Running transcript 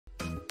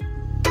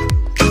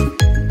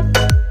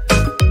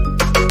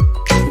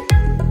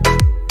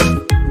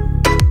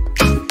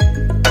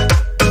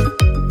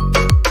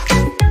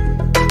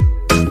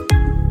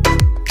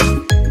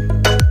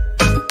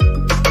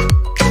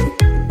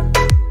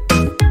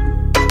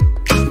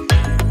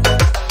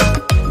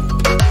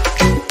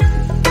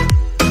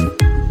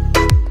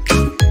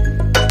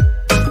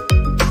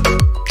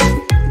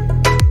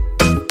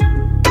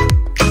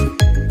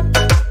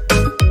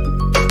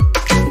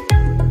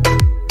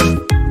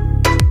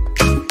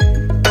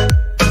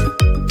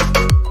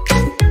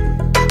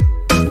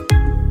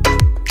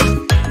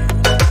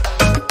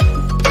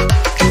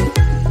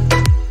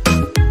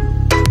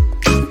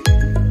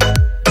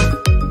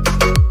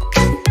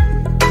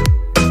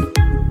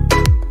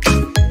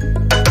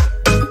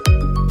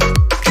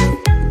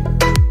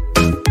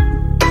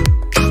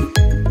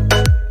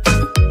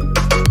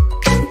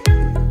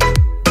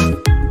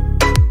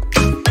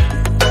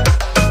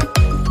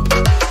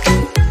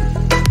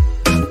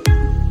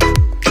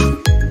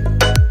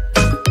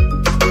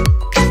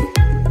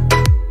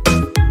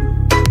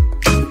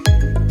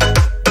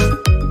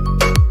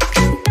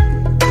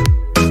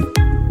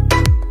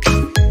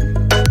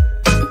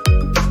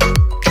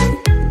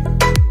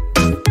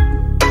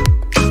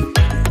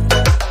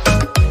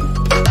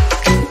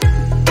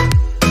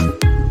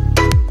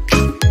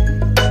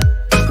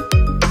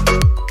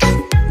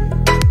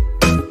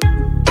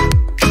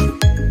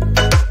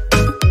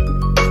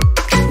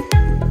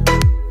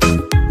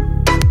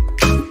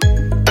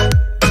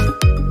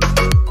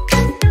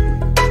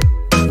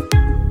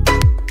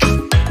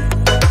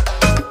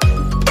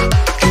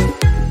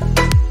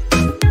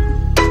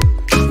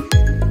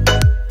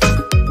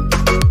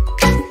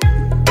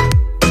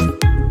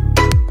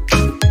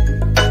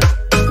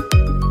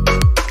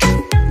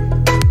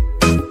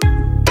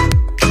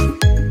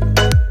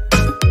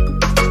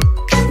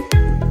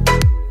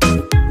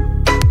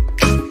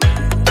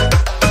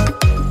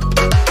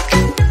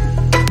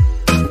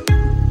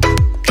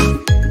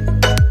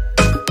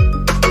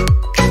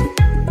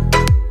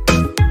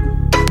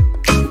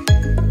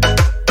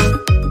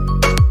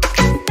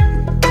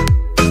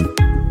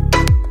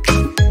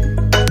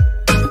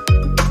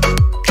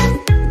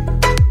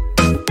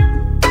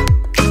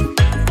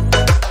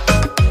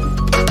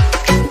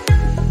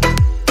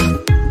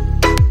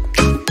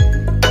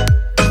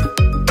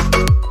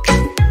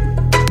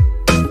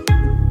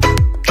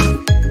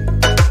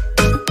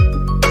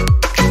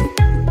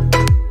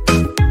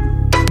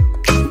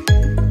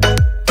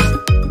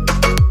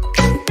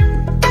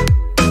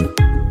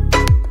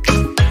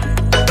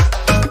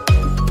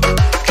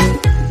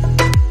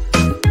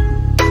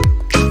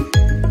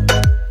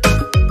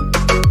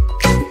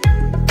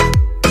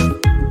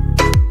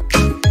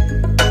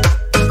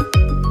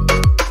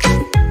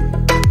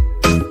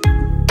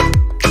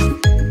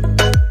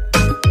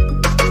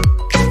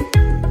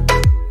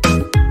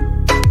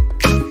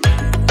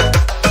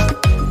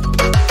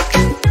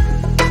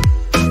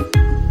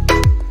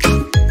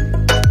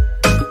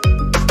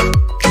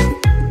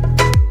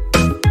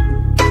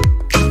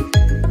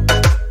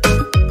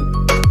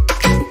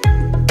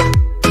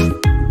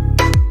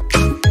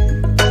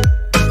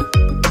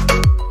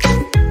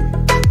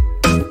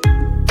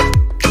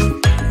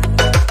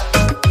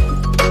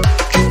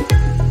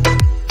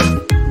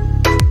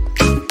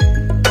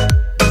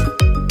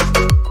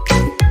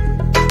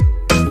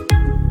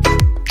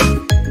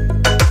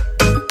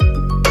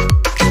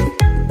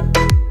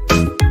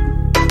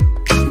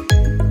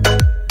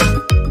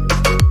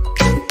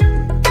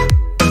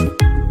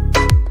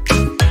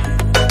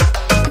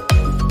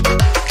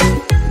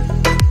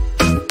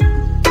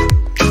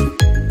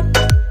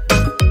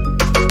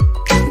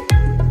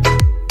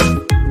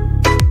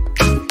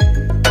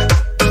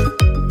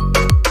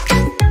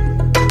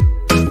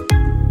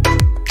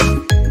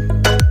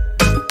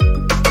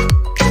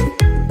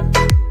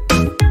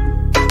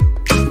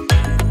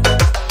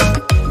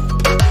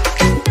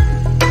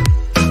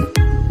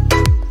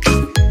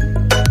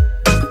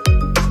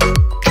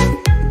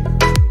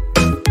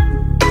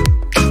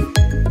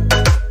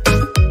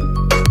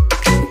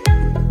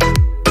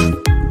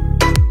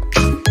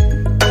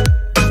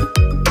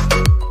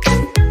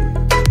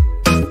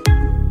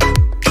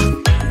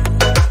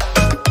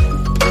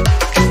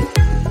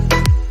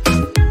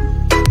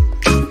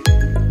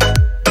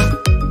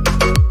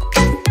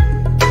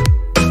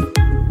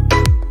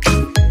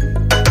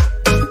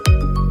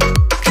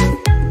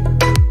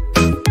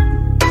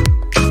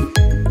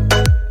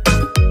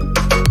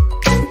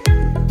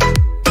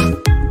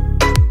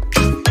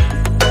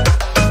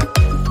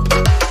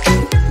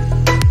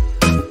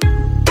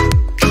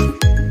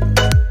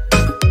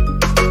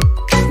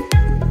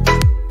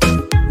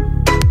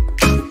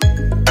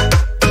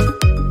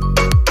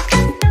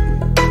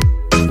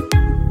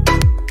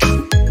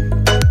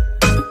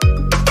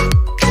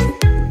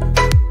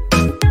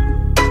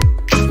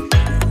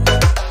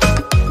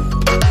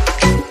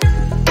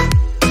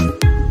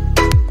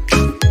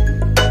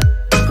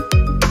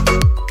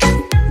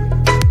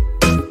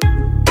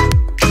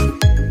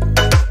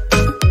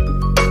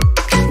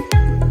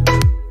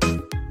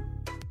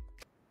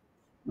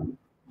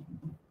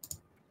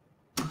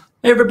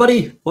Hey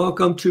everybody,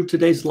 welcome to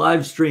today's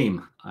live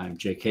stream. I'm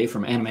JK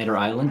from Animator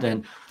Island,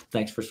 and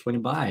thanks for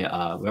swinging by.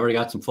 We already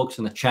got some folks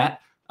in the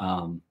chat.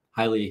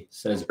 Hailey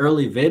says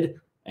early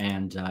vid,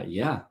 and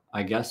yeah,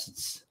 I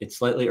guess it's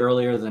slightly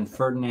earlier than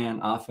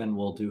Ferdinand often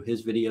will do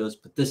his videos,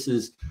 but this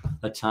is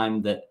a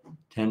time that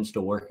tends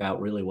to work out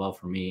really well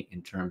for me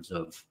in terms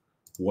of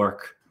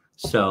work.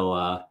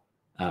 So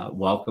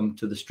welcome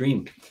to the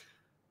stream.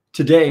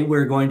 Today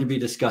we're going to be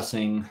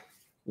discussing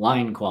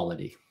line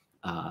quality.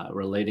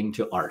 Relating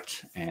to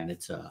art, and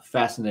it's a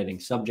fascinating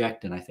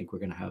subject, and I think we're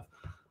going to have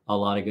a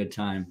lot of good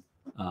time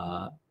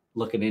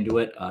looking into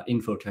it.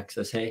 Infotech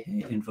says, hey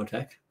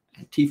Infotech,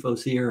 and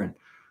Tifo's here, and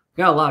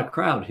we got a lot of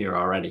crowd here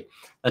already.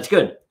 That's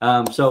good.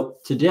 So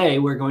today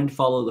we're going to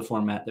follow the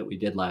format that we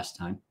did last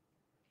time,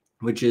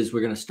 which is we're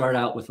going to start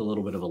out with a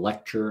little bit of a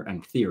lecture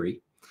and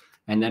theory,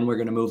 and then we're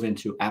going to move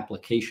into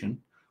application,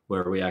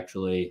 where we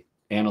actually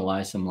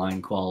analyze some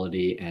line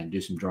quality and do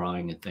some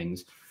drawing and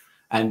things.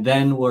 And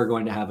then we're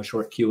going to have a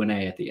short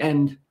Q&A at the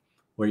end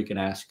where you can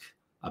ask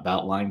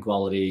about line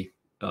quality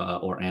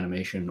or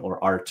animation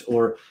or art,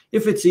 or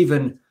if it's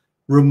even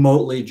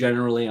remotely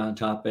generally on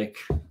topic,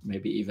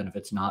 maybe even if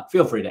it's not,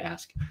 feel free to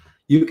ask.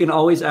 You can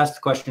always ask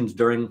the questions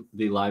during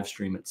the live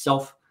stream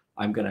itself.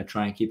 I'm going to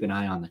try and keep an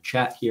eye on the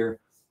chat here.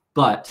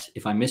 But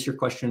if I miss your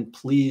question,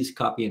 please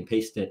copy and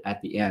paste it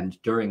at the end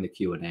during the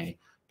Q&A,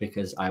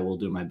 because I will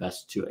do my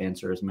best to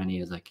answer as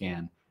many as I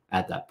can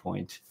at that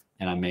point,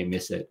 and I may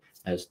miss it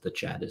as the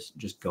chat is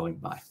just going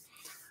by.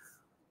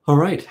 All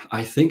right,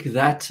 I think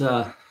that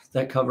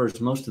that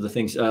covers most of the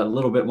things. A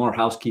little bit more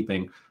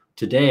housekeeping.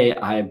 Today,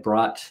 I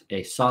brought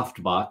a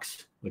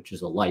softbox, which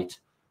is a light,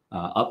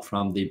 up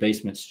from the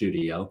basement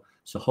studio.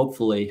 So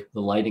hopefully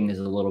the lighting is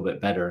a little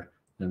bit better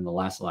than the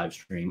last live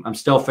stream. I'm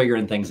still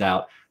figuring things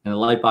out, and the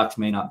light box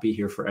may not be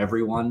here for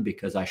everyone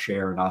because I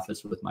share an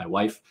office with my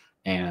wife,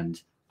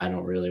 and I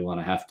don't really want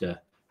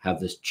to have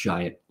this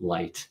giant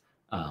light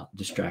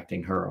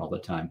distracting her all the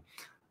time.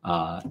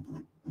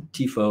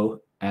 Tifo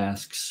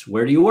asks,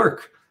 where do you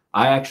work?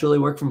 I actually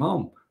work from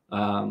home.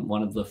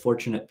 One of the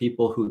fortunate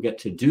people who get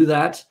to do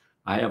that.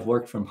 I have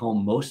worked from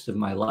home most of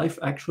my life,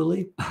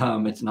 actually.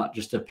 It's not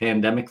just a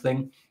pandemic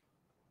thing.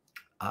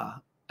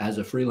 As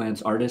a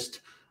freelance artist,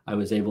 I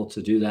was able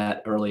to do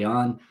that early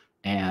on,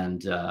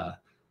 and I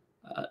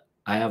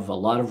have a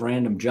lot of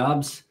random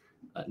jobs.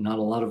 Not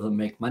a lot of them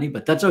make money,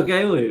 but that's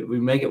okay. We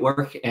make it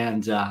work,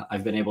 and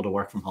I've been able to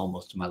work from home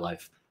most of my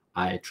life.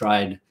 I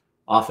tried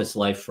office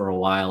life for a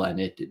while, and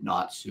it did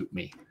not suit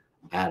me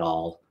at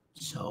all.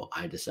 So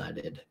I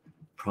decided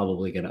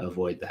probably going to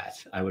avoid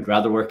that. I would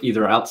rather work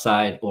either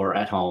outside or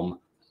at home,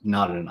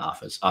 not in an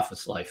office.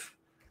 Office life,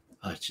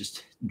 it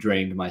just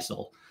drained my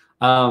soul.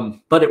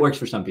 But it works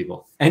for some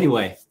people.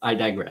 Anyway, I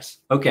digress.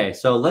 Okay,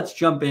 so let's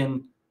jump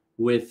in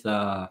with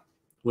the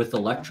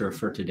lecture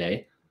for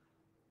today.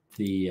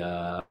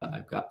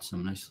 I've got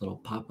some nice little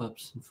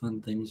pop-ups and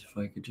fun things if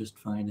I could just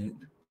find it.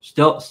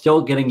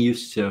 Still getting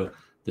used to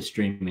the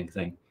streaming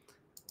thing.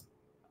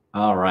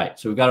 All right,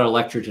 so we've got our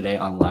lecture today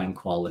on line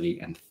quality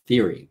and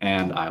theory,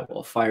 and I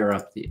will fire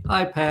up the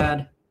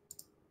iPad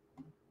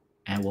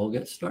and we'll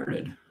get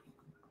started.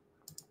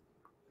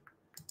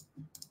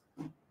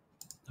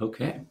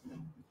 Okay,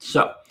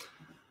 so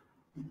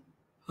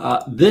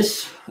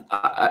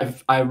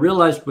I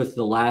realized with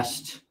the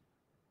last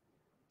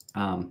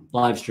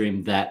live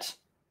stream that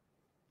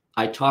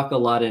I talk a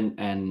lot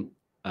and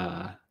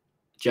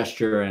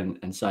gesture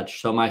and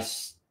such, so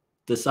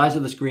the size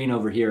of the screen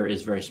over here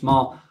is very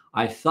small.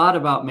 I thought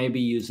about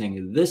maybe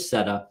using this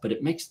setup, but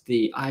it makes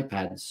the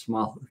iPad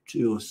smaller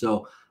too.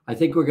 So I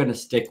think we're going to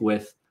stick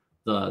with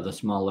the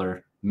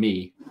smaller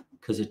me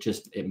because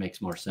it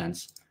makes more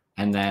sense.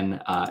 And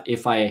then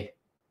if I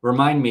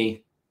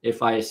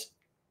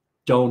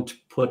don't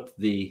put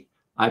the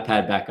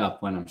iPad back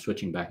up when I'm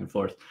switching back and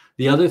forth.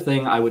 The other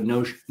thing I would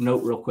note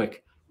real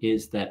quick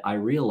is that I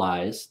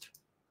realized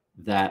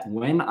that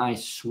when I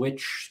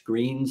switch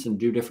screens and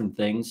do different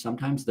things,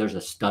 sometimes there's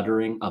a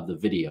stuttering of the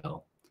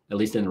video, at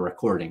least in the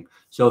recording.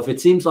 So if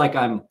it seems like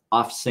I'm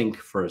off sync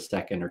for a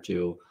second or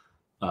two,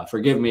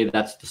 forgive me,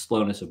 that's the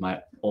slowness of my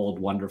old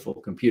wonderful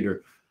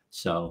computer.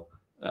 So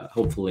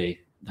hopefully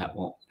that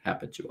won't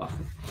happen too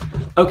often.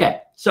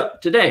 Okay, so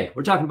today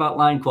we're talking about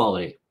line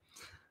quality.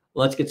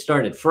 Let's get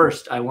started.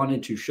 First, I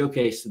wanted to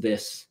showcase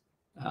this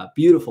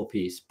beautiful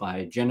piece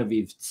by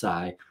Genevieve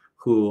Tsai,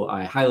 who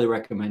I highly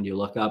recommend you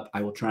look up.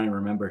 I will try and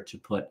remember to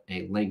put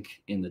a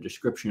link in the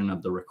description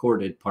of the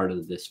recorded part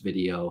of this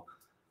video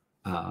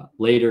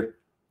later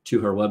to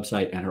her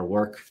website and her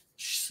work.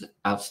 She's an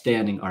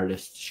outstanding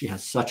artist. She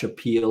has such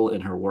appeal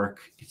in her work.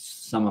 It's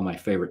some of my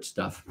favorite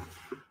stuff.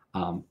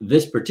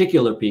 This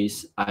particular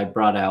piece I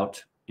brought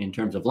out in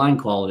terms of line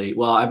quality.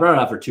 Well, I brought it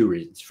out for two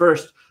reasons.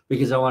 First,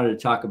 because I wanted to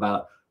talk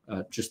about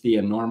just the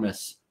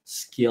enormous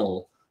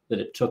skill that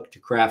it took to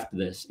craft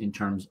this in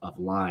terms of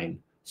line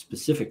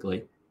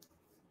specifically.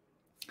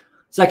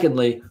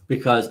 Secondly,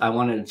 because I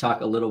wanted to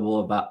talk a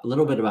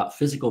little bit about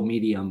physical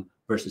medium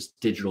versus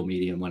digital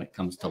medium when it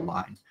comes to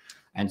line.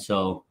 And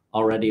so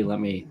already, let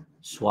me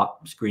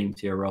swap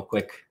screens here real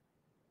quick.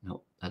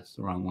 Nope, that's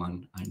the wrong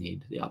one. I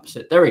need the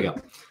opposite. There we go.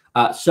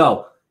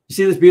 So you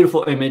see this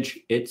beautiful image.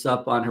 It's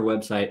up on her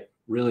website.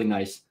 Really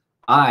nice.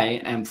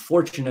 I am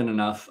fortunate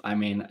enough, I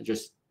mean,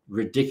 just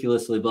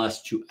ridiculously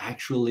blessed to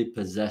actually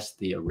possess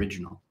the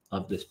original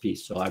of this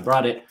piece. So I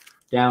brought it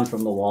down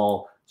from the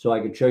wall so I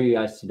could show you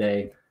guys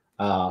today.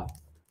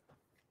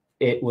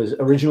 It was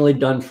originally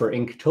done for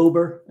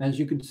Inktober, as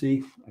you can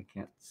see. I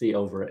can't see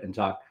over it and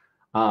talk.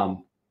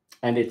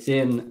 And it's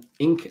in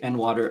ink and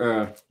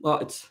water. Well,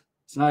 it's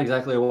not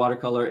exactly a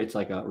watercolor. It's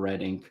like a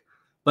red ink,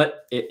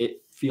 but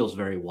it feels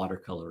very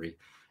watercolory.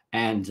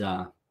 And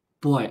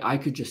boy, I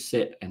could just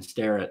sit and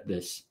stare at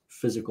this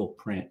physical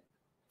print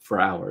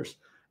for hours.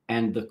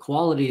 And the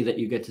quality that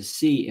you get to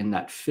see in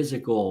that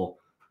physical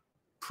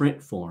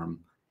print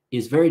form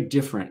is very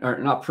different, or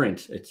not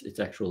print. It's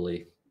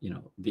actually, you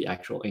know, the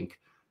actual ink.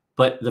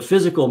 But the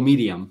physical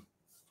medium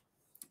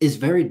is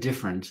very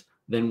different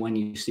than when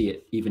you see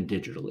it even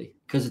digitally,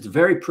 because it's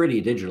very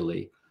pretty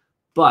digitally,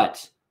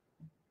 but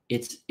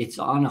it's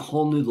on a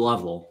whole new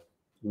level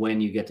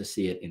when you get to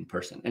see it in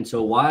person. And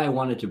so why I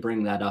wanted to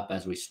bring that up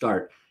as we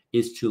start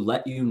is to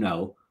let you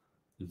know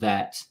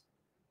that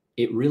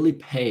it really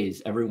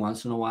pays every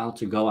once in a while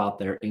to go out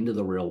there into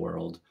the real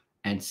world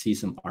and see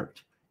some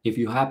art. If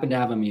you happen to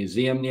have a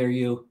museum near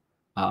you,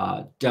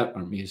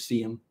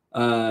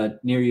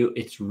 near you,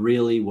 it's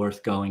really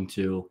worth going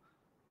to.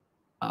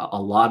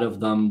 A lot of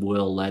them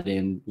will let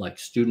in like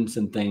students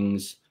and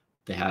things.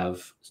 They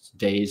have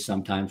days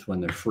sometimes when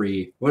they're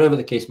free, whatever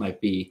the case might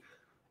be.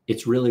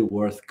 It's really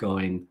worth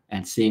going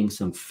and seeing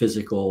some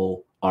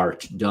physical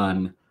art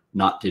done,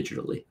 not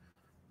digitally.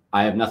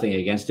 I have nothing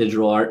against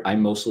digital art. I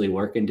mostly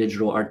work in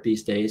digital art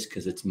these days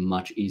because it's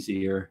much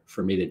easier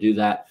for me to do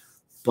that.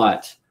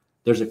 But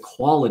there's a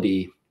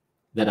quality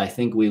that I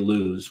think we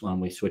lose when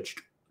we switch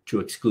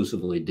to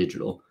exclusively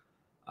digital.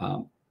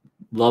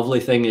 Lovely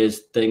thing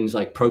is things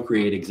like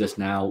Procreate exist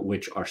now,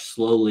 which are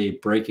slowly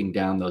breaking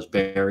down those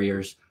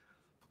barriers.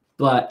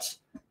 But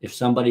if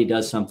somebody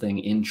does something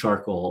in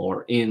charcoal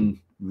or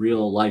in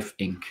real life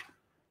ink,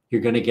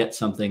 you're going to get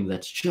something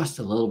that's just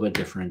a little bit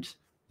different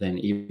than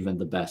even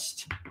the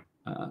best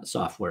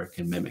software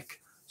can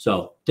mimic.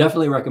 So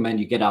definitely recommend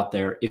you get out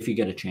there if you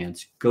get a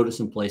chance, go to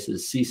some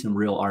places, see some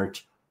real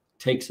art,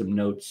 take some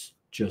notes,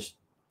 just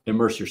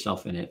immerse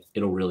yourself in it.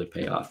 It'll really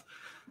pay off.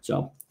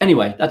 So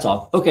anyway, that's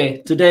all.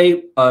 Okay,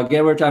 today,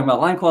 again, we're talking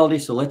about line quality.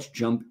 So let's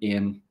jump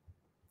in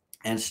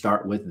and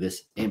start with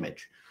this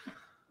image.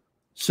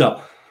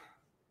 So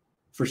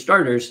for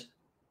starters,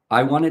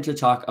 I wanted to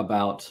talk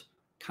about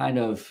kind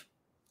of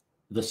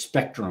the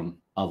spectrum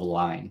of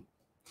line.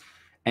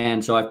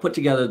 And so I've put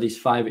together these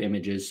 5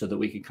 images so that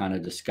we can kind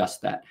of discuss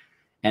that.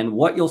 And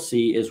what you'll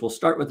see is we'll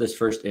start with this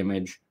first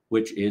image,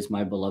 which is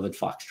my beloved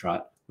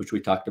Foxtrot, which we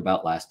talked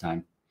about last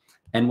time.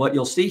 And what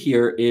you'll see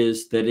here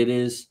is that it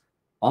is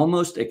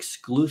almost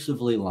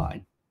exclusively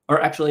line,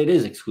 or actually it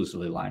is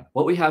exclusively line.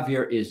 What we have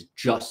here is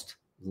just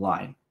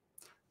line,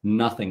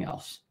 nothing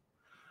else.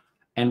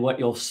 And what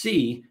you'll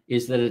see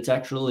is that it's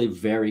actually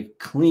very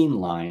clean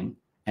line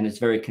and it's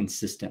very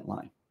consistent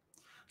line.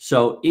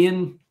 So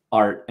in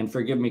art, and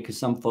forgive me because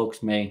some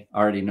folks may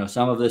already know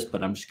some of this,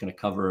 but I'm just going to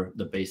cover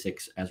the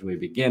basics as we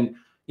begin.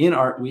 In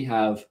art, we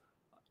have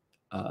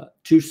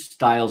 2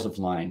 styles of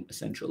line,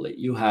 essentially.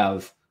 You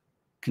have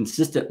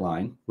consistent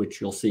line, which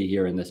you'll see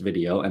here in this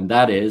video. And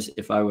that is,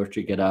 if I were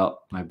to get out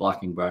my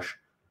blocking brush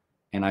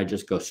and I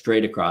just go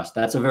straight across,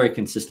 that's a very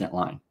consistent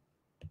line.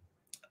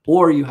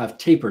 Or you have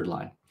tapered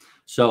line.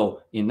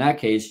 So in that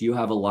case, you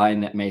have a line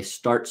that may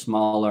start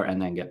smaller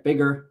and then get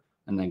bigger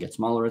and then get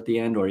smaller at the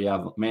end, or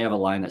you may have a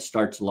line that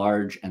starts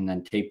large and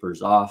then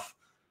tapers off.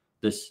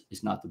 This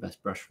is not the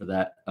best brush for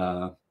that.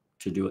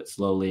 To do it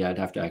slowly, I'd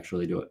have to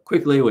actually do it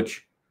quickly,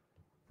 which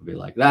would be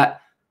like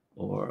that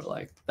or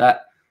like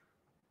that.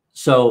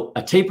 So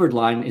a tapered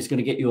line is going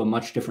to get you a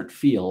much different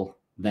feel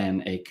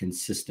than a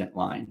consistent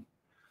line.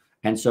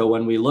 And so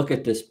when we look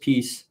at this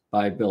piece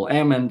by Bill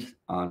Ammond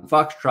on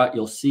Foxtrot,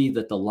 you'll see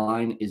that the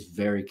line is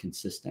very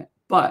consistent.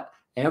 But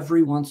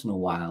every once in a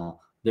while,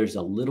 there's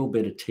a little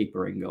bit of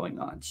tapering going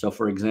on. So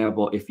for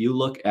example, if you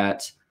look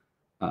at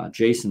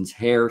Jason's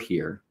hair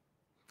here,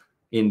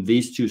 in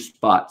these 2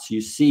 spots, you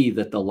see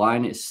that the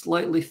line is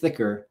slightly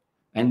thicker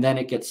and then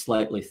it gets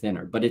slightly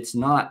thinner, but it's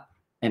not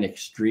an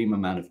extreme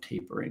amount of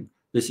tapering.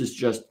 This is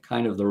just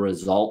kind of the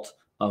result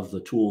of the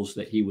tools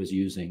that he was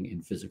using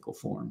in physical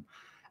form.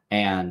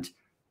 And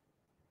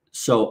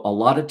so a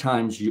lot of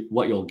times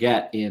what you'll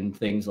get in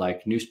things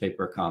like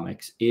newspaper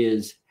comics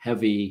is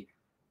heavy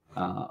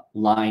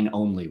line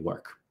only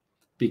work,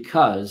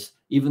 because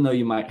even though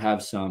you might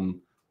have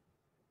some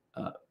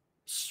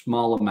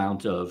small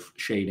amount of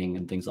shading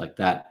and things like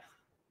that,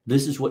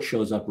 this is what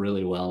shows up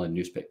really well in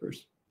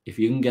newspapers. If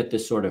you can get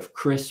this sort of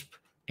crisp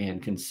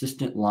and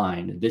consistent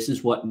line, this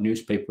is what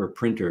newspaper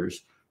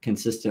printers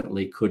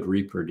consistently could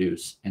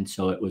reproduce. And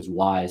so it was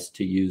wise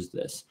to use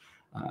this.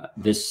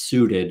 This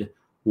suited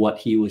what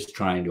he was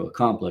trying to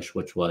accomplish,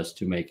 which was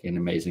to make an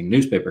amazing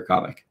newspaper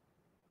comic.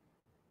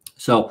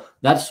 So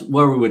that's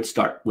where we would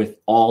start with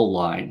all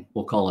line.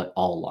 We'll call it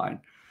all line.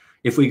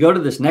 If we go to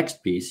this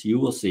next piece, you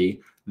will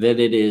see that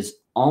it is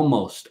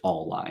almost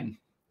all line,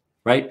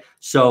 right?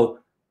 So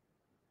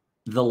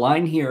the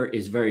line here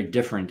is very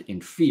different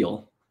in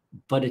feel,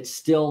 but it's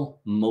still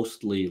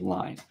mostly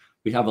line.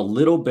 We have a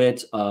little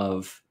bit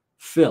of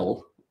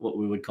fill, what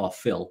we would call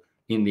fill,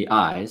 in the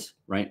eyes,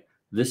 right?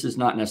 This is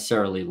not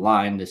necessarily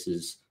line. This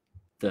is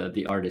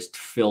the artist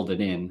filled it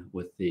in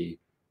with the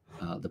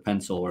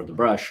pencil or the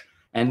brush.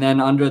 And then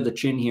under the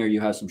chin here, you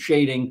have some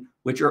shading,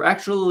 which are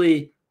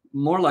actually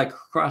more like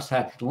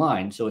cross-hatched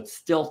line. So it's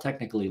still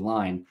technically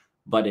line,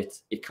 but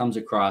it comes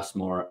across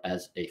more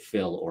as a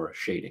fill or a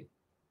shading.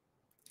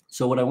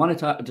 So what I want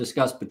to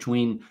discuss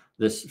between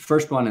this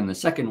first one and the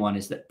second one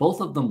is that both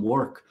of them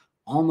work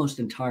almost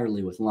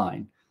entirely with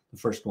line. The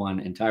first one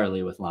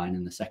entirely with line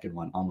and the second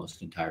one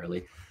almost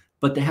entirely,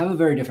 but they have a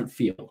very different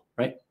feel,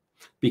 right?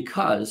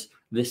 Because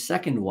the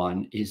second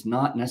one is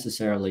not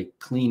necessarily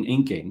clean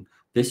inking.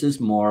 This is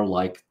more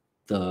like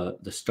the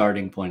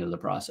starting point of the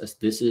process.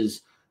 This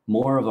is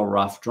more of a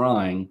rough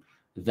drawing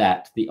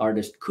that the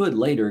artist could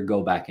later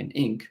go back and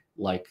ink,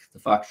 like the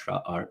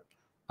Foxtrot art,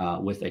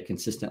 with a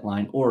consistent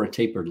line or a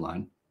tapered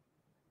line.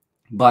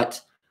 But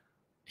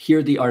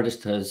here the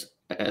artist has,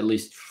 at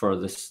least for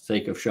the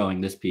sake of showing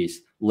this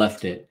piece,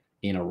 left it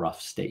in a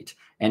rough state.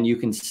 And you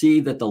can see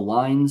that the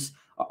lines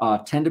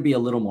tend to be a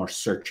little more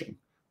searching,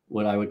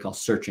 what I would call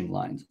searching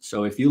lines.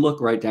 So if you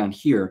look right down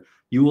here,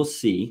 you will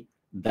see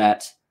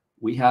that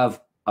we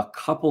have a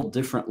couple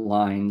different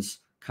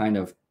lines kind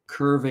of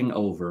curving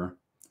over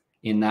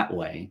in that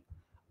way.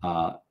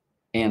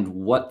 And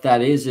what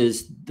that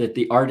is that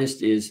the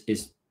artist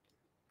is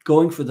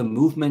going for the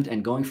movement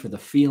and going for the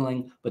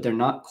feeling, but they're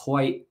not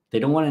quite, they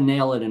don't want to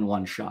nail it in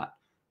one shot,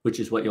 which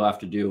is what you'll have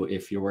to do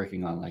if you're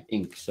working on like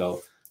ink.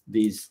 So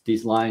these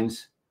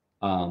lines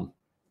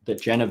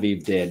that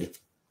Genevieve did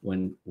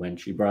when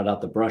she brought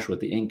out the brush with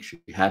the ink,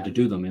 she had to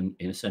do them in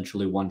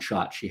essentially one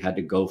shot. She had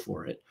to go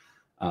for it,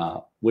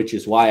 which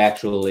is why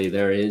actually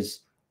there is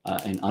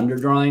an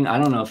underdrawing. I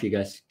don't know if you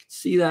guys can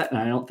see that, and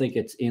I don't think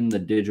it's in the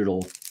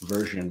digital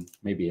version.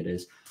 Maybe it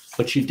is,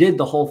 but she did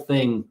the whole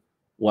thing.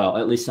 Well,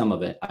 at least some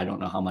of it. I don't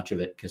know how much of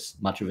it, because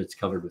much of it's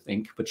covered with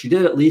ink, but she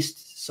did at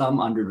least some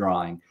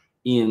underdrawing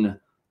in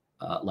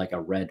like a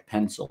red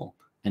pencil.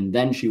 And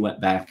then she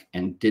went back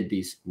and did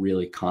these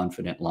really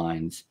confident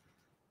lines,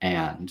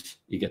 and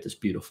you get this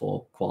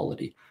beautiful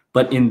quality.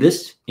 But in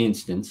this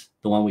instance,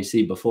 the one we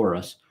see before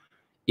us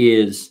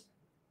is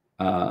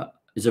a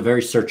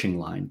very searching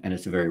line, and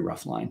it's a very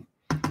rough line.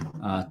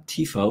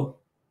 Tifo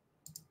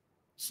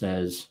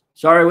says,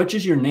 sorry, which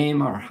is your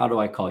name, or how do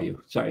I call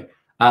you? Sorry.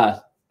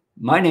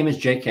 My name is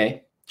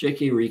JK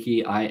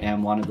Riki. I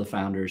am one of the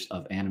founders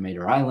of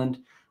Animator Island.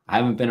 I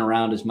haven't been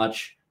around as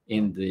much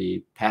in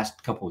the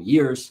past couple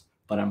years,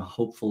 but I'm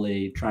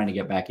hopefully trying to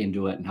get back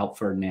into it and help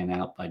Ferdinand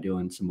out by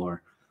doing some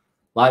more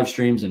live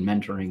streams and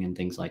mentoring and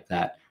things like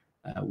that.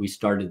 We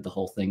started the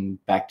whole thing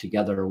back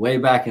together way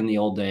back in the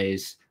old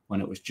days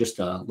when it was just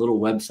a little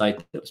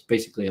website that was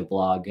basically a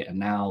blog. And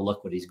now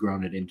look what he's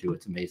grown it into.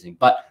 It's amazing.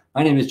 But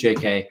my name is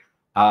JK.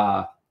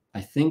 I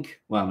think,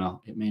 well,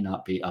 no, it may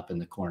not be up in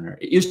the corner.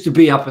 It used to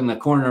be up in the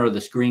corner of the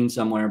screen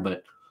somewhere,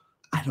 but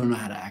I don't know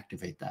how to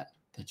activate that.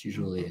 That's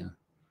usually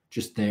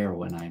just there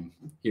when I'm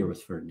here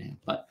with Ferdinand,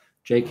 but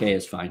JK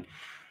is fine.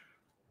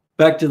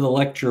 Back to the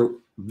lecture.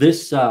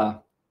 This,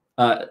 so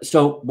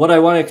what I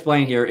want to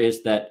explain here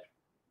is that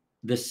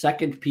the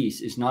second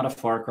piece is not a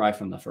far cry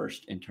from the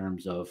first in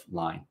terms of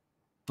line,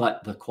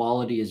 but the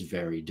quality is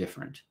very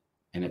different.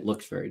 And it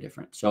looks very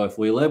different. So if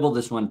we label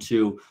this one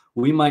 2,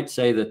 we might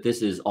say that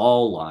this is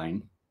all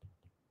line.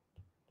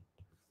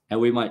 And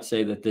we might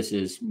say that this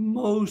is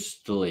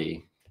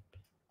mostly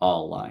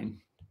all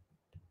line,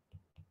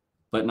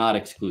 but not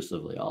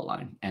exclusively all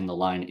line. And the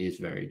line is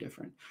very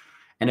different.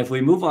 And if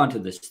we move on to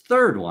this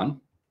third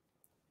one,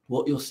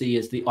 what you'll see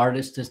is the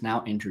artist has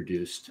now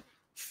introduced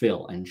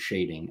fill and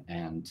shading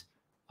and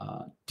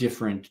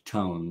different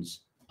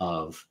tones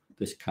of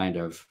this kind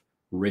of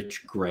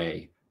rich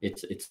gray.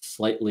 It's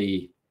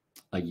slightly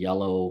a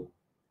yellow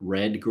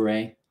red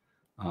gray.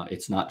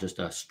 It's not just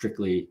a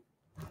strictly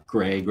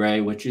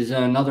gray, which is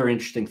another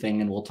interesting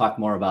thing. And we'll talk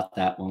more about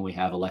that when we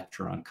have a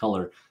lecture on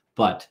color,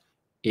 but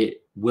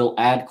it will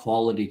add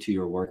quality to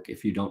your work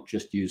if you don't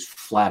just use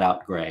flat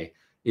out gray.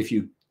 If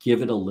you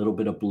give it a little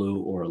bit of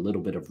blue or a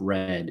little bit of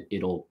red,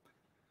 it'll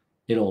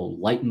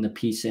lighten the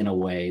piece in a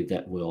way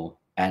that will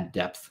add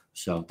depth.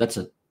 So that's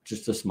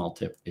just a small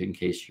tip in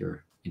case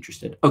you're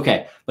interested.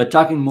 Okay, but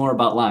talking more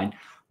about line,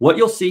 what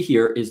you'll see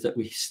here is that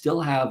we still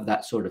have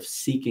that sort of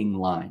seeking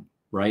line,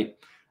 right?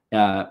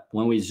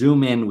 When we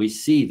zoom in, we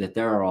see that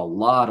there are a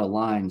lot of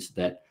lines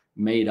that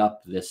made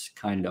up this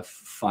kind of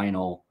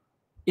final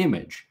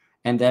image.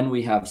 And then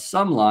we have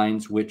some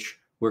lines which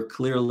were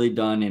clearly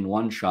done in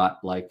one shot,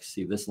 like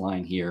see this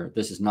line here.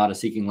 This is not a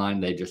seeking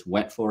line. They just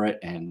went for it,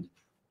 and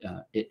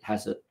it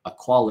has a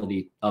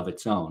quality of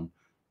its own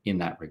in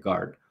that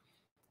regard.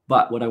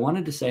 But what I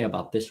wanted to say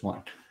about this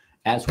one,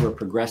 as we're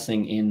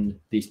progressing in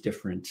these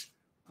different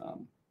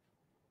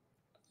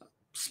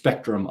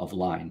spectrum of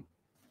line,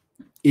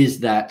 is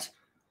that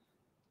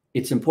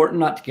it's important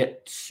not to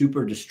get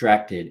super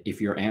distracted if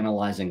you're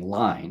analyzing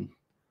line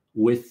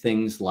with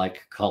things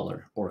like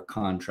color or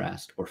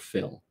contrast or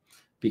fill,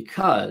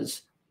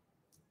 because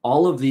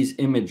all of these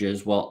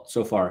images, well,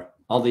 so far,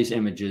 all these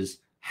images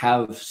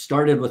have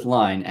started with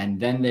line and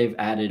then they've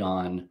added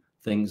on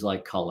things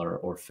like color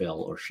or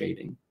fill or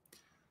shading.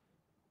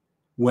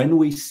 When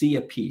we see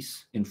a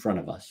piece in front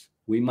of us,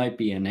 we might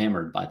be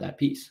enamored by that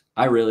piece.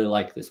 I really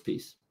like this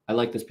piece. I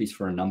like this piece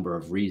for a number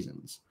of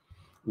reasons.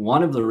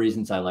 One of the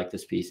reasons I like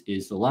this piece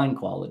is the line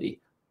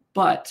quality,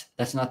 but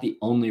that's not the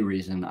only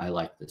reason I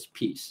like this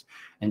piece.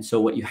 And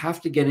so what you have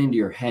to get into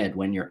your head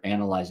when you're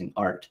analyzing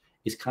art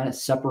is kind of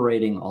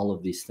separating all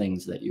of these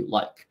things that you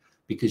like,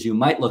 because you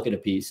might look at a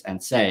piece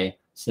and say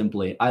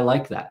simply, I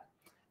like that.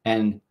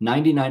 And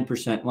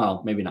 99%,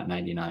 well, maybe not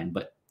 99,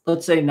 but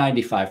let's say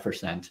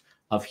 95%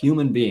 of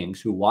human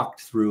beings who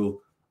walked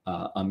through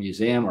a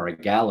museum or a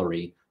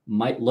gallery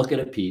might look at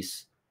a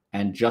piece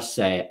and just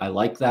say, I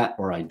like that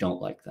or I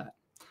don't like that.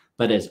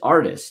 But as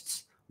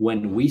artists,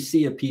 when we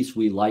see a piece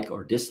we like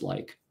or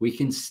dislike, we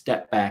can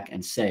step back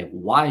and say,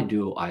 why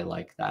do I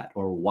like that?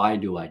 Or why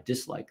do I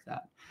dislike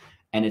that?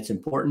 And it's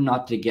important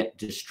not to get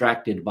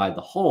distracted by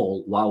the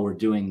whole while we're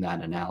doing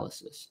that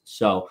analysis.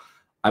 So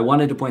I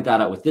wanted to point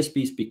that out with this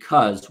piece,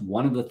 because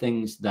one of the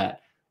things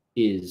that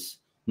is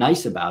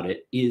nice about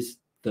it is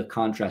the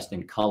contrast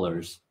in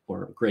colors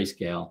or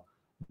grayscale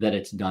that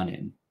it's done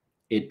in.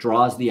 It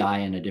draws the eye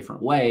in a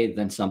different way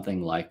than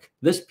something like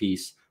this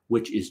piece,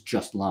 which is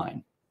just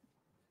line.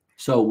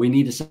 So we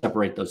need to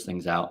separate those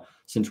things out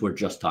since we're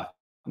just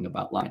talking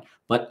about line.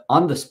 But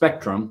on the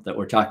spectrum that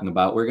we're talking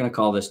about, we're going to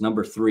call this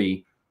number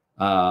 3,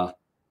 and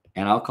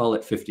I'll call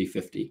it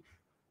 50-50.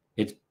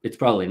 It's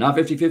probably not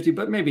 50-50,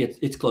 but maybe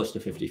it's close to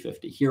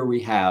 50-50. Here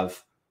we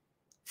have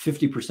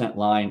 50%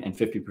 line and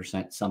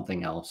 50%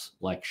 something else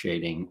like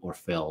shading or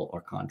fill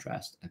or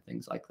contrast and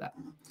things like that.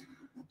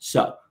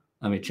 So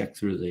let me check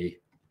through the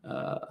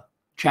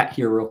chat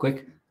here real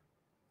quick.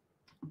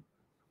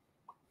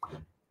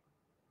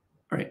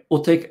 All right,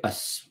 we'll take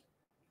us.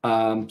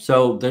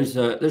 So there's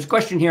a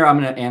question here I'm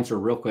going to answer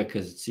real quick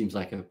because it seems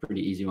like a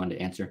pretty easy one to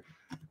answer.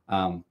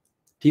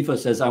 Tifo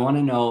says, I want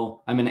to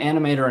know, I'm an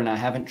animator and I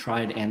haven't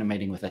tried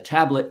animating with a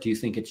tablet. Do you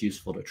think it's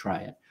useful to try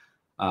it?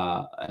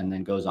 And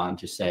then goes on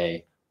to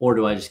say, or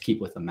do I just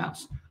keep with the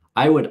mouse?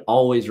 I would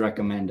always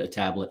recommend a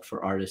tablet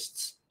for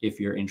artists if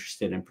you're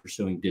interested in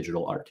pursuing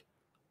digital art.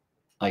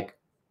 Like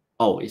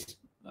always.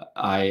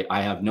 I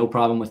have no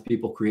problem with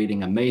people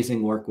creating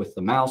amazing work with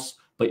the mouse,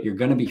 but you're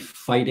going to be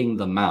fighting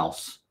the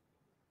mouse.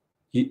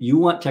 You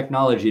want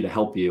technology to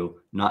help you,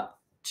 not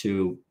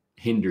to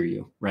hinder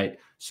you, right?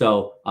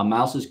 So a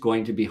mouse is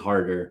going to be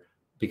harder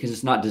because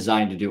it's not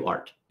designed to do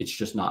art. It's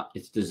just not.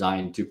 It's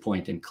designed to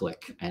point and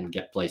click and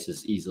get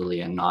places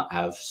easily and not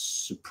have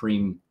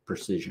supreme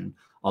precision,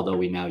 although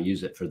we now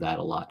use it for that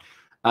a lot.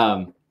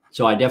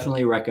 So I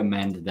definitely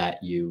recommend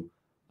that you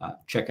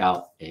check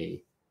out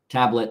a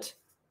tablet,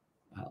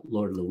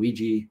 Lord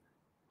Luigi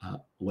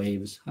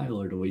Waves. Hi,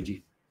 Lord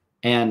Luigi.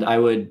 And I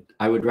would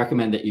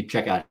recommend that you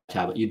check out a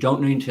tablet. You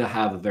don't need to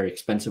have a very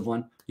expensive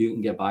one. You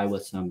can get by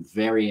with some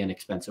very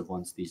inexpensive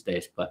ones these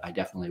days, but I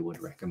definitely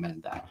would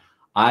recommend that.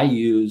 I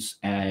use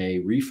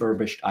a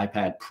refurbished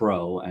iPad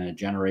Pro and a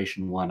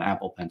Generation 1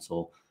 Apple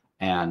Pencil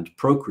and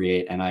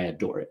Procreate, and I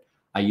adore it.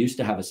 I used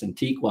to have a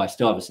Cintiq. Well, I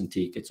still have a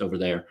Cintiq. It's over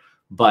there.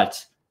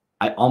 But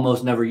I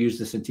almost never use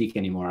the Cintiq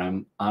anymore.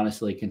 I'm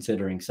honestly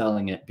considering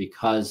selling it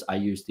because I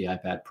use the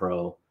iPad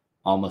Pro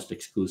almost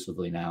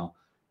exclusively now.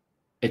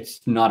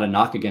 It's not a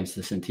knock against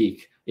the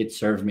Cintiq. It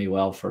served me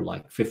well for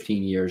like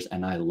 15 years,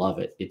 and I love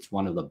it. It's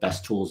one of the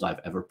best tools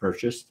I've ever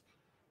purchased.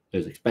 It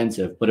was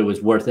expensive, but it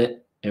was worth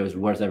it. It was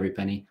worth every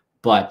penny.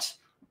 But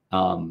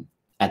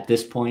at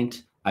this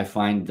point, I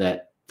find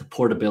that the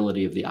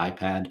portability of the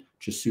iPad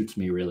just suits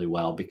me really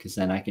well, because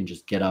then I can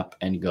just get up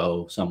and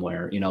go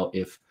somewhere. You know,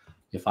 if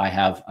I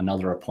have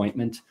another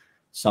appointment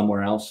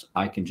somewhere else,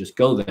 I can just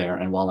go there.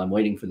 And while I'm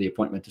waiting for the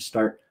appointment to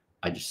start,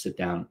 I just sit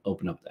down,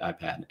 open up the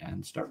iPad,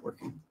 and start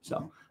working.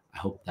 So I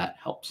hope that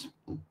helps.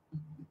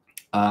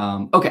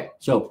 Okay,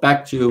 so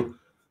back to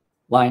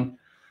line.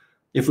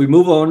 If we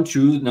move on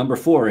to number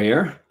 4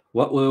 here,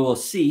 what we will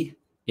see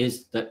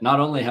is that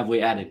not only have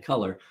we added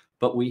color,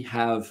 but we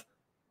have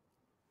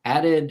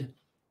added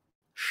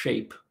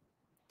shape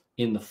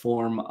in the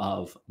form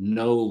of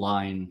no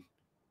line,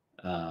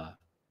 no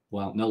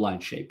line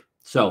shape.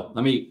 So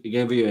let me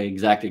give you an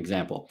exact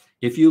example.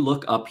 If you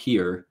look up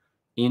here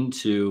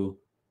into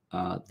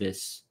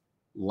this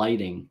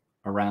lighting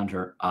around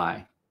her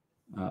eye,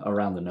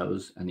 around the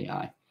nose and the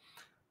eye,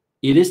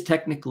 it is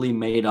technically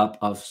made up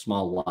of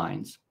small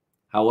lines.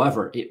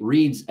 However, it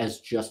reads as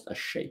just a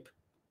shape.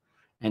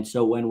 And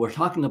so when we're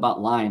talking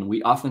about line,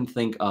 we often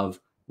think of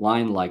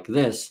line like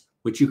this,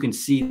 which you can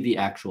see the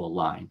actual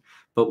line.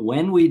 But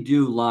when we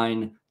do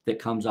line that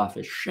comes off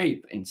as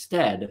shape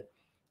instead,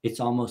 it's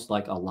almost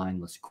like a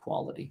lineless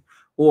quality.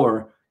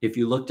 Or if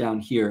you look down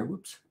here,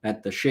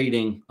 at the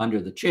shading under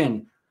the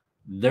chin,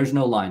 there's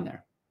no line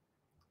there.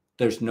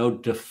 There's no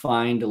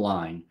defined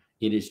line.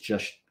 It is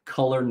just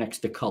color next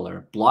to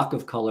color, block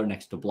of color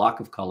next to block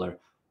of color,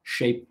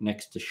 shape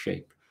next to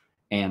shape.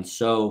 And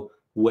so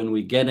when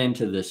we get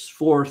into this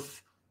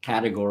fourth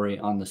category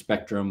on the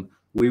spectrum,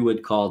 we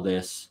would call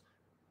this,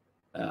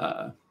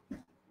 what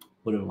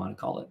do we want to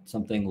call it?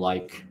 Something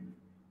like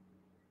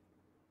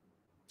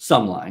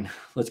sumline.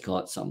 Let's call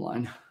it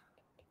sumline.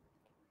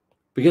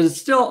 Because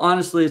it's still,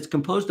 honestly, it's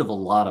composed of a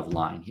lot of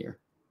line here.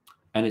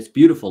 And it's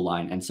beautiful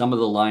line. And some of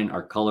the line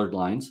are colored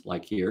lines,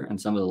 like here. And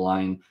some of the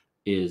line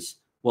is,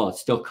 well, it's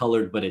still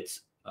colored, but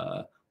it's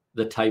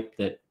the type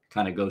that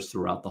kind of goes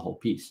throughout the whole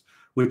piece,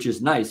 which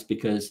is nice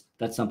because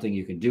that's something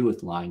you can do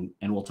with line.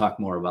 And we'll talk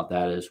more about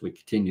that as we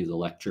continue the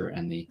lecture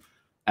and the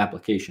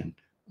application.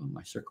 Oh,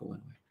 my circle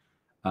went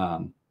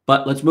away.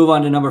 But let's move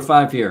on to number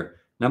 5 here.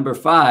 Number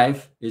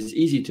 5 is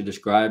easy to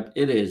describe.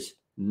 It is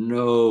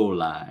no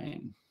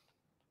line.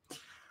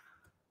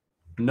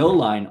 No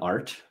line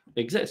art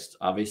exists.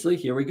 Obviously,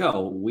 here we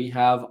go. We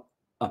have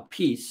a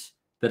piece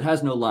that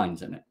has no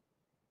lines in it.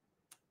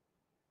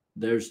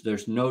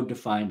 There's no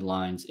defined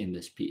lines in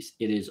this piece.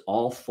 It is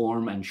all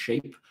form and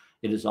shape.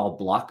 It is all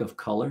block of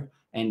color.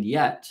 And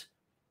yet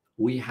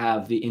we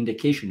have the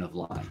indication of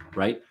line,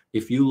 right?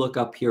 If you look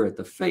up here at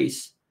the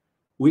face,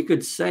 we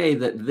could say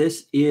that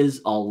this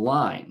is a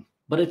line,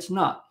 but it's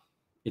not.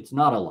 It's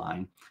not a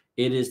line.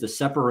 It is the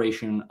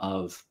separation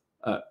of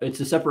it's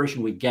the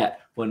separation we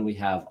get when we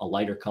have a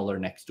lighter color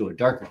next to a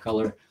darker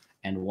color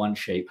and one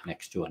shape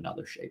next to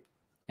another shape.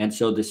 And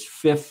so this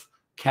 5th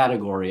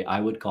category I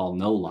would call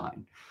no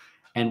line.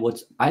 And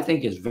what's I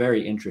think is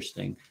very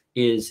interesting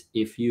is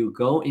if you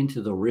go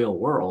into the real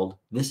world,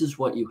 this is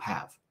what you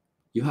have.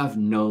 You have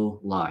no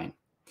line.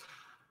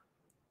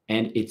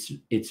 And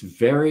it's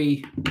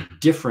very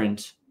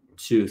different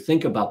to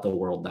think about the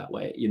world that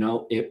way. You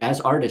know,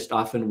 as artists,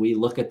 often we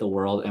look at the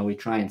world and we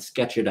try and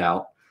sketch it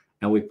out.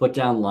 And we put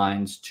down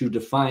lines to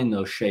define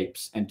those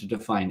shapes and to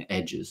define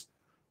edges.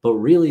 But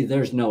really,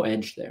 there's no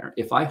edge there.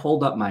 If I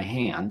hold up my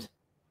hand,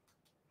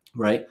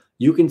 right,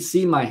 you can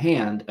see my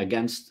hand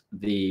against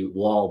the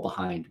wall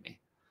behind me.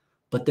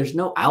 But there's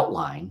no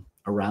outline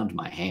around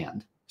my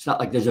hand. It's not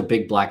like there's a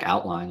big black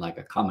outline like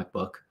a comic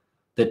book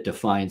that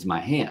defines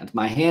my hand.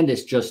 My hand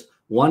is just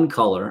one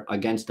color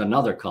against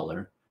another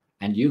color.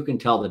 And you can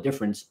tell the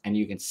difference and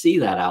you can see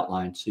that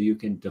outline. So you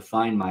can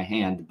define my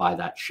hand by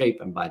that shape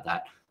and by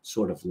that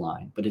sort of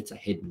line, but it's a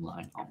hidden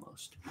line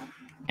almost.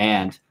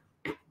 And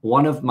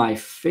one of my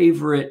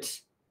favorite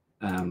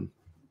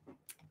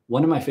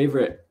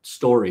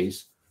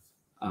stories,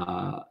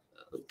 kind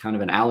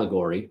of an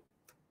allegory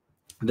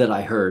that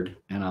I heard,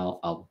 and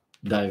I'll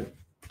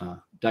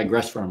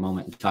digress for a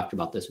moment and talk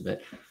about this a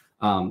bit.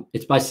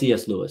 It's by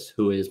C.S. Lewis,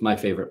 who is my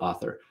favorite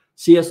author.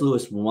 C.S.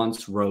 Lewis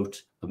once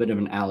wrote a bit of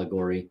an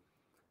allegory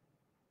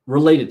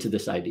related to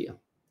this idea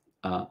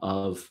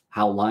of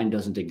how line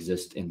doesn't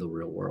exist in the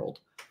real world.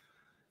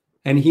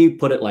 And he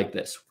put it like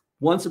this.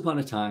 Once upon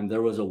a time,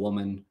 there was a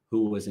woman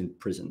who was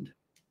imprisoned.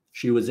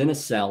 She was in a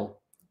cell,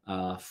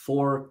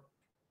 4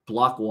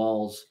 block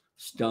walls,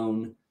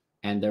 stone,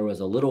 and there was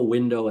a little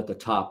window at the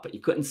top, but you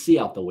couldn't see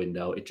out the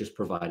window. It just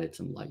provided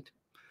some light.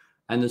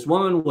 And this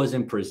woman was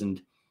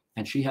imprisoned,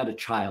 and she had a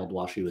child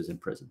while she was in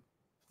prison.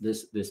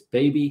 This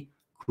baby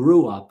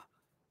grew up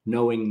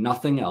knowing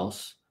nothing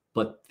else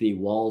but the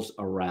walls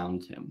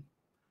around him.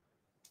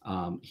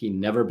 He'd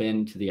never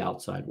been to the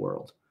outside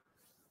world.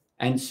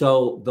 And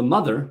so the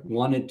mother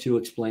wanted to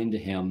explain to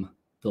him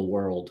the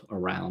world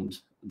around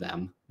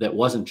them that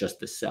wasn't just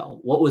the cell,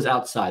 what was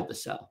outside the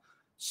cell.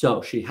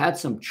 So she had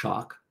some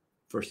chalk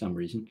for some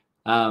reason,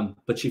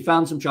 but she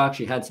found some chalk.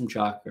 She had some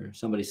chalk, or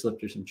somebody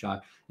slipped her some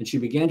chalk, and she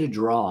began to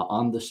draw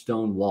on the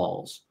stone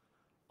walls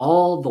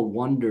all the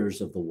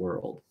wonders of the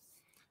world.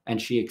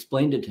 And she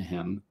explained it to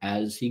him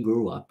as he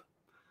grew up.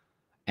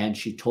 And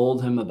she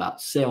told him about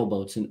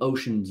sailboats and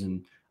oceans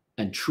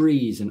and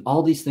trees and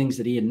all these things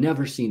that he had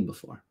never seen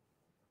before.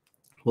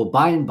 Well,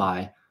 by and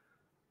by,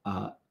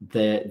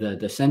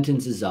 the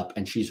sentence is up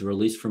and she's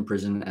released from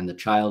prison and the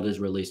child is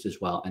released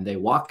as well. And they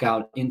walk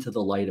out into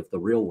the light of the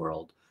real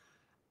world.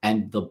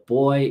 And the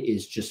boy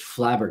is just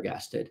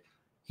flabbergasted.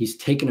 He's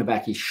taken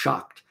aback. He's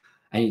shocked.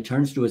 And he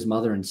turns to his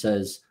mother and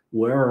says,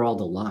 "Where are all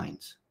the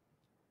lines?"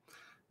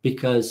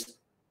 Because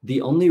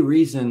the only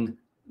reason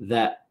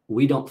that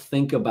we don't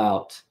think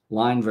about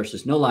line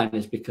versus no line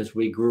is because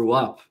we grew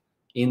up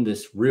in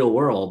this real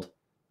world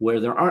where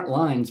there aren't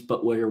lines,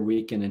 but where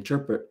we can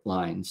interpret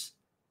lines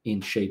in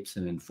shapes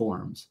and in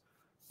forms.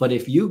 But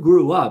if you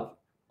grew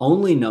up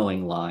only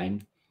knowing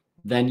line,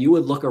 then you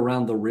would look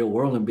around the real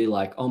world and be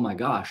like, oh my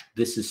gosh,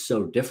 this is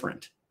so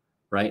different,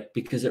 right?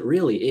 Because it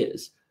really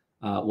is.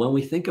 When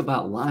we think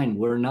about line,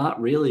 we're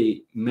not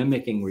really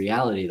mimicking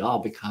reality at all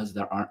because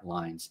there aren't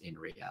lines in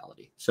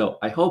reality. So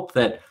I hope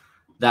that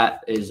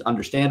that is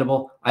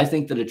understandable. I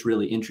think that it's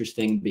really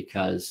interesting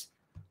because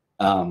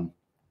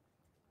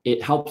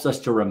it helps us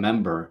to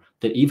remember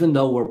that even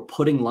though we're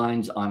putting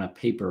lines on a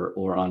paper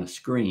or on a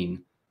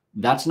screen,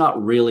 that's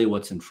not really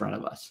what's in front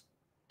of us.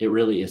 It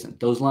really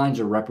isn't. Those lines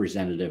are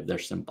representative. They're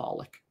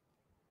symbolic.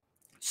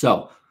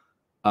 So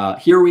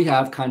here we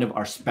have kind of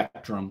our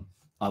spectrum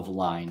of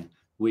line.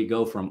 We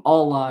go from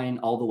all line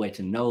all the way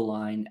to no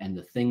line and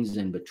the things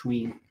in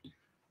between.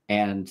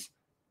 And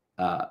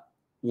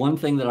one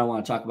thing that I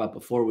want to talk about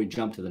before we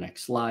jump to the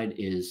next slide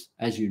is,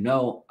 as you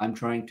know, I'm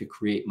trying to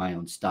create my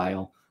own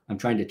style. I'm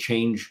trying to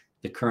change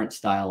the current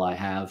style I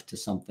have to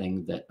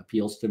something that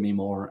appeals to me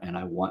more and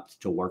I want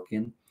to work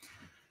in.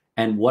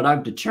 And what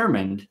I've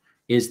determined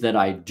is that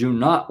I do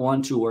not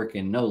want to work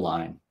in no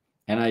line,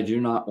 and I do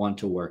not want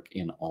to work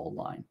in all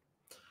line.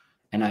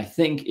 And I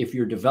think if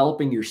you're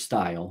developing your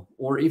style,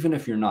 or even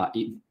if you're not,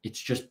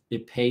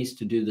 it pays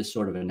to do this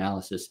sort of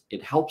analysis.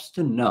 It helps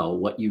to know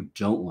what you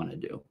don't want to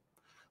do.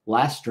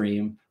 Last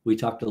stream, we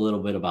talked a little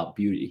bit about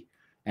beauty,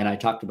 and I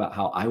talked about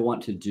how I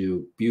want to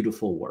do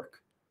beautiful work.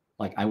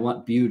 Like, I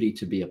want beauty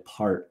to be a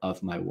part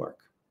of my work.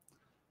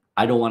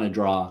 I don't want to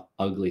draw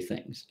ugly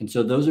things. And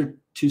so those are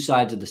two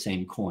sides of the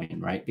same coin,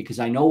 right? Because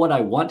I know what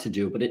I want to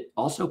do, but it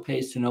also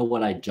pays to know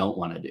what I don't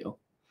want to do.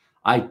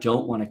 I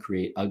don't want to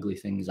create ugly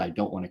things. I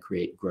don't want to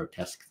create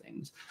grotesque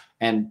things.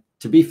 And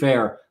to be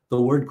fair,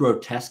 the word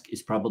grotesque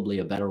is probably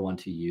a better one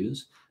to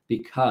use,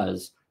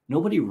 because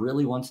nobody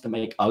really wants to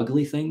make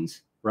ugly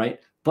things, right?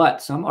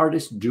 But some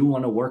artists do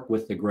want to work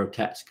with the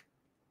grotesque.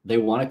 They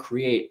want to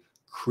create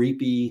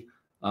creepy,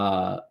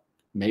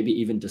 maybe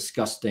even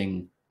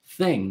disgusting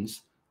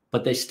things,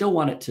 but they still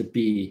want it to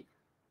be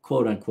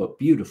quote unquote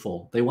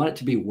beautiful. They want it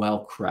to be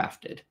well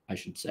crafted, I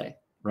should say,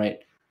 right?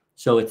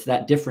 So it's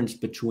that difference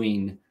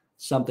between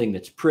something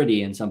that's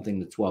pretty and something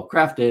that's well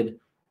crafted,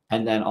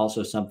 and then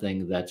also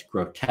something that's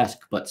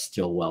grotesque but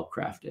still well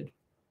crafted,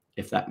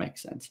 if that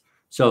makes sense.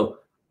 So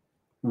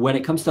when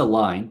it comes to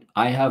line,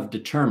 I have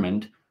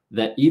determined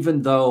that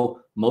even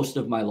though most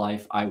of my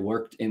life I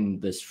worked in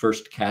this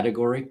first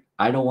category,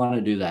 I don't want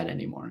to do that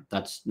anymore.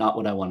 That's not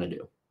what I want to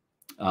do.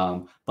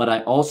 But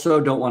I also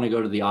don't want to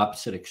go to the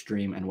opposite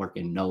extreme and work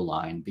in no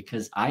line,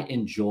 because I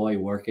enjoy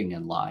working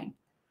in line.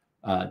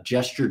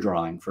 Gesture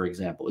drawing, for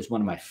example, is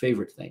one of my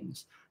favorite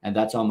things. And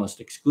that's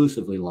almost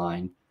exclusively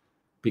line,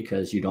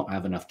 because you don't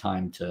have enough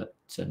time to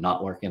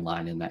not work in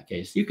line in that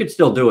case. You could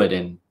still do it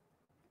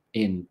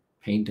in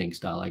painting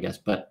style, I guess.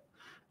 But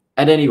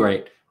at any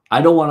rate,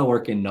 I don't want to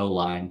work in no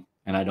line,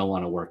 and I don't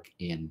want to work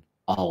in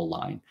all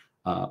line.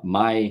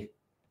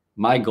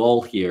 My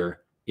goal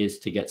here is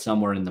to get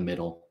somewhere in the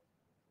middle,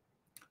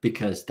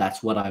 because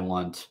that's what I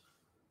want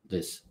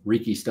this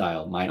Riki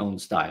style, my own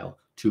style,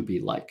 to be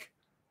like.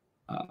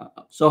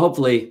 So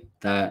hopefully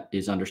that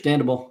is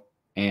understandable.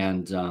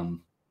 And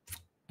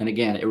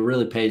again, it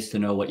really pays to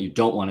know what you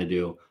don't want to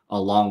do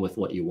along with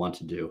what you want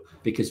to do,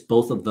 because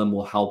both of them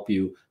will help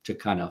you to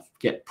kind of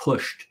get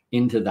pushed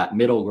into that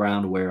middle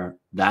ground where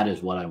that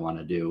is what I want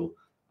to do.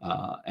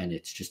 And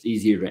it's just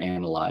easier to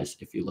analyze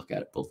if you look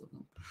at it, both of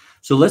them.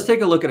 So let's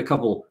take a look at a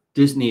couple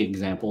Disney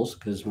examples,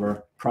 because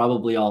we're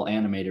probably all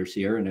animators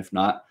here. And if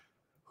not,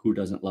 who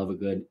doesn't love a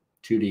good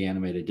 2D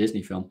animated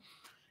Disney film?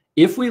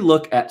 If we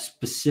look at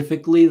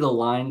specifically the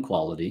line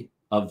quality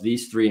of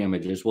these three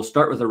images, we'll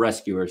start with the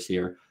Rescuers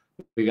here.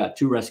 We got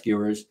two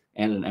Rescuers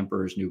and an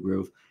Emperor's New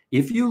Groove.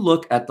 If you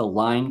look at the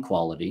line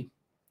quality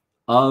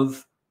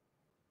of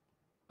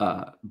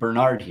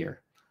Bernard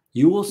here,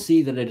 you will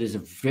see that it is a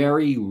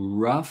very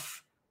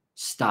rough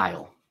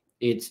style.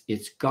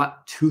 It's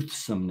got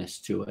toothsomeness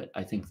to it.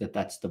 I think that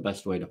that's the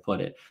best way to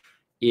put it.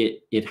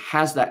 It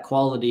has that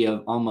quality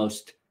of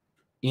almost,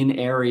 in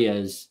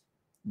areas,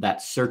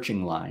 that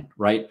searching line,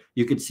 right?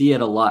 You could see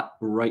it a lot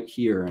right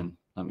here. And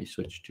let me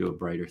switch to a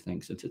brighter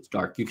thing since it's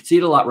dark. You can see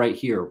it a lot right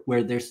here,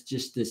 where there's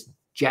just this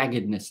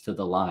jaggedness to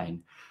the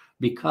line,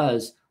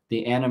 because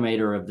the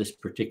animator of this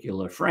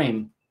particular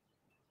frame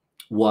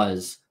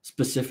was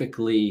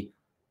specifically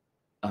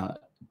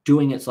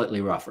doing it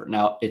slightly rougher.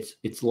 Now,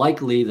 it's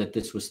likely that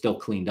this was still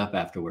cleaned up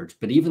afterwards,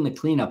 but even the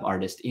cleanup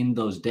artist in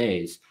those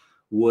days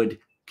would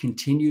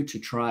continue to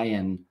try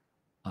and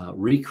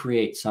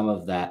recreate some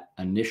of that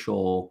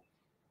initial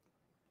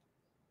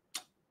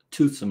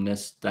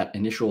toothsomeness, that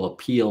initial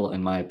appeal,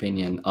 in my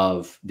opinion,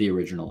 of the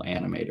original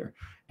animator.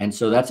 And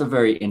so that's a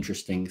very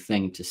interesting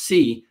thing to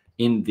see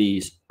in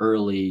these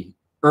earlier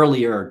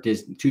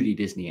 2D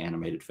Disney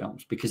animated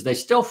films, because they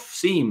still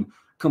seem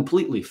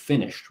completely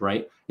finished,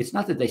 right? It's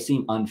not that they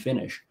seem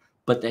unfinished,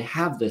 but they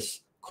have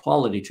this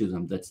quality to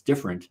them that's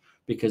different.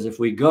 Because if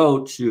we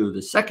go to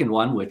the second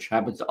one, which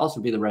happens to also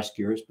be the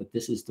Rescuers, but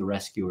this is the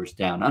Rescuers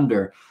Down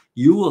Under,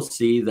 you will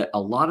see that a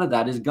lot of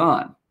that is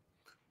gone.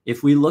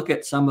 If we look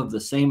at some of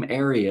the same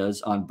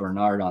areas on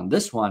Bernard on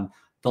this one,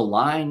 the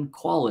line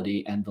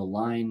quality and the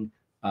line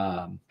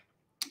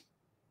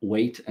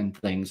weight and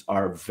things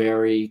are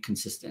very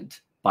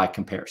consistent by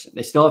comparison.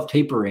 They still have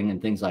tapering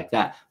and things like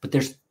that, but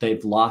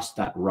they've lost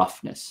that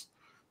roughness,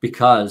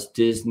 because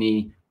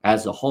Disney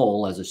as a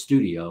whole, as a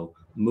studio,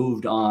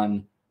 moved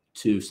on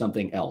to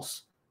something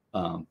else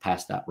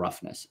past that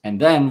roughness. And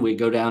then we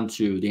go down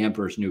to the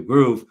Emperor's New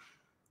Groove.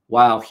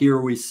 Wow,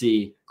 here we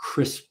see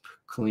crisp,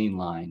 clean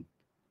line.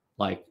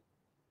 Like,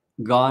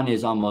 gone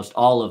is almost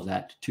all of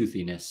that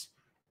toothiness.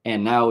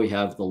 And now we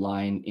have the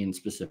line in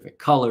specific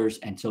colors.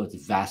 And so it's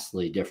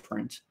vastly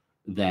different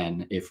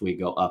than if we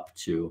go up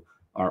to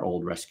our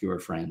old rescuer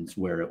friends,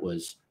 where it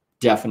was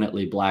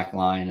definitely black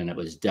line and it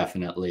was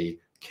definitely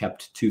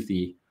kept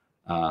toothy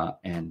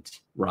and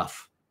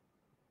rough.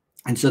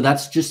 And so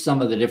that's just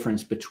some of the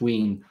difference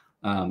between,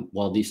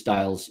 well, these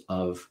styles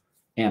of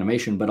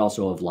animation, but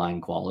also of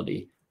line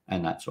quality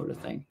and that sort of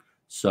thing.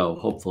 So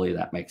hopefully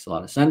that makes a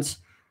lot of sense.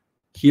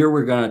 Here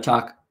we're going to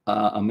talk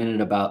a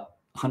minute about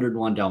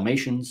 101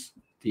 Dalmatians,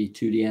 the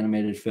 2D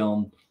animated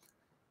film.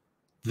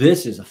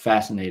 This is a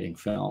fascinating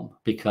film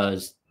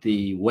because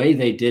the way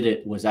they did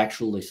it was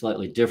actually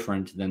slightly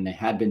different than they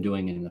had been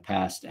doing in the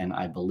past, and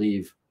I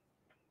believe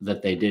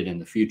that they did in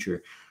the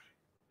future.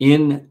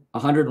 In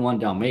 101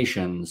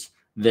 Dalmatians,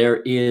 there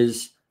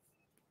is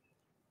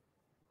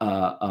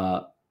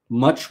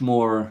much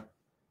more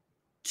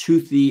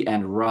toothy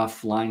and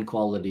rough line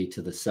quality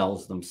to the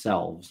cells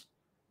themselves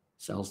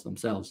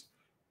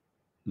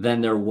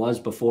than there was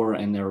before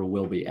and there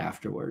will be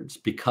afterwards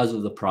because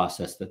of the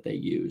process that they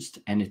used.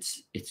 And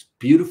it's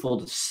beautiful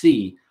to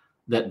see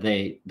that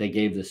they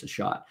gave this a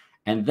shot.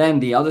 And then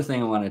the other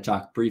thing I want to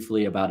talk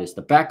briefly about is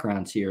the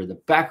backgrounds here.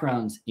 The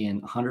backgrounds in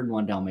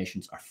 101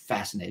 Dalmatians are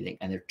fascinating,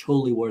 and they're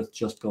totally worth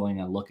just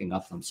going and looking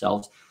up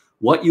themselves.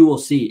 What you will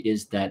see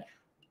is that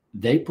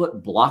they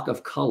put block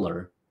of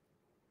color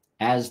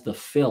as the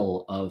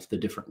fill of the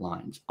different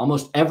lines.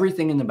 Almost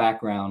everything in the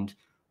background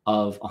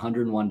of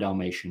 101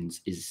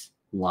 Dalmatians is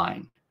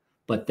line,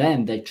 but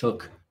then they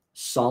took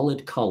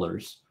solid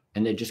colors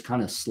and they just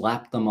kind of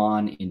slapped them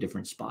on in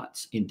different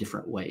spots in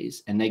different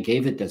ways, and they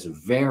gave it this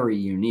very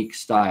unique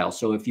style.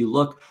 So if you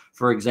look,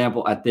 for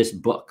example, at this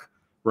book,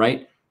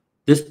 right,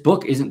 this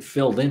book isn't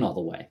filled in all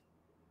the way.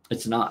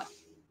 It's not.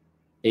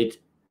 It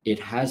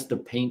has the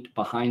paint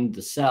behind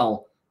the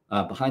cell,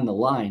 behind the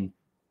line,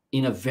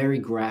 in a very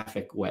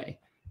graphic way.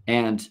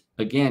 And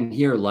again,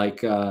 here,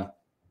 like where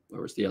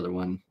was the other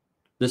one?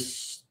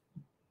 This,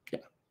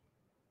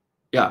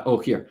 yeah. Oh,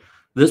 here,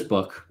 this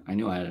book. I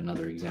knew I had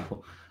another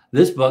example.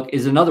 This book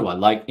is another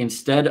one. Like,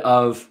 instead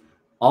of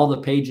all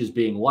the pages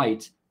being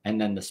white and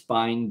then the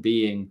spine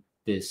being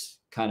this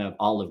kind of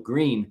olive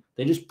green,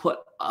 they just put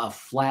a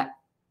flat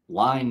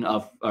line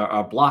of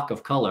a block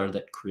of color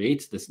that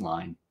creates this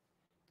line,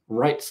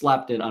 right,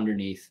 slapped it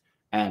underneath.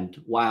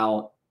 And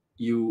wow,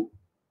 you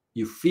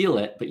feel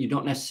it, but you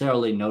don't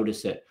necessarily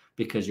notice it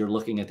because you're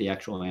looking at the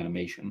actual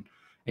animation.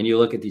 And you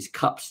look at these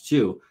cups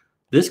too.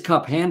 This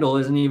cup handle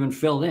isn't even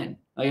filled in.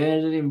 Like, it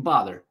didn't even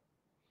bother.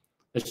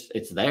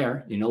 It's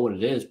there, you know what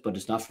it is, but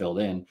it's not filled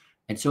in.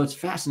 And so it's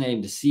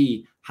fascinating to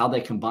see how they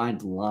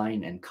combined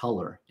line and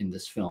color in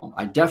this film.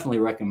 I definitely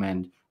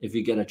recommend, if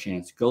you get a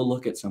chance, go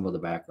look at some of the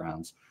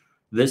backgrounds.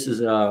 This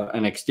is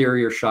an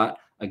exterior shot.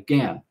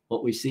 Again,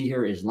 what we see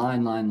here is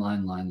line, line,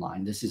 line, line,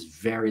 line. This is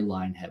very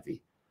line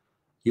heavy.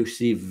 You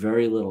see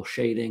very little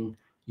shading.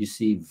 You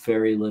see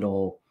very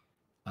little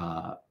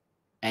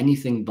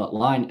anything but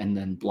line, and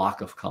then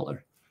block of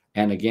color.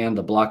 And again,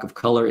 the block of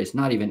color is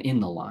not even in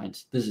the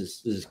lines. This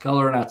is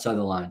coloring outside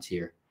the lines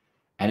here.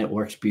 And it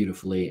works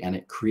beautifully, and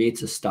it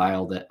creates a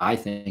style that I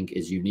think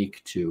is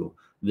unique to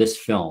this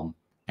film,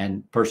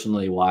 and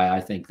personally why I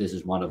think this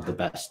is one of the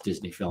best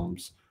Disney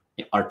films,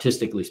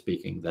 artistically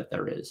speaking, that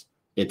there is.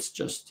 It's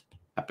just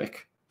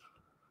epic.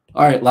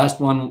 All right, last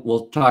one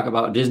we'll talk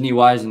about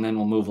Disney-wise, and then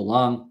we'll move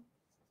along.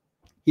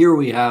 Here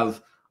we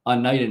have a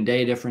night and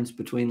day difference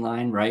between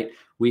line, right?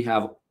 We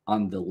have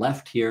on the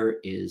left here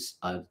is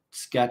a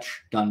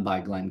sketch done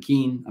by Glen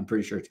Keane. I'm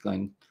pretty sure it's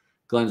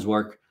Glen's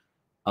work,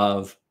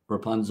 of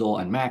Rapunzel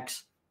and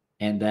Max.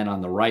 And then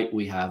on the right,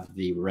 we have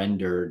the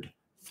rendered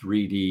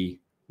 3D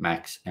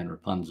Max and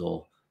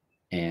Rapunzel,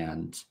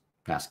 and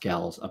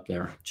Pascal's up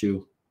there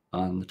too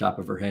on the top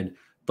of her head.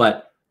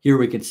 But here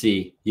we can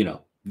see, you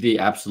know, the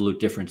absolute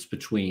difference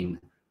between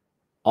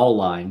all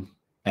line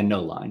and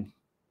no line.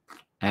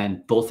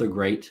 And both are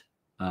great,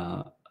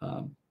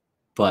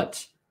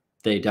 but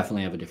they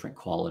definitely have a different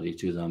quality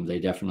to them. They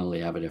definitely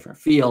have a different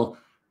feel.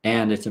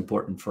 And it's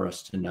important for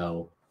us to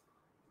know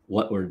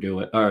what we're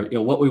doing, or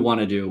what we want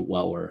to do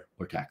while we're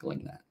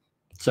tackling that.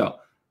 So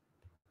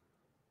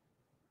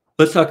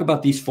let's talk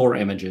about these 4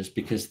 images,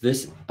 because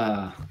this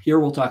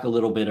here we'll talk a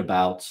little bit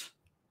about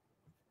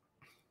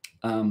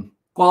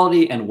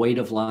quality and weight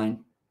of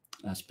line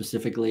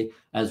specifically,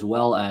 as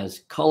well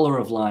as color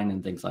of line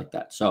and things like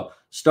that. So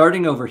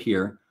starting over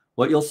here,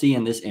 what you'll see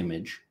in this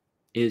image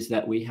is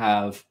that we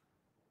have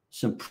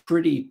some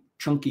pretty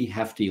chunky,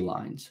 hefty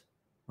lines,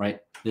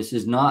 right? This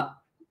is not,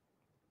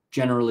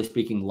 generally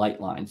speaking, light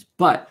lines,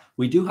 but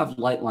we do have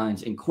light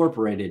lines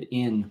incorporated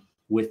in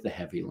with the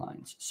heavy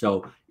lines.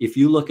 So if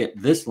you look at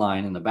this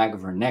line in the back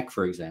of her neck,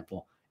 for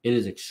example, it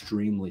is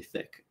extremely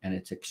thick and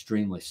it's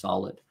extremely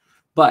solid.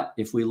 But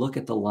if we look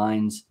at the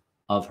lines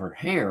of her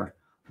hair,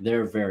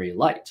 they're very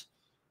light.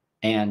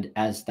 And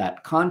as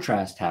that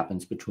contrast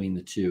happens between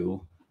the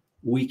two,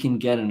 we can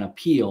get an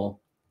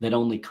appeal that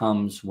only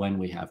comes when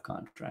we have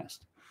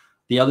contrast.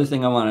 The other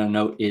thing I want to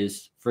note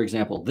is, for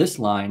example, this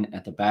line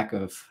at the back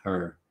of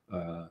her,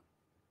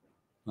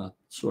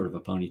 sort of a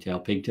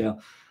ponytail,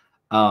 pigtail.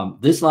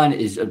 This line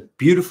is a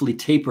beautifully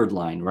tapered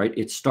line, right?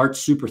 It starts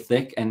super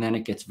thick and then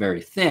it gets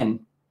very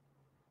thin.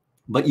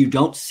 But you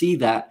don't see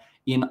that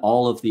in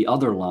all of the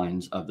other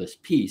lines of this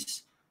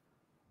piece.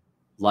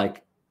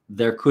 Like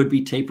there could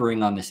be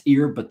tapering on this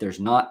ear, but there's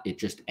not. It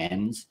just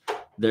ends.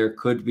 There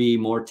could be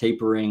more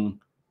tapering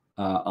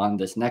on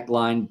this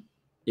neckline.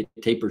 It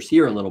tapers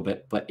here a little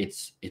bit, but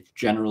it's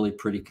generally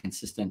pretty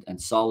consistent and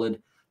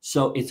solid.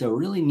 So it's a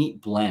really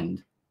neat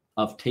blend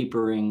of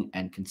tapering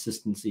and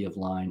consistency of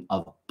line,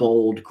 of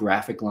bold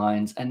graphic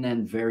lines, and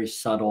then very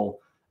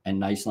subtle and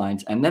nice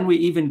lines. And then we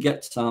even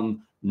get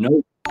some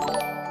note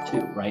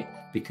too, right?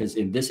 Because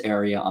in this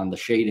area on the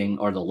shading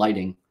or the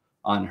lighting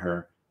on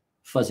her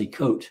fuzzy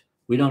coat,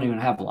 we don't even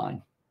have a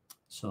line.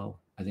 So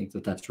I think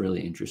that that's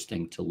really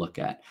interesting to look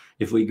at.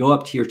 If we go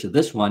up here to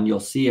this one, you'll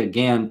see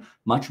again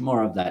much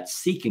more of that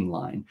seeking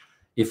line.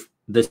 If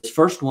this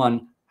first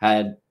one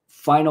had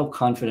final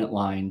confident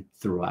line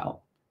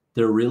throughout,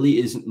 there really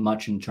isn't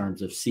much in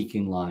terms of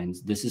seeking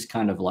lines. This is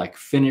kind of like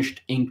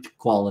finished inked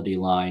quality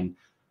line.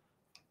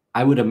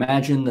 I would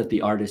imagine that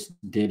the artist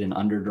did an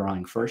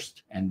underdrawing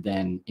first and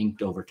then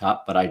inked over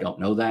top, but I don't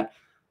know that.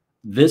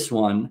 This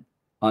one,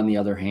 on the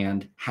other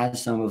hand,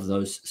 has some of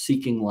those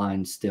seeking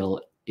lines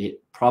still.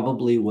 It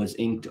probably was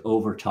inked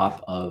over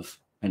top of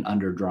an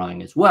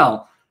underdrawing as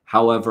well.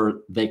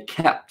 However, they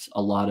kept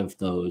a lot of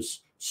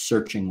those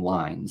searching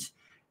lines.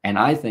 And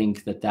I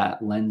think that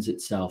that lends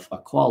itself a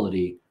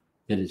quality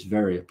that is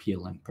very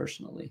appealing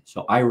personally.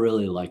 So I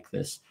really like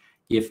this.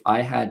 If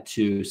I had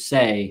to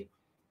say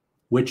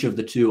which of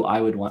the two I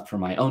would want for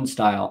my own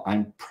style,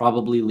 I'm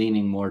probably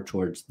leaning more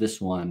towards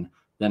this one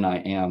than I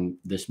am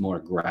this more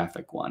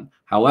graphic one.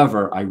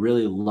 However, I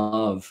really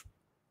love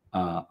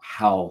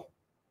how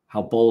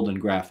bold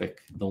and graphic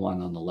the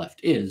one on the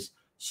left is.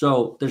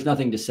 So there's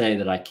nothing to say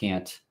that I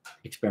can't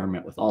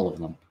experiment with all of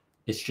them.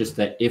 It's just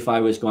that if I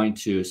was going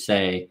to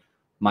say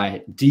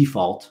my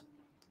default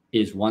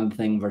is one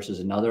thing versus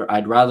another,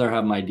 I'd rather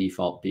have my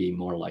default be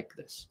more like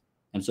this.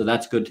 And so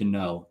that's good to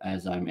know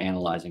as I'm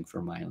analyzing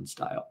for my own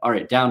style. All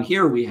right, down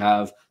here we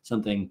have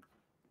something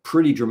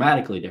pretty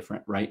dramatically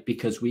different, right?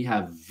 Because we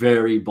have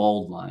very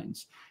bold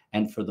lines.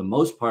 And for the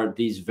most part,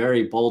 these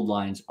very bold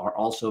lines are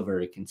also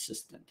very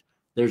consistent.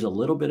 There's a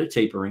little bit of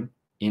tapering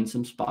in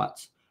some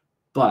spots,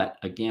 but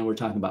again, we're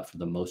talking about for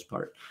the most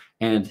part.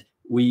 And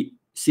we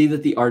see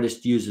that the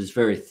artist uses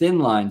very thin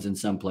lines in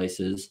some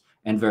places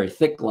and very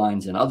thick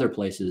lines in other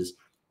places.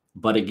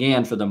 But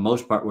again, for the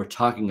most part, we're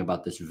talking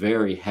about this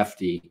very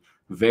hefty,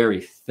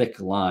 very thick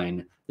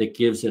line that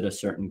gives it a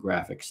certain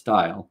graphic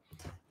style.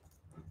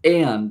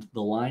 And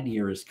the line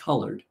here is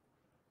colored,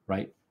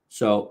 right?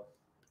 So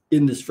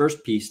in this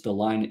first piece, the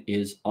line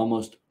is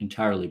almost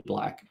entirely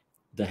black.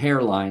 The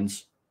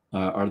hairlines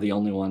are the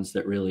only ones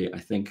that really, I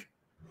think,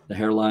 the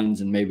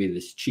hairlines and maybe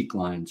these cheek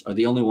lines are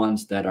the only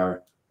ones that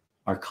are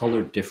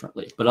colored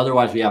differently. But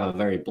otherwise, we have a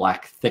very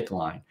black, thick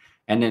line.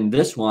 And then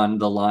this one,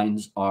 the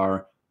lines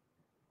are,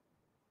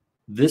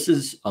 this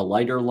is a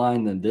lighter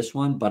line than this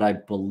one, but I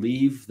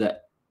believe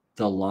that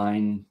the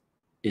line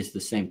is the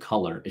same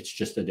color. It's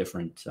just a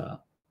different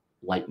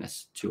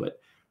lightness to it.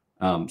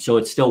 So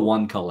it's still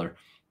one color.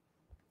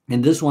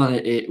 In this one,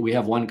 we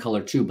have one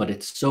color too, but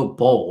it's so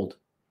bold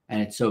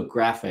and it's so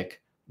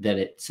graphic that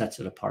it sets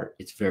it apart.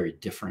 It's very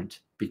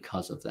different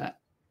because of that.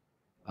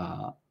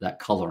 That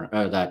color,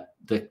 or that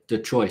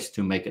the choice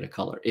to make it a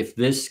color. If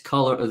this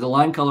color, the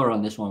line color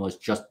on this one was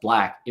just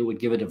black, it would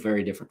give it a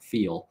very different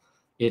feel.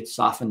 It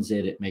softens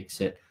it. It makes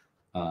it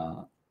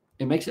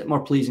more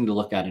pleasing to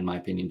look at, in my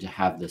opinion, to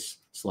have this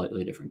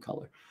slightly different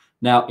color.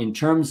 Now, in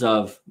terms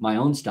of my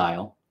own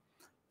style,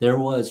 there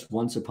was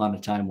once upon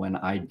a time when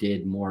I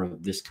did more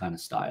of this kind of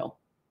style.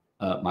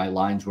 My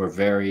lines were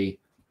very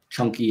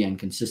chunky and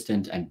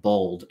consistent and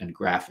bold and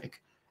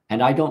graphic,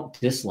 and I don't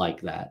dislike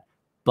that,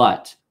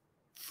 but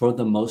for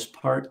the most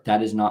part,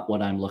 that is not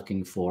what I'm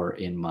looking for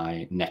in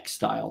my next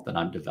style that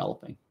I'm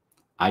developing.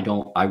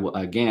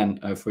 Again,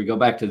 if we go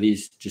back to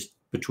these, just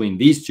between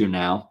these two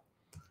now,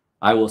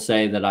 I will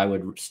say that I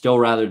would still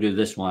rather do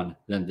this one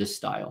than this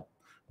style.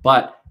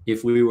 But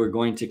if we were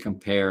going to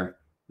compare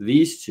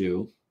these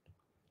two,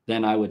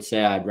 then I would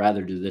say I'd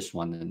rather do this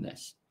one than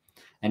this.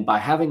 And by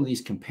having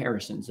these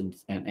comparisons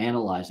and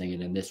analyzing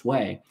it in this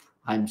way,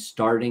 I'm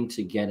starting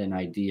to get an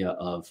idea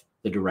of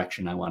the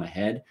direction I want to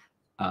head.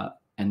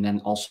 And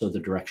then also the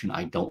direction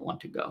I don't want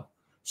to go.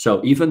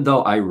 So even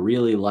though I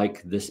really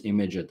like this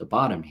image at the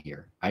bottom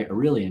here, I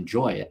really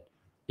enjoy it,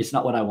 it's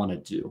not what I want to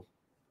do.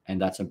 And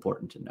that's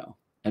important to know.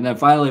 And then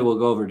finally, we'll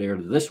go over there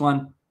to this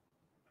one.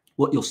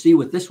 What you'll see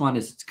with this one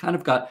is it's kind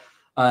of got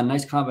a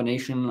nice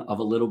combination of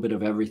a little bit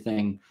of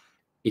everything.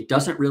 It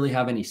doesn't really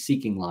have any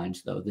seeking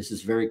lines, though. This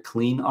is very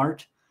clean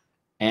art.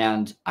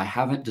 And I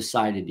haven't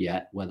decided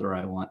yet whether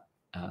I want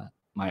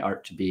my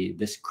art to be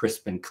this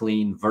crisp and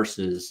clean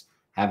versus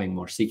having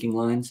more seeking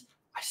lines.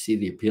 I see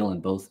the appeal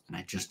in both, and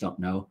I just don't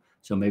know.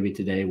 So maybe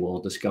today we'll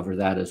discover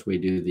that as we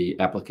do the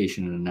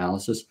application and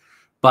analysis.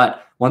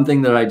 But one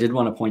thing that I did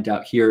want to point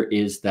out here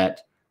is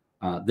that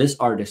this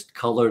artist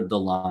colored the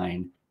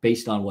line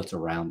based on what's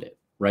around it,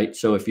 right?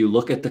 So if you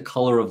look at the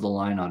color of the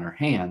line on her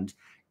hand,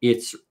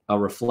 it's a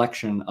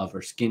reflection of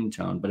her skin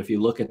tone. But if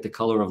you look at the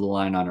color of the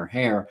line on her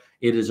hair,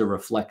 it is a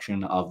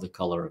reflection of the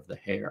color of the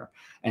hair.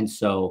 And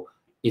so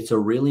it's a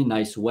really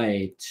nice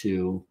way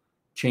to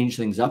change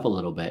things up a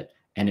little bit.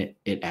 And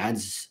it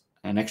adds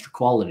an extra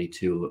quality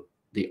to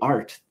the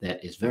art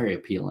that is very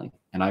appealing.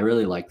 And I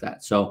really like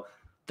that. So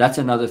that's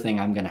another thing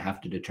I'm going to have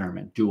to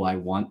determine. Do I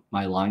want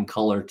my line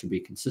color to be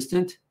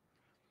consistent?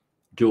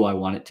 Do I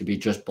want it to be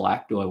just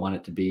black? Do I want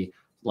it to be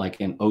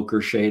like an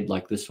ochre shade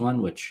like this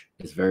one, which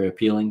is very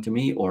appealing to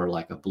me, or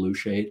like a blue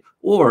shade?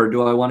 Or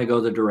do I want to go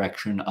the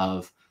direction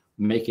of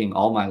making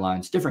all my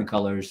lines different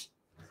colors?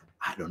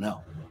 I don't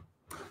know.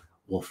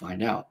 We'll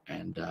find out.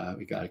 And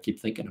we got to keep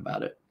thinking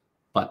about it.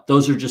 But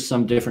those are just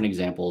some different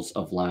examples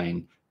of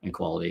line and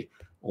quality.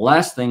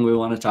 Last thing we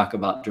want to talk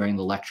about during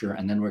the lecture,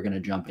 and then we're going to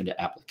jump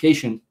into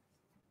application,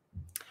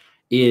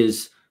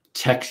 is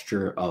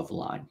texture of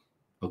line.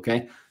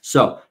 Okay,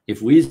 so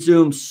if we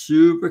zoom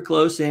super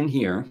close in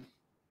here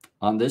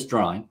on this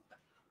drawing,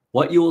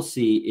 what you will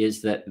see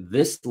is that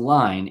this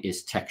line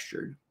is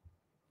textured.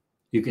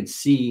 You can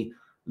see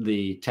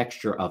the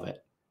texture of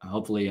it.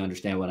 Hopefully you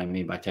understand what I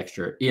mean by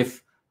texture.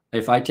 If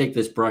I take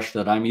this brush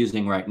that I'm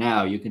using right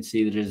now, you can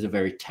see that it is a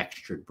very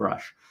textured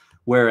brush.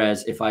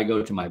 Whereas if I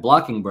go to my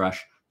blocking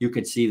brush, you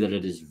can see that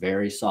it is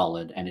very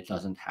solid and it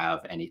doesn't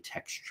have any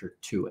texture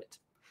to it.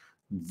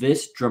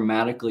 This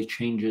dramatically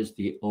changes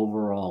the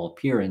overall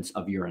appearance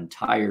of your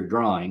entire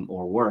drawing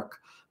or work,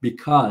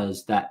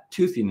 because that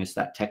toothiness,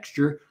 that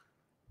texture,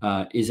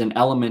 is an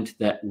element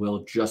that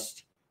will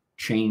just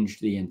change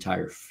the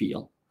entire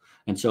feel.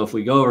 And so if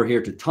we go over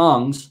here to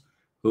Tongs,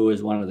 who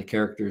is one of the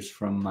characters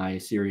from my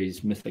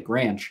series Mythic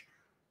Ranch,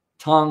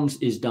 Tongs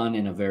is done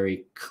in a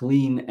very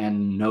clean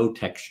and no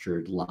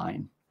textured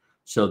line.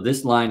 So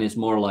this line is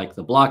more like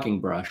the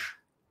blocking brush,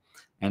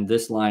 and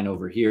this line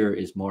over here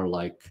is more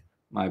like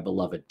my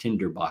beloved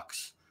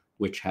Tinderbox,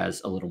 which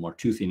has a little more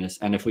toothiness.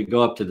 And if we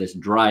go up to this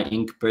dry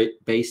ink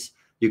base,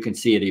 you can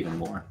see it even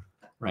more,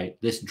 right?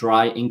 This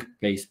dry ink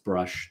base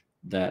brush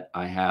that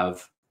I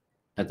have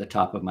at the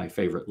top of my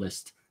favorite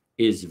list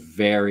is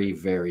very,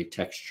 very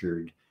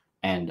textured,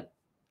 and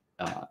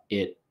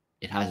it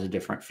has a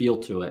different feel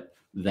to it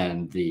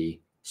than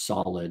the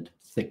solid,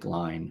 thick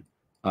line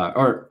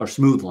or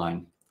smooth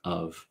line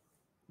of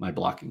my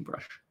blocking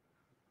brush.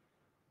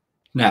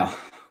 Now,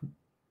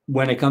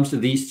 when it comes to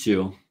these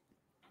two,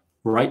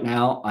 right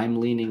now I'm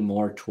leaning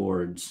more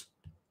towards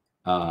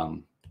a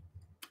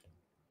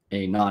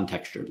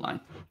non-textured line.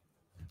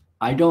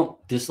 I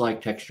don't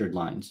dislike textured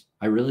lines.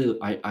 I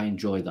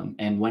enjoy them.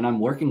 And when I'm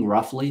working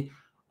roughly,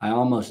 I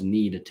almost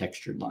need a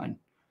textured line.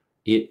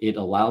 It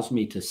allows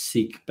me to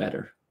seek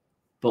better.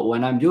 But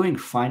when I'm doing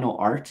final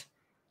art,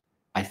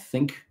 I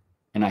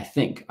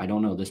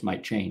don't know, this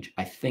might change.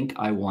 I think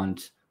I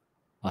want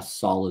a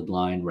solid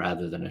line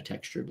rather than a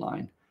textured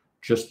line,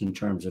 just in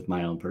terms of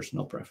my own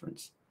personal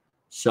preference.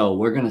 So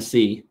we're going to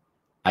see.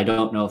 I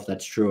don't know if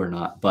that's true or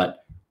not,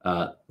 but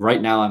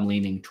right now I'm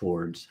leaning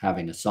towards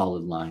having a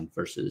solid line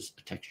versus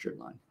a textured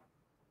line.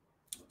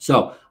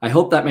 So I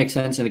hope that makes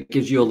sense, and it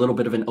gives you a little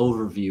bit of an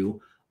overview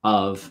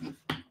of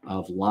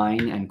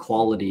line and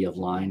quality of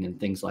line and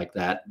things like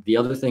that. The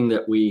other thing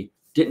that we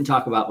didn't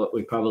talk about, but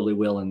we probably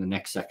will in the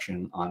next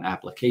section on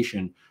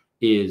application,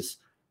 is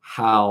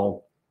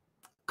how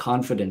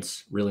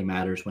confidence really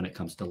matters when it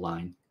comes to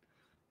line.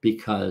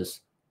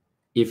 Because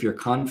if you're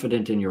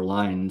confident in your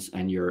lines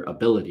and your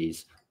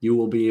abilities, you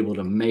will be able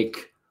to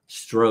make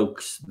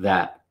strokes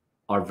that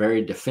are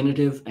very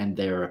definitive and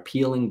they're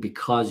appealing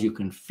because you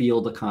can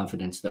feel the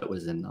confidence that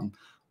was in them.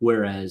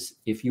 Whereas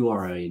if you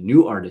are a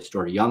new artist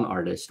or a young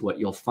artist, what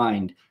you'll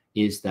find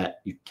is that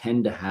you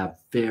tend to have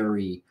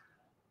very,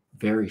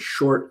 very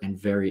short and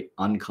very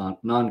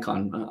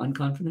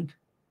unconfident.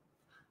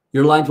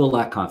 Your lines will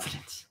lack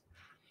confidence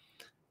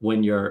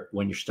when you're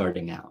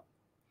starting out.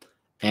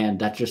 And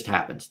that just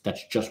happens.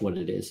 That's just what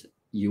it is.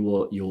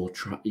 You'll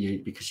try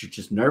because you're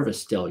just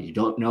nervous still. You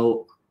don't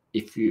know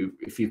if you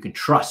can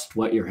trust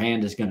what your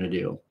hand is going to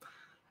do.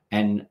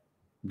 And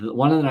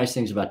one of the nice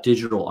things about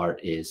digital art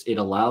is it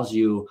allows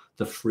you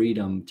the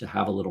freedom to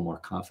have a little more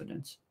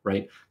confidence,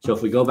 right? So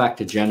if we go back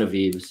to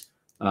Genevieve's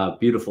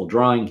beautiful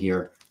drawing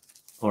here,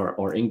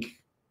 or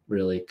ink,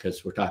 really,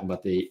 because we're talking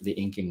about the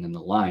inking and the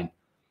line,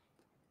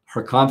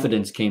 her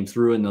confidence came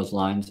through in those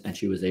lines, and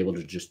she was able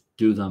to just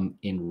do them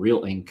in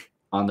real ink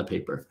on the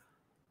paper.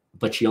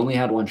 But she only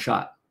had one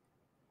shot.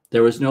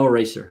 There was no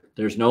eraser.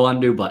 There's no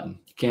undo button.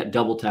 You can't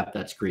double tap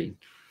that screen.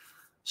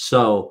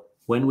 So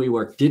when we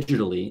work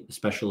digitally,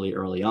 especially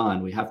early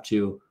on, we have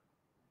to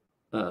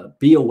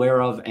be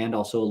aware of, and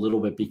also a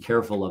little bit be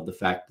careful of, the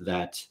fact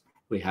that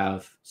we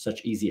have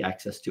such easy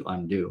access to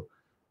undo.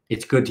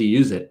 It's good to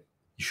use it.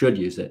 You should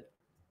use it.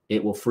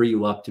 It will free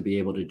you up to be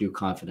able to do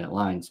confident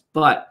lines.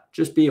 But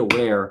just be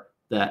aware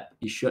that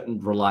you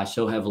shouldn't rely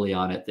so heavily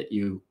on it that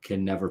you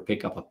can never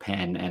pick up a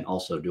pen and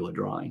also do a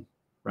drawing,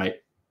 right?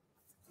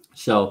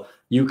 So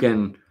you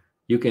can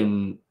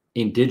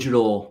in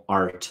digital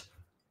art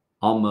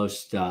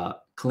almost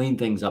clean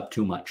things up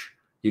too much.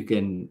 You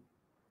can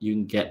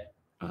get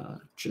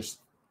just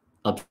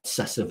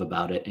obsessive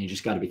about it, and you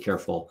just got to be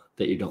careful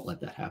that you don't let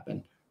that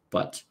happen.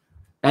 But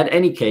at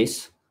any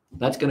case,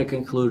 that's going to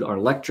conclude our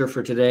lecture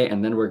for today,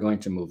 and then we're going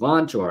to move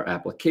on to our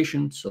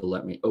application. So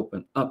let me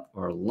open up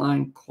our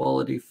line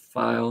quality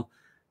file.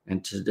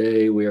 And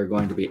today we are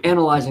going to be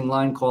analyzing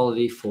line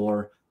quality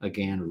for,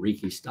 again,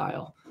 Reiki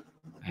style.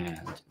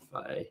 And if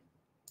I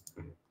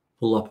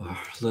pull up our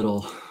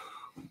little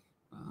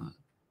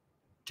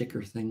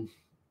ticker thing.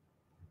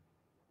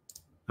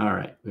 All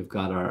right, we've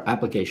got our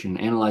application,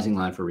 analyzing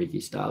line for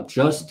Reiki style.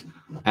 Just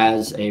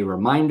as a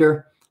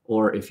reminder,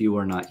 or if you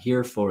are not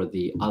here for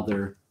the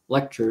other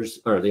lectures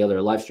or the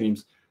other live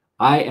streams,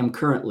 I am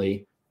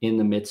currently in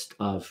the midst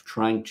of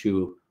trying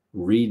to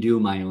redo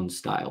my own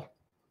style,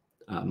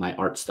 my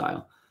art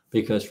style,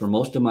 because for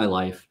most of my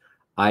life,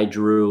 I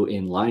drew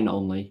in line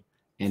only,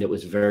 and it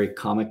was very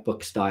comic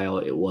book style.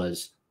 It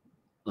was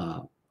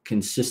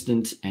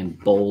consistent and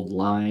bold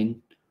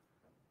line,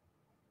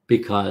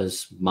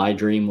 because my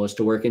dream was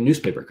to work in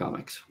newspaper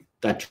comics.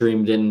 That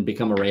dream didn't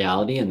become a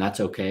reality, and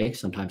that's okay.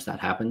 Sometimes that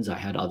happens. I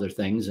had other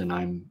things, and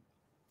I'm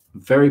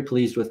very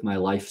pleased with my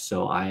life,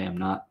 so I am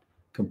not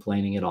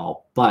complaining at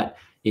all. But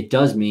it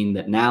does mean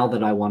that now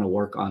that I want to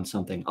work on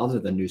something other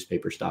than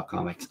newspaper style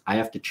comics, I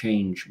have to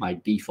change my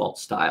default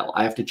style.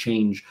 I have to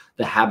change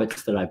the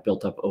habits that I've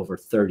built up over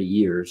 30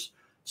 years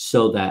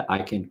so that I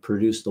can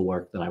produce the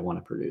work that I want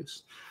to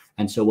produce.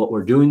 And so what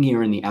we're doing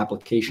here in the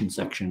application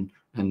section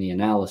and the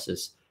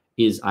analysis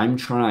is I'm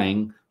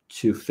trying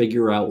to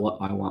figure out what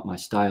I want my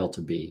style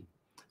to be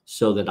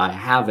so that I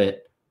have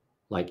it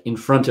like in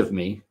front of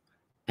me.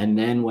 And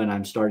then when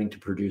I'm starting to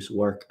produce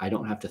work, I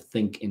don't have to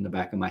think in the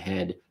back of my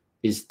head,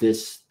 is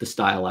this the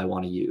style I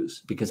want to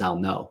use? Because I'll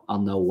know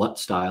what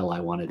style I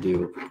want to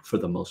do for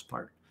the most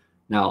part.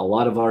 Now, a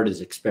lot of art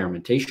is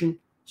experimentation.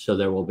 So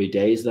there will be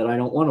days that I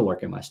don't want to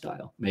work in my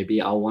style.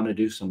 Maybe I'll want to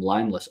do some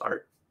lineless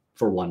art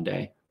for one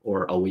day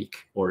or a week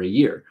or a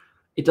year.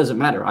 It doesn't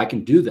matter. I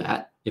can do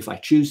that if I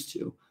choose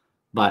to.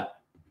 But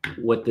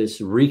what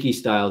this Reiki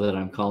style that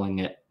I'm calling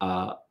it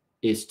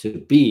is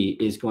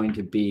going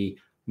to be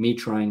me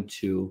trying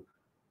to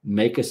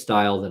make a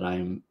style that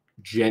I'm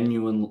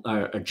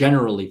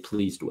generally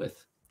pleased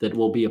with, that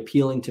will be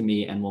appealing to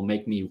me and will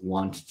make me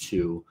want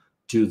to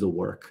do the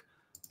work.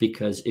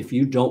 Because if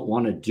you don't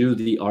want to do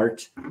the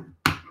art,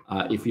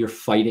 if you're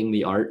fighting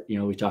the art,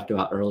 we talked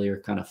about earlier,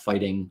 kind of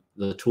fighting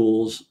the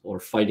tools or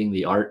fighting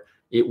the art,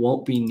 it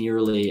won't be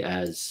nearly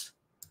as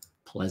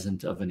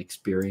pleasant of an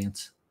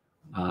experience.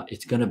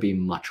 It's going to be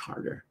much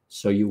harder.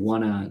 So you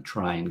want to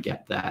try and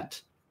get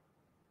that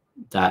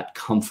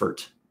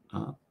comfort,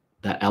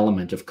 that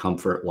element of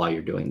comfort while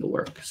you're doing the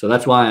work. So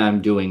that's why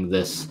I'm doing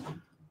this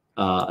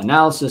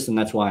analysis, and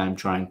that's why I'm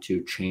trying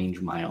to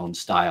change my own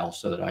style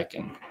so that I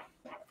can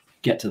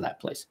get to that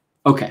place.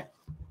 Okay,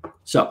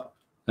 so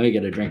let me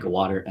get a drink of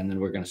water, and then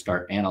we're going to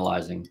start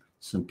analyzing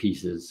some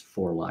pieces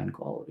for line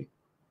quality.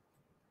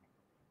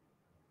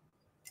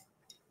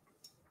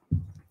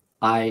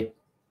 I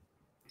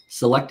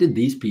selected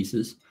these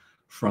pieces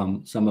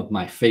from some of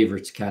my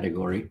favorites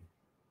category.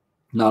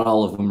 Not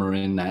all of them are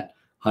in that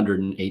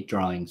 108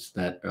 drawings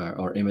that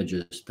or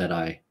images that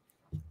I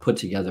put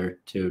together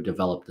to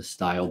develop the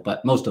style,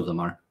 but most of them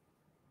are.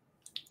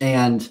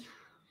 And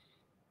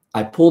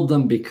I pulled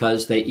them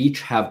because they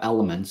each have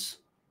elements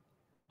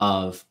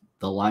of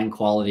the line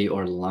quality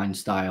or the line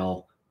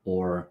style,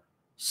 or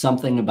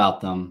something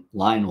about them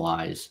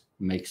line-wise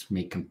makes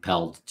me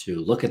compelled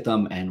to look at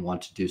them and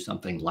want to do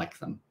something like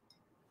them.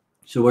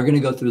 So we're going to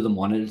go through them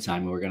one at a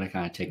time, and we're going to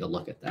kind of take a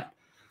look at that.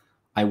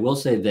 I will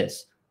say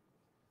this.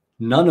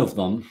 None of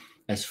them,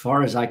 as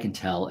far as I can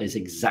tell, is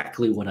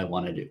exactly what I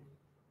want to do.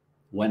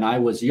 When I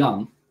was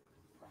young,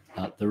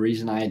 the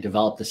reason I had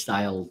developed the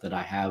style that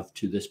I have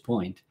to this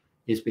point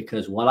is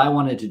because what I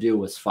wanted to do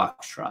was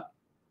foxtrot.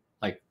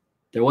 Like,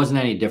 there wasn't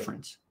any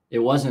difference. It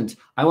wasn't,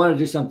 I want to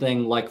do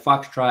something like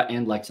foxtrot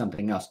and like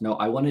something else. No,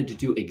 I wanted to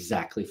do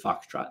exactly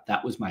foxtrot.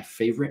 That was my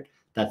favorite.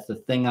 That's the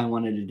thing I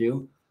wanted to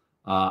do.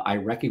 I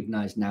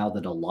recognize now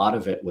that a lot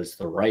of it was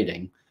the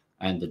writing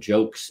and the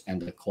jokes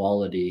and the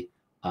quality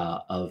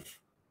of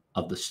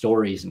the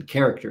stories and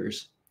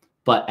characters.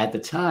 But at the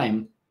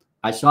time,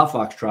 I saw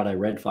foxtrot, I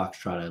read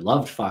foxtrot, I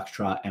loved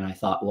foxtrot, and I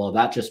thought, well,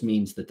 that just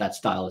means that that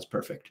style is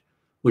perfect,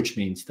 which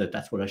means that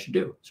that's what I should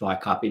do. So I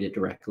copied it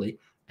directly,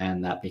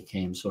 and that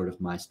became sort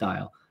of my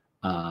style.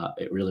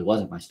 It really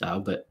wasn't my style,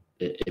 but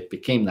it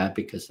became that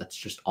because that's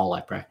just all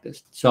I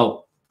practiced.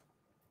 So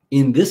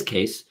in this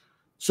case,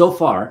 so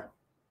far,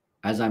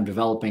 as I'm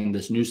developing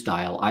this new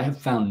style, I have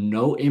found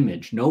no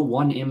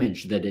one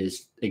image that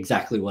is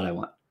exactly what I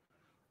want.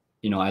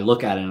 I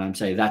look at it and I'm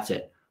saying, that's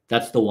it.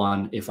 That's the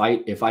one. If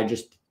I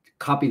just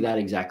copy that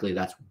exactly,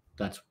 that's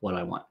what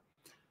I want.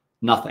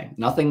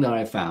 Nothing that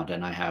I found.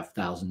 And I have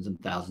thousands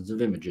and thousands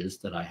of images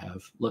that I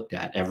have looked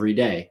at every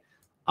day.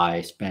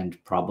 I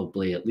spend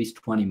probably at least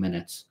 20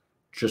 minutes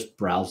just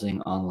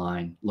browsing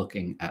online,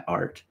 looking at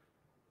art,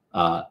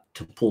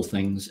 to pull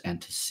things and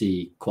to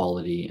see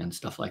quality and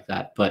stuff like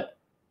that. But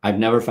I've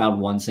never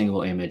found one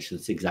single image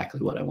that's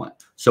exactly what I want.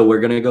 So we're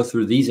going to go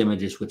through these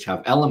images, which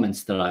have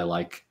elements that I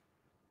like,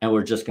 and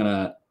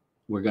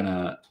we're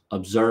gonna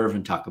observe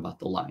and talk about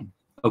the line.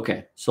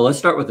 Okay, so let's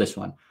start with this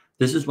one.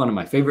 This is one of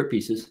my favorite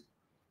pieces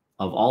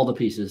of all the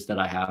pieces that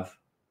I have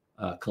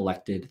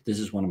collected. This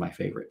is one of my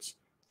favorites.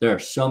 There are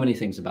so many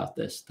things about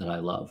this that I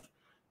love,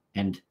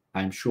 and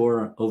I'm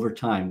sure over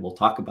time we'll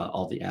talk about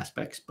all the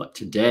aspects, but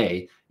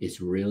today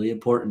it's really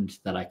important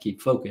that I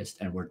keep focused,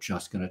 and we're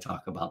just going to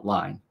talk about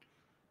line.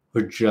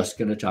 We're just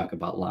going to talk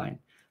about line,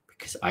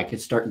 because I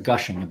could start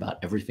gushing about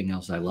everything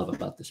else I love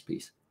about this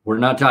piece. We're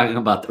not talking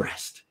about the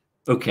rest.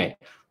 Okay,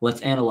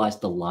 let's analyze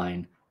the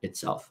line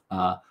itself.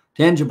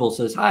 Tangible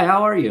says, hi,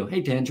 how are you?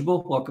 Hey,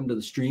 Tangible, welcome to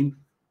the stream.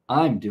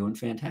 I'm doing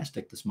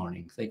fantastic this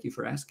morning. Thank you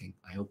for asking.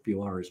 I hope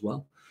you are as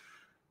well.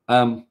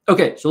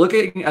 Okay, so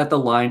looking at the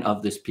line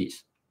of this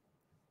piece,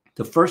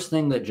 the first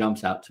thing that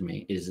jumps out to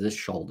me is this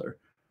shoulder.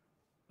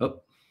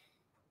 Oh,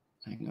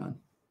 hang on.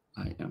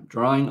 I am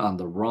drawing on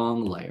the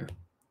wrong layer.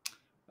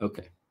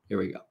 Okay, here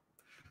we go.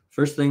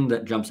 First thing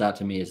that jumps out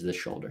to me is this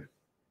shoulder.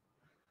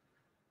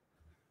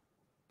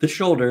 This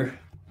shoulder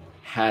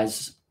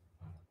has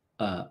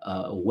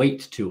a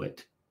weight to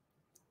it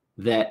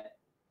that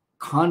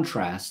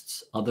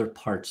contrasts other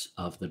parts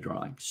of the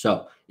drawing.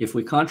 So if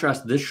we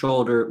contrast this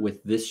shoulder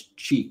with this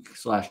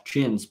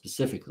cheek/chin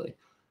specifically,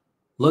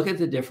 look at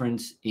the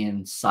difference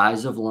in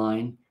size of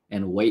line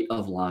and weight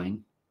of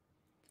line.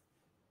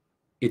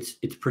 It's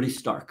pretty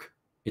stark.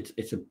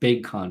 It's a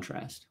big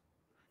contrast.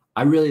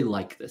 I really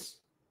like this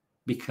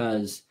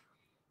because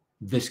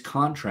this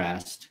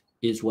contrast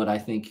is what I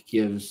think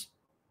gives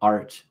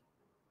art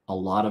a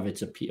lot of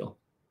its appeal.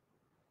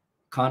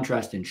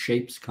 Contrast in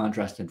shapes,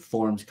 contrast in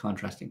forms,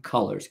 contrast in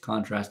colors,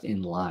 contrast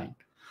in line.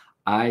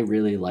 I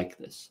really like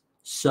this.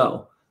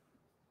 So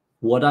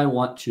what I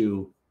want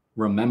to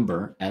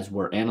remember as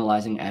we're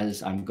analyzing,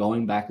 as I'm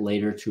going back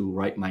later to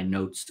write my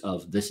notes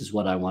of this is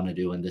what I want to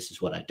do and this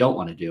is what I don't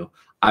want to do,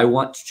 I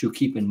want to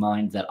keep in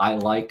mind that I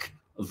like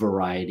a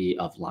variety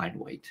of line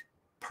weight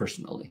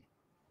personally.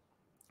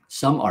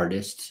 Some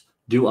artists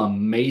do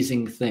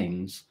amazing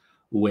things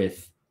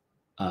with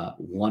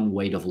one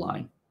weight of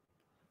line.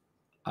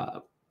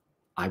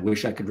 I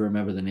wish I could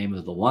remember the name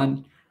of the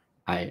one.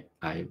 I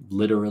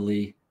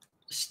literally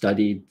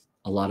studied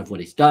a lot of what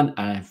he's done.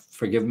 And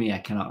forgive me, I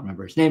cannot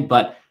remember his name,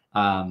 but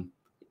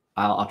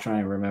I'll try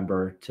and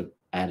remember to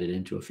add it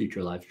into a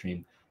future live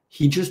stream.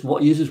 He just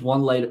uses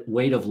one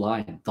weight of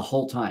line the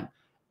whole time.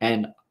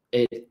 And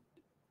it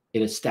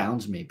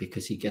astounds me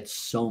because he gets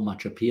so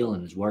much appeal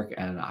in his work,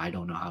 and I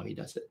don't know how he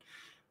does it.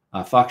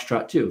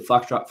 Foxtrot too.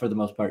 Foxtrot for the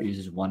most part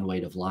uses one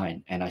weight of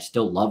line, and I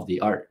still love the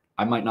art.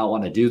 I might not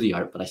want to do the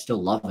art, but I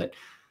still love it.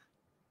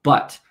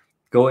 But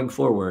going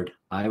forward,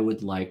 I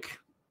would like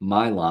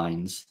my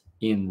lines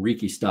in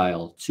Riki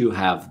style to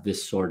have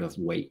this sort of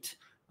weight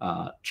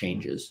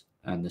changes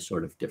and this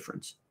sort of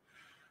difference.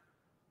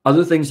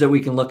 Other things that we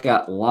can look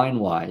at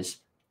line-wise,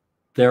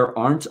 there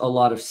aren't a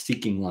lot of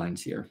seeking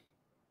lines here,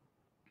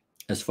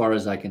 as far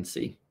as I can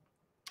see.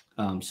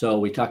 So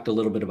we talked a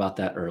little bit about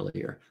that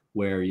earlier,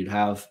 where you'd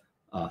have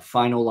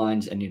final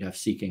lines and you'd have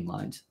seeking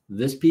lines.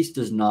 This piece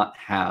does not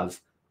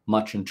have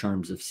much in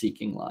terms of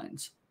seeking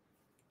lines.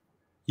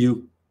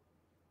 You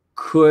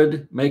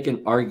could make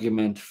an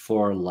argument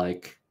for,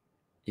 like,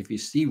 if you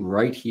see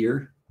right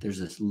here, there's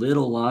this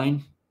little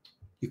line.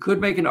 You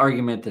could make an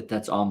argument that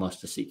that's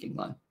almost a seeking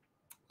line.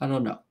 I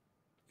don't know.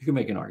 You can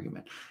make an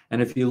argument.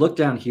 And if you look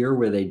down here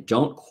where they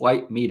don't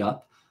quite meet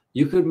up,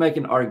 you could make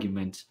an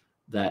argument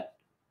that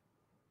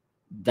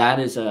that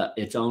is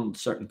its own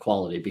certain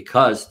quality,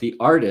 because the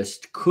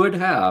artist could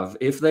have,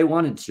 if they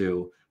wanted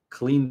to,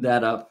 cleaned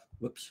that up.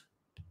 Whoops.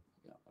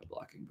 Yeah, my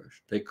blocking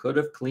brush. They could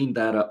have cleaned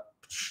that up.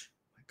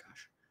 My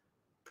gosh.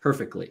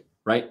 Perfectly,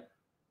 right?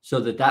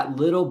 So that that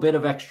little bit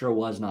of extra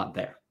was not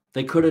there.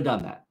 They could have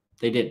done that.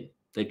 They didn't.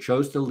 They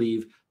chose to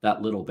leave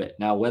that little bit.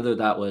 Now, whether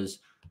that was,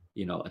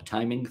 a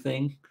timing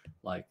thing,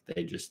 like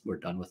they just were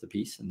done with the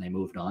piece and they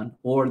moved on,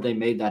 or they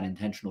made that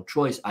intentional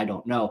choice, I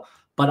don't know.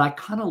 But I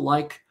kind of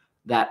like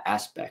that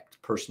aspect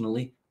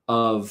personally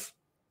of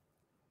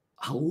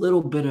a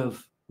little bit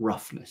of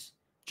roughness,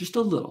 just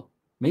a little,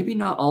 maybe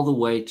not all the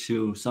way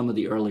to some of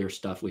the earlier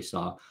stuff we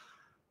saw,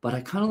 but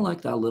I kind of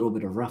like that little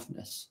bit of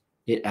roughness.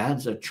 It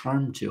adds a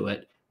charm to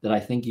it that I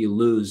think you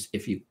lose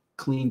if you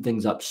clean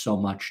things up so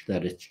much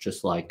that it's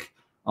just like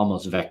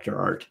almost vector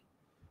art.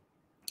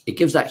 It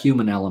gives that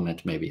human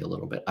element maybe a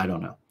little bit. I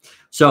don't know.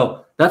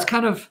 So that's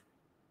kind of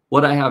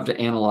what I have to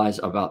analyze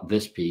about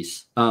this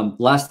piece.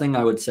 Last thing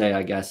I would say,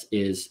 I guess,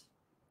 is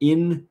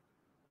in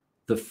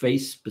the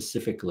face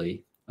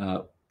specifically,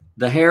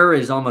 the hair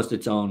is almost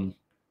its own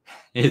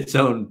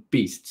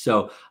beast.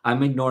 So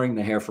I'm ignoring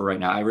the hair for right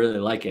now. I really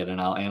like it,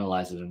 and I'll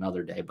analyze it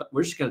another day. But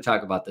we're just going to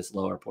talk about this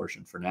lower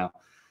portion for now.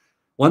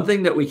 One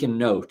thing that we can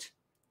note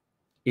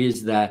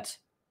is that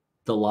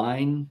the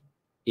line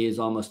is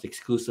almost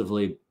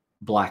exclusively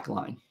black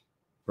line,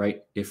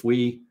 right? If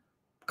we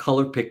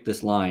color pick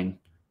this line,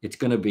 it's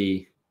going to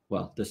be,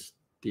 well,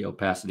 the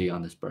opacity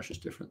on this brush is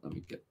different. Let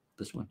me get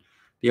this one.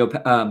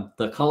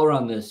 The color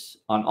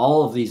on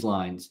all of these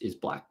lines is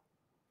black.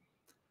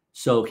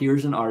 So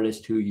here's an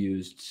artist who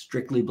used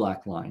strictly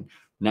black line.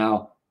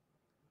 Now,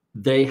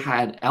 they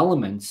had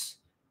elements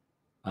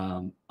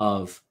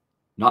of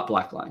not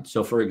black line.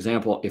 So for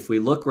example, if we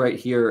look right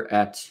here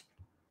at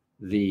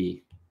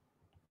the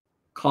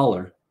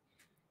collar,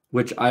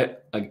 which I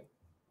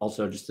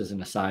also, just as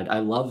an aside, I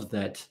love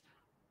that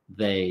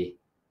they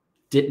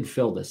didn't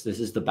fill this. This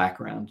is the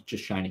background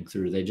just shining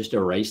through. They just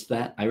erased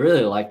that. I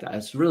really like that.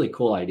 It's a really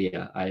cool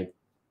idea. I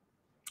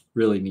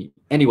really neat.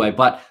 Anyway,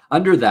 but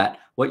under that,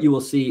 what you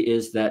will see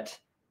is that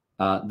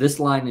this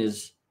line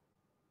is,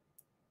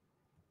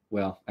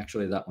 well,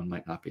 actually that one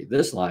might not be.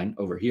 This line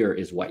over here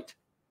is white.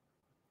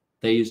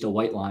 They used a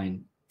white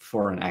line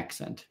for an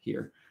accent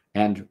here.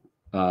 And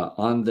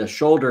on the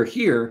shoulder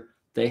here,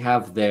 they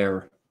have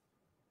their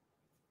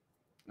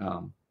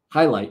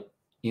highlight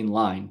in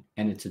line,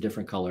 and it's a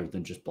different color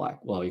than just black.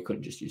 Well, you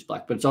couldn't just use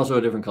black, but it's also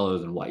a different color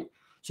than white.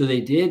 So they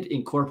did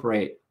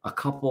incorporate a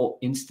couple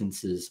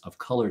instances of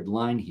colored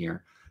line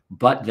here,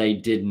 but they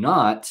did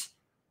not,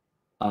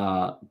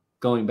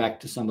 going back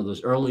to some of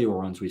those earlier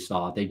ones we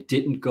saw, they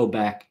didn't go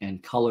back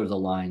and color the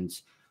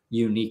lines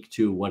unique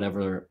to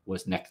whatever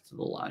was next to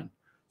the line.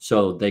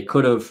 So they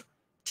could have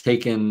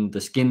taken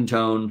the skin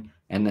tone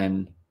and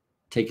then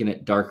taken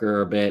it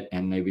darker a bit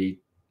and maybe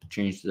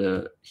changed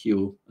the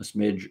hue a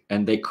smidge,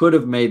 and they could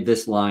have made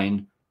this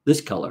line this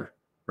color,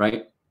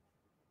 right?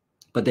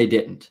 But they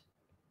didn't.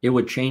 It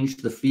would change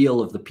the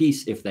feel of the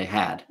piece if they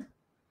had.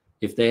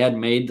 If they had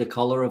made the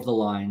color of the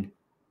line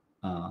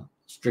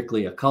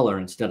strictly a color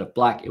instead of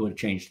black, it would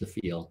change the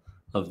feel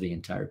of the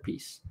entire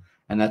piece.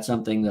 And that's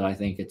something that I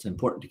think it's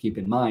important to keep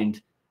in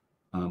mind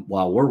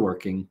while we're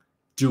working.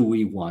 Do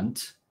we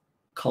want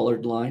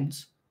colored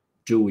lines?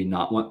 Do we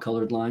not want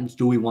colored lines?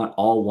 Do we want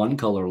all one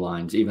color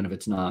lines, even if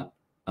it's not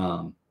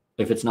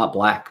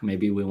black?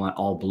 Maybe we want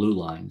all blue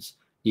lines,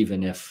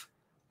 even if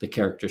the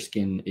character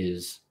skin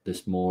is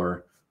this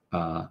more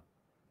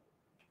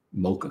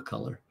mocha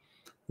color.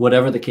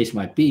 Whatever the case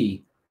might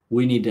be,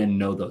 we need to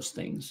know those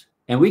things.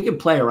 And we can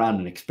play around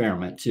and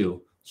experiment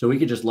too. So we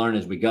could just learn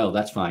as we go.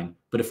 That's fine.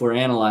 But if we're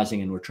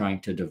analyzing and we're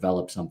trying to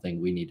develop something,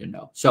 we need to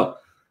know. So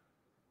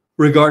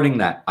regarding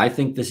that, I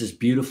think this is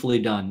beautifully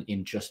done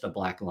in just a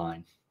black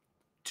line.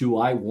 Do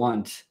I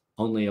want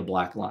only a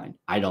black line?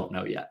 I don't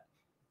know yet.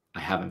 I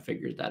haven't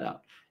figured that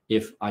out.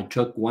 If I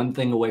took one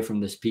thing away from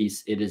this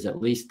piece, it is at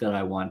least that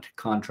I want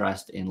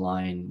contrast in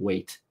line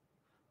weight,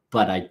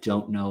 but I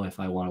don't know if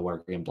I want to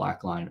work in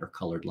black line or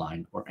colored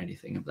line or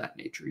anything of that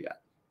nature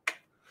yet.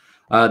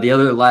 The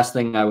other last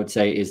thing I would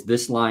say is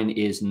this line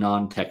is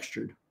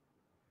non-textured.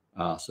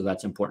 So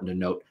that's important to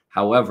note.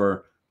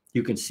 However,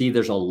 you can see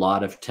there's a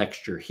lot of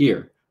texture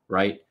here,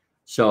 right?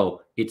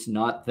 So it's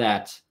not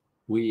that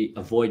we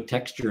avoid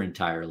texture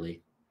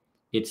entirely.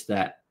 It's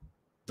that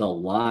the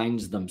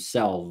lines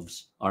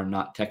themselves are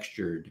not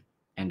textured,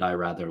 and I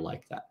rather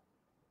like that.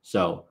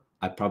 So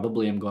I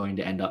probably am going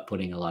to end up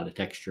putting a lot of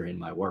texture in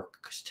my work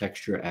because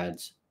texture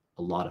adds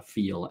a lot of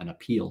feel and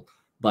appeal,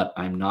 but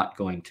I'm not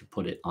going to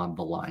put it on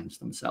the lines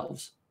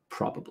themselves,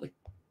 probably.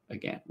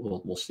 Again,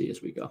 we'll see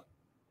as we go.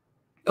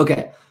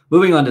 Okay,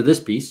 moving on to this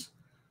piece.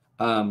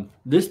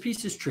 This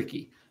piece is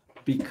tricky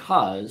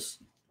because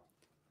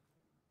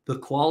the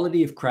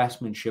quality of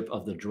craftsmanship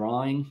of the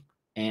drawing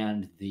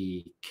and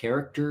the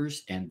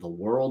characters and the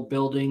world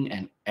building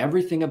and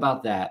everything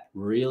about that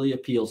really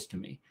appeals to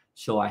me.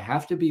 So I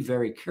have to be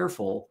very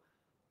careful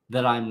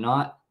that I'm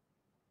not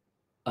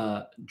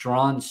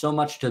drawn so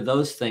much to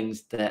those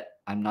things that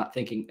I'm not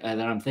thinking, that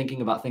I'm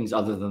thinking about things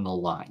other than the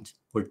lines.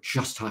 We're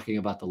just talking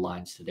about the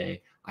lines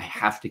today. I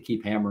have to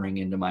keep hammering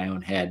into my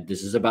own head.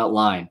 This is about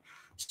line.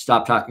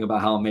 Stop talking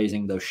about how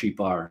amazing those sheep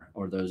are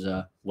or those,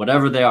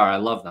 whatever they are. I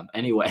love them.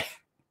 Anyway,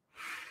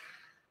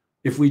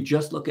 if we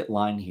just look at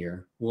line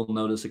here, we'll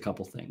notice a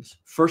couple things.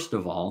 First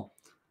of all,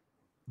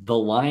 the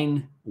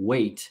line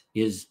weight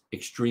is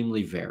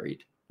extremely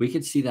varied. We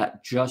can see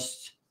that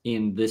just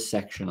in this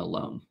section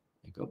alone.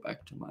 I go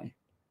back to my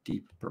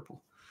deep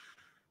purple.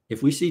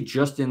 If we see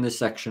just in this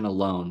section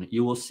alone,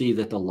 you will see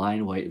that the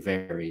line weight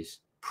varies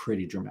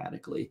pretty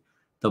dramatically.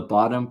 The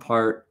bottom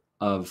part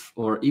of,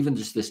 or even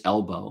just this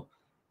elbow,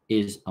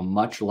 is a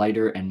much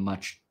lighter and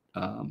much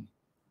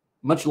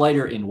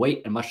lighter in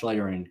weight and much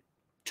lighter in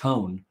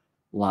tone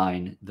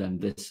line than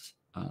this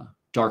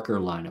darker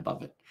line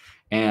above it.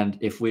 And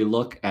if we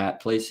look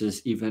at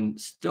places, even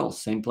still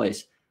same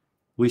place,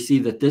 we see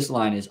that this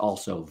line is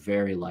also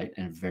very light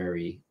and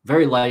very,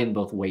 very light in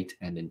both weight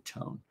and in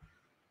tone.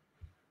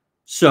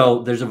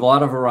 So there's a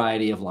lot of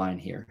variety of line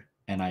here,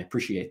 and I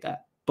appreciate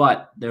that.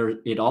 But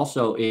it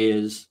also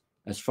is,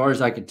 as far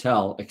as I could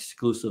tell,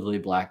 exclusively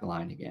black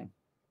line again.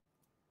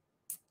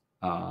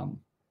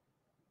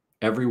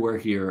 Everywhere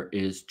here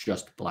is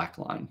just black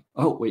line.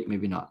 Oh, wait,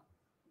 maybe not.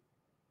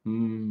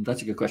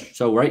 That's a good question.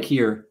 So right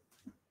here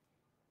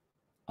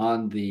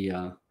on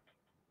the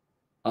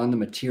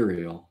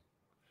material,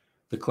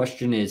 the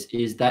question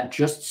is that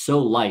just so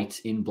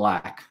light in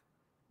black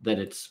that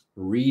it's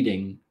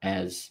reading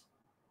as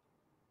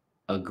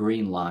a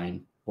green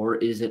line, or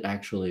is it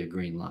actually a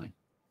green line?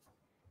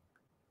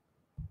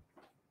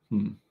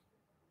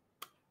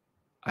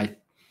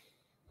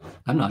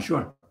 I'm not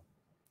sure.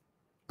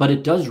 But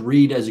it does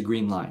read as a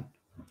green line.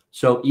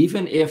 So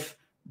even if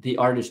the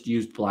artist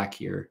used black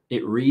here,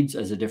 it reads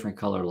as a different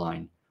color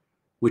line,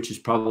 which is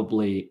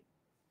probably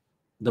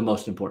the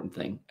most important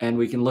thing. And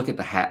we can look at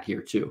the hat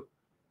here too.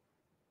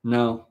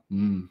 No,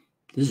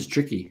 this is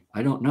tricky.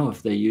 I don't know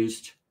if they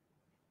used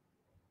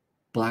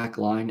black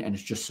line and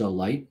it's just so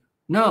light.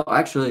 No,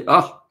 actually,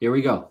 oh, here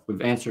we go.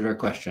 We've answered our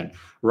question.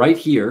 Right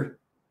here,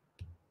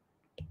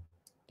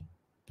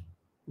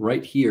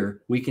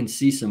 we can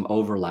see some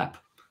overlap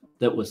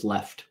that was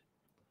left,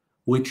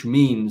 which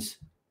means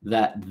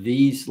that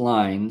these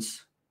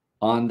lines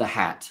on the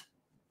hat,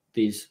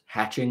 these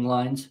hatching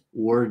lines,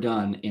 were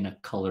done in a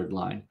colored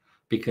line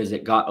because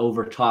it got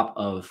over top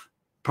of,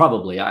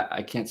 probably,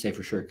 I can't say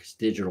for sure because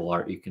digital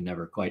art, you can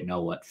never quite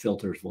know what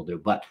filters will do.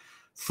 But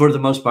for the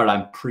most part,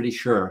 I'm pretty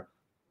sure,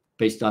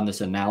 based on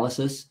this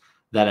analysis,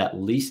 that at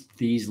least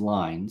these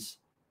lines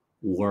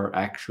were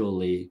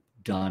actually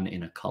done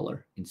in a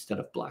color instead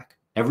of black.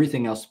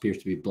 Everything else appears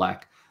to be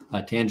black.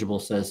 Tangible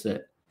says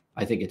that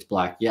I think it's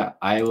black. Yeah,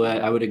 I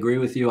would agree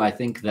with you. I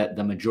think that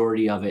the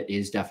majority of it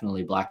is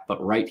definitely black,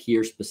 but right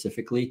here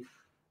specifically,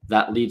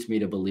 that leads me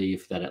to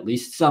believe that at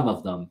least some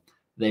of them,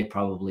 they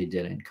probably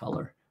did in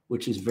color,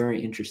 which is very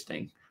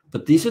interesting.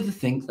 But these are the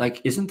things,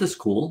 like, isn't this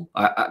cool?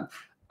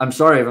 I'm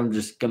sorry if I'm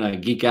just going to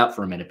geek out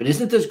for a minute, but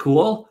isn't this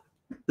cool?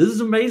 This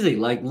is amazing.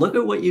 Like, look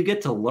at what you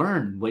get to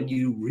learn when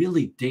you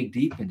really dig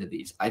deep into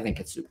these. I think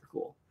it's super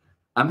cool.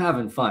 I'm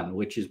having fun,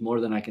 which is more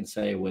than I can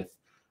say with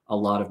a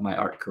lot of my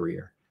art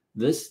career.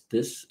 This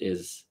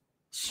is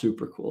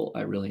super cool.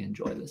 I really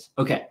enjoy this.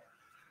 Okay,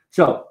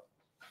 so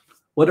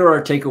what are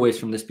our takeaways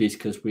from this piece?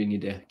 Because we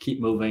need to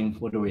keep moving.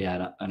 What are we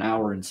at? An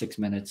hour and 6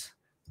 minutes.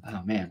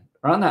 Oh, man.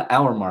 Around that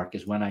hour mark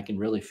is when I can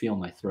really feel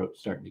my throat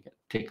starting to get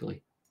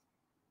tickly.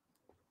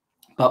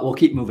 But we'll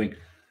keep moving.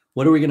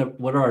 What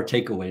are our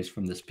takeaways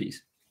from this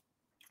piece?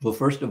 Well,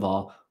 first of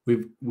all,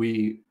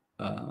 we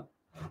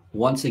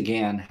once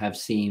again have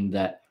seen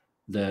that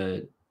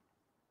the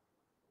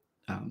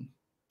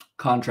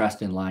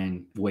contrast in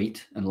line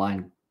weight and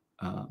line,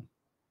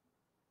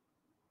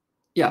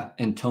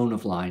 and tone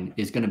of line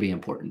is going to be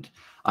important.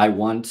 I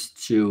want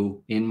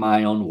to, in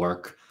my own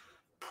work,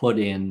 put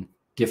in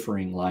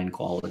differing line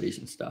qualities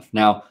and stuff.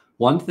 Now,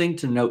 one thing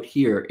to note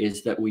here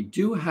is that we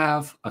do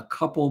have a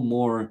couple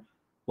more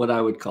what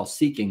I would call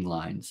seeking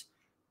lines,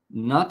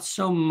 not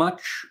so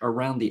much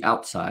around the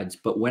outsides,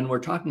 but when we're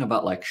talking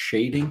about like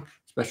shading,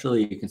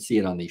 especially you can see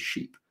it on these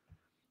sheep,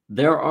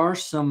 there are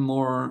some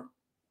more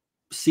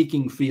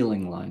seeking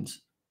feeling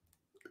lines.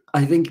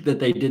 I think that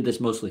they did this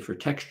mostly for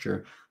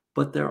texture,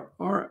 but there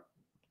are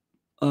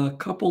a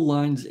couple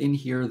lines in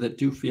here that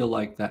do feel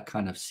like that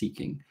kind of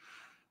seeking.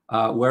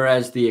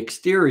 Whereas the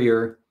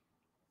exterior,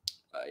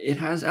 it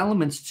has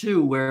elements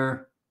too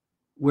where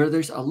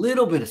there's a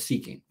little bit of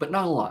seeking, but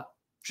not a lot,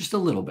 just a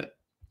little bit.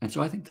 And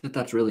so I think that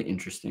that's really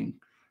interesting.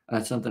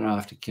 That's something I'll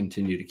have to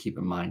continue to keep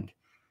in mind.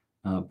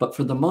 But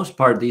for the most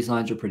part, these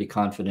lines are pretty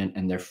confident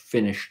and they're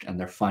finished and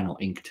they're final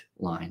inked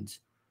lines.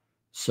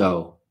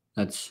 So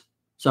that's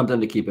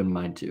something to keep in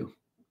mind too.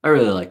 I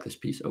really like this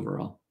piece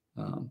overall.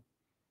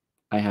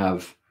 I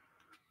have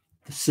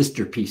the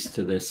sister piece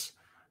to this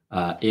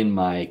in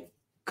my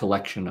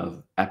collection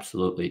of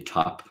absolutely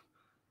top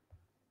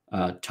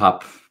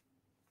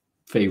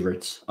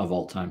favorites of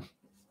all time.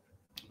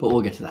 But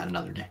we'll get to that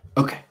another day.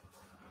 Okay,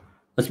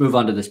 let's move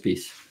on to this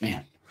piece.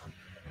 Man,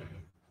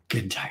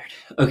 getting tired.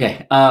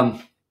 Okay,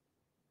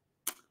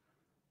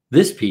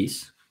 this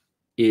piece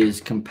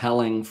is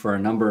compelling for a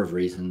number of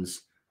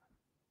reasons.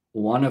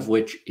 One of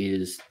which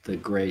is the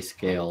gray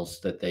scales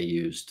that they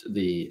used,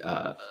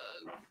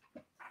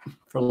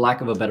 for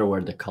lack of a better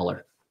word, the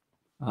color.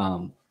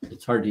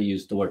 It's hard to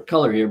use the word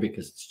color here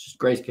because it's just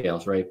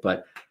grayscales, right?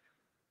 But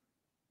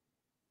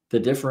the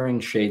differing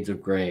shades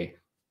of gray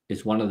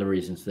is one of the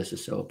reasons this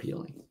is so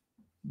appealing.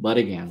 But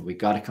again, we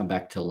got to come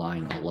back to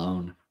line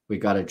alone. We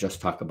got to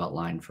just talk about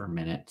line for a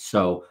minute.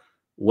 So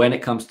when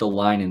it comes to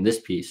line in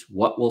this piece,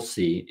 what we'll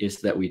see is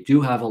that we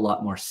do have a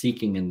lot more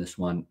seeking in this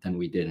one than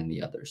we did in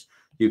the others.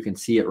 You can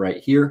see it right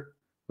here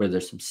where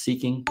there's some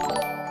seeking.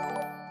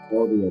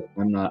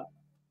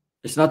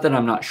 It's not that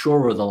I'm not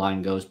sure where the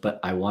line goes, but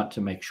I want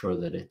to make sure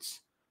that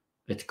it's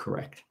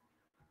correct.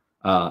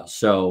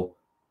 So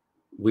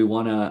we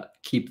want to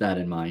keep that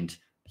in mind.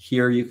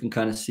 Here you can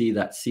kind of see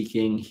that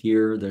seeking.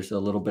 Here there's a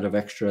little bit of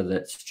extra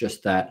that's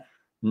just that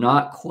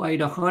not quite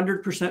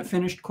 100%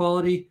 finished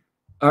quality.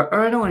 Or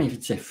I don't want to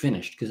even say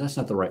finished because that's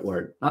not the right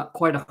word. Not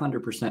quite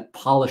 100%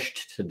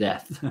 polished to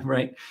death,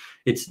 right?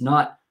 It's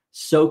not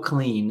so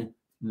clean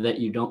that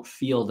you don't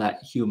feel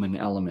that human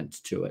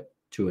element to it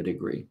to a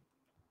degree.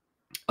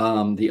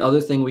 The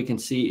other thing we can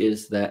see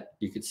is that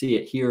you can see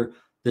it here.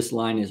 This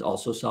line is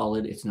also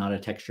solid. It's not a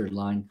textured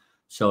line.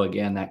 So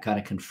again, that kind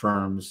of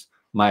confirms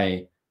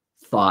my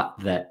thought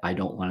that I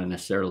don't want to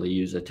necessarily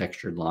use a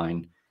textured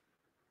line.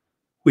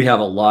 We have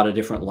a lot of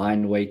different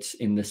line weights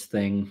in this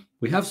thing.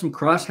 We have some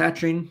cross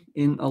hatching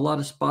in a lot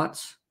of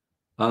spots.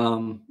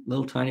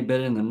 Little tiny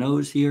bit in the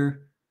nose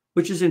here.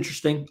 which is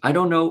interesting. I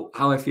don't know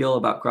how I feel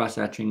about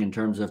cross-hatching in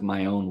terms of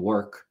my own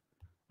work.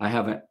 I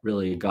haven't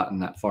really gotten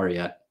that far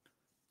yet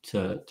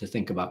to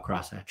think about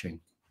cross-hatching,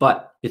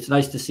 but it's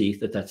nice to see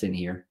that that's in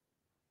here.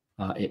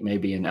 It may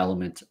be an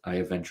element I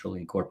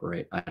eventually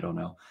incorporate. I don't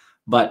know.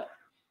 But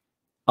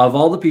of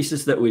all the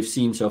pieces that we've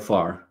seen so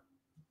far,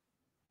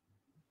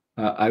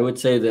 I would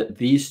say that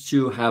these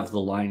two have the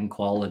line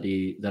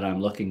quality that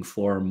I'm looking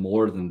for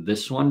more than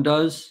this one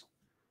does.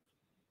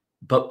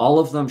 But all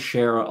of them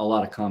share a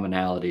lot of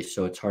commonalities,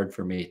 so it's hard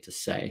for me to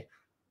say.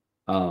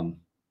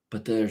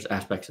 But there's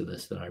aspects of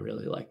this that I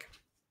really like.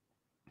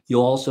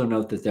 You'll also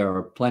note that there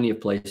are plenty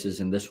of places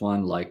in this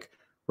one, like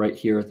right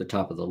here at the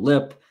top of the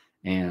lip,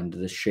 and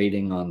the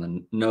shading on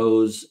the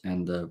nose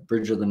and the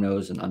bridge of the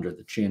nose and under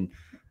the chin,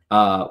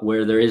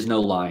 where there is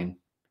no line.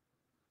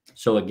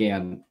 So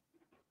again,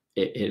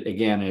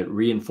 it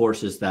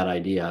reinforces that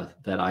idea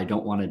that I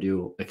don't want to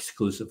do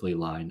exclusively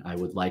line. I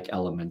would like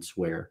elements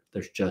where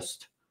there's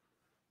just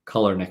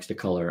color next to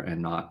color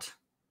and not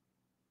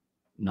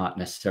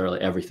necessarily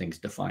everything's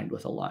defined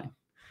with a line.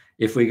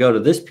 If we go to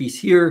this piece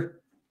here,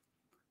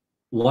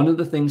 one of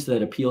the things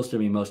that appeals to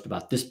me most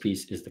about this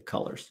piece is the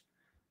colors,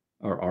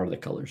 or are the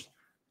colors.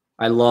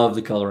 I love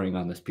the coloring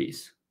on this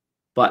piece,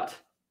 but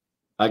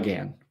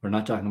again, we're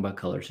not talking about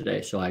color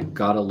today, so I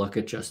got to look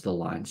at just the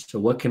lines. So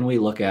what can we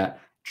look at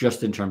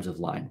just in terms of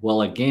line?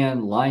 Well,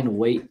 again, line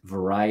weight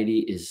variety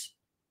is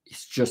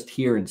just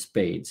here in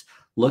spades.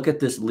 Look at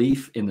this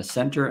leaf in the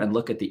center and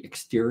look at the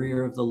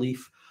exterior of the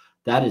leaf.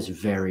 That is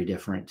very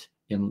different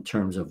in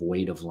terms of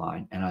weight of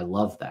line, and I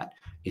love that.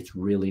 It's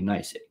really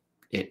nice.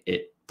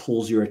 It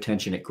pulls your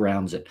attention, it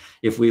grounds it.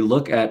 If we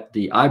look at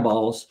the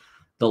eyeballs,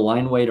 the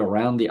line weight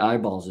around the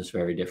eyeballs is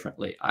very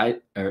differently.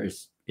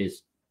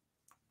 Is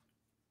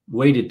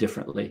weighted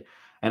differently.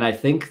 And I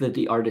think that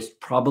the artist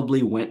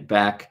probably went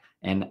back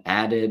and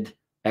added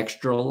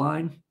extra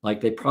line. Like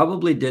they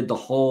probably did the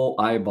whole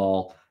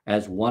eyeball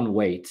as one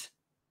weight.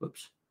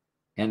 Whoops.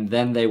 And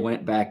then they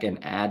went back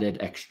and added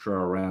extra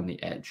around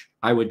the edge.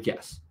 I would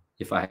guess,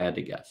 if I had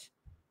to guess,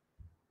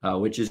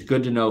 which is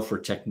good to know for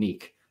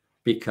technique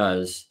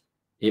because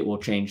it will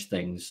change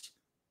things,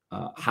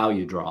 how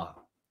you draw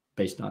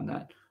based on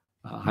that.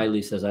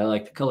 Hailey says, I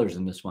like the colors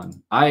in this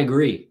one. I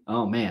agree.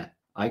 Oh, man.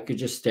 I could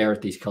just stare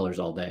at these colors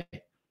all day.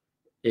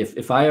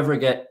 If I ever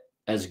get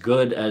as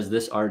good as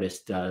this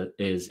artist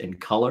is in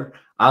color,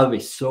 I'll be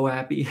so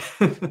happy.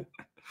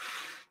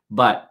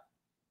 But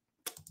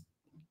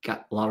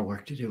got a lot of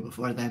work to do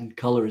before then.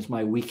 Color is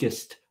my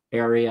weakest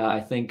area, I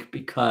think,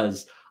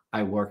 because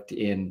I worked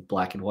in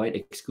black and white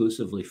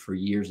exclusively for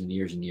years and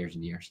years and years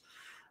and years.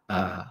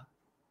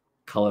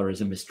 Color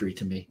is a mystery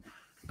to me.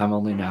 I'm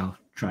only now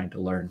trying to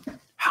learn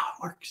how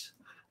it works.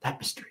 That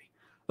mystery.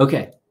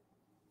 Okay.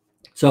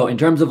 So in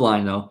terms of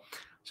line, though,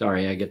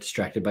 sorry, I get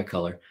distracted by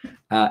color.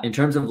 In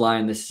terms of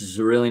line, this is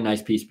a really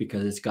nice piece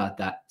because it's got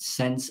that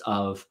sense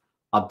of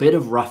a bit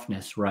of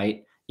roughness,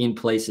 right? In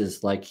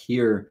places like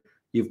here,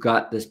 you've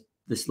got this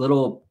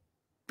little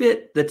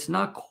bit that's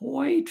not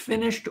quite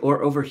finished,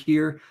 or over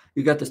here,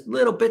 you've got this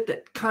little bit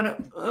that kind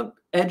of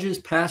edges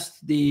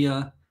past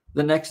the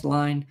next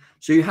line.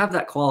 So you have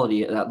that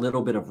quality, that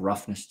little bit of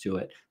roughness to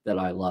it that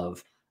I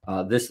love.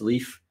 This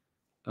leaf,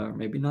 or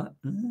maybe not,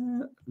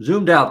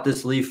 zoomed out,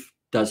 this leaf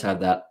does have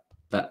that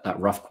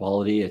rough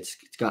quality. It's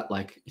got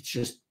like,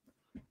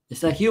 it's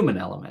that human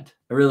element.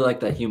 I really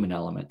like that human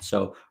element.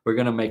 So we're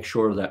going to make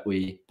sure that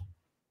we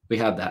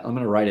have that. I'm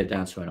going to write it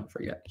down so I don't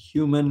forget.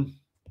 Human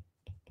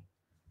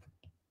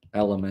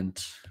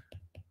element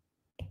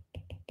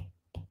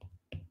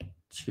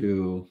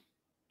to,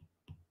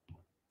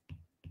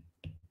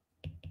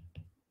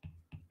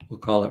 we'll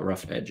call it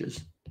rough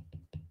edges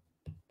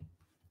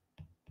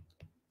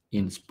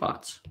in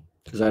spots,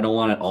 because I don't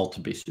want it all to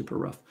be super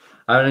rough.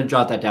 I'm going to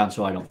jot that down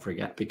so I don't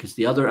forget, because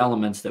the other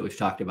elements that we've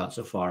talked about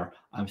so far,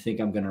 I think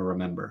I'm going to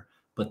remember,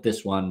 but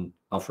this one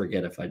I'll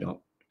forget if I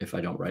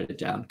don't write it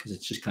down, because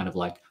it's just kind of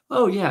like,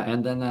 oh yeah,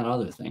 and then that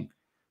other thing.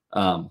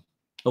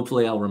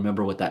 Hopefully I'll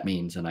remember what that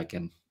means and I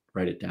can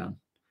write it down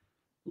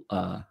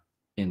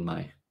in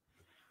my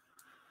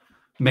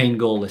main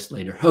goal list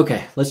later.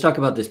 Okay, let's talk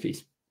about this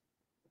piece.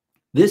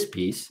 This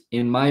piece,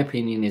 in my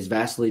opinion, is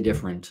vastly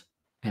different.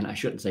 And I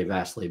shouldn't say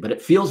vastly, but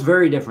it feels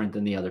very different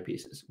than the other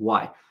pieces.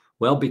 Why?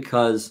 Well,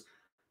 because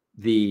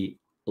the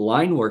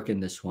line work in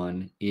this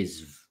one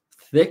is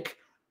thick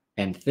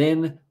and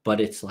thin,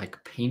 but it's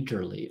like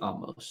painterly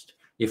almost.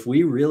 If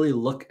we really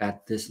look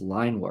at this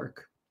line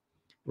work,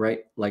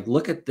 right? Like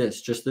look at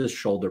this, just this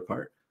shoulder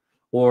part,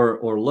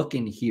 or look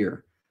in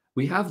here.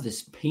 We have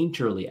this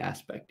painterly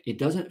aspect. It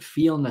doesn't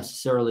feel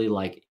necessarily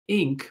like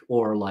ink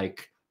or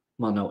like,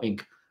 well, no,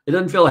 ink. It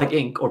doesn't feel like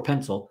ink or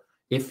pencil.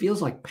 It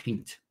feels like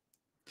paint,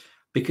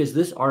 because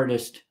this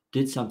artist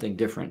did something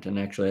different, and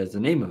actually has the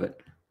name of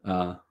it,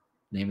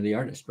 name of the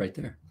artist right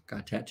there, got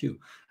a tattoo.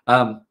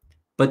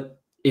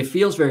 But it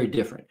feels very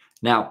different.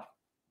 Now,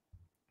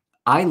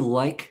 I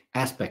like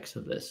aspects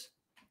of this.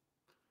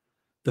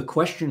 The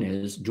question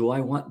is, do I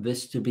want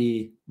this to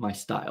be my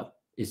style?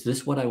 Is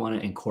this what I want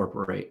to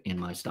incorporate in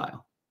my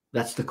style?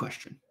 That's the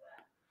question.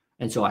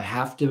 And so I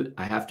have to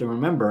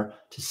remember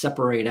to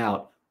separate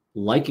out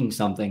liking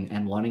something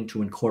and wanting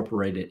to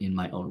incorporate it in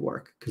my own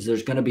work, because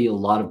there's going to be a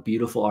lot of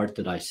beautiful art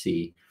that I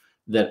see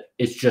that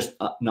it's just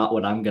not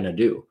what I'm going to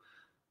do.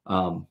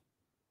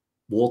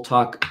 We'll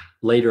talk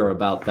later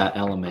about that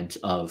element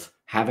of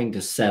having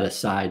to set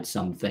aside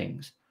some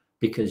things,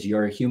 because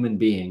you're a human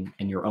being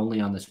and you're only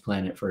on this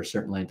planet for a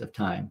certain length of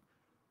time.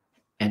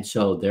 And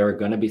so there are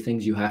going to be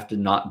things you have to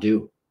not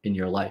do in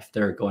your life.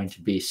 There are going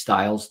to be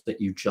styles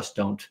that you just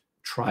don't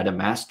try to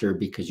master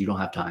because you don't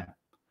have time.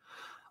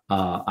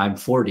 I'm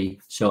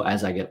 40, so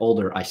as I get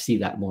older, I see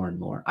that more and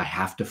more. I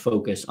have to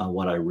focus on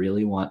what I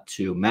really want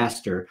to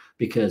master,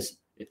 because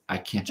I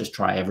can't just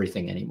try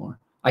everything anymore.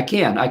 I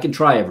can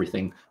try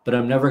everything, but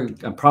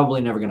I'm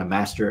probably never going to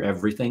master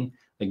everything.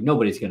 Like,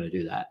 nobody's going to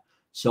do that.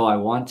 So I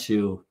want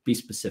to be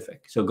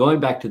specific. So going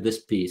back to this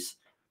piece,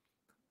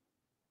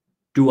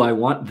 do I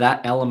want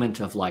that element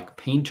of like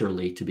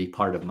painterly to be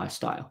part of my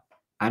style?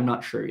 I'm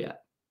not sure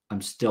yet.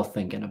 I'm still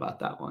thinking about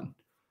that one.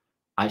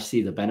 I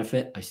see the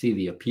benefit, I see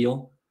the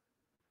appeal,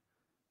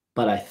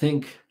 but I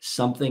think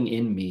something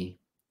in me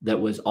that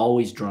was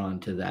always drawn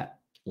to that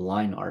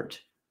line art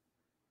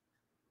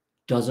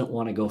doesn't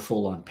want to go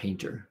full on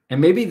painter. And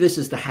maybe this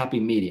is the happy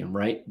medium,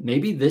 right?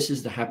 Maybe this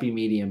is the happy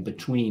medium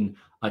between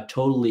a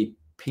totally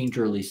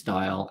painterly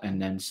style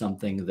and then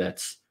something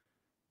that's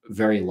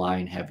very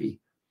line heavy.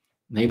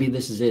 Maybe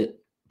this is it,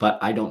 but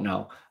I don't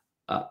know.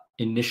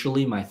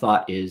 Initially, my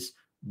thought is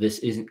this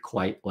isn't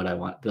quite what I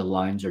want. The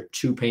lines are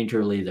too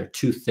painterly. They're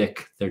too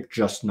thick. They're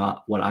just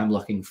not what I'm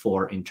looking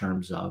for in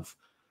terms of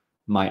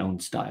my own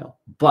style.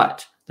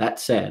 But that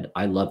said,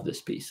 I love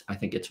this piece. I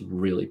think it's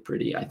really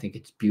pretty. I think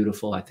it's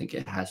beautiful. I think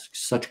it has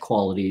such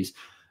qualities.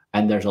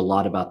 And there's a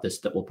lot about this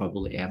that we'll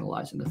probably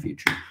analyze in the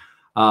future.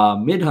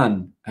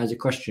 Midhun has a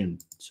question.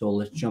 So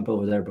let's jump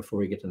over there before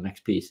we get to the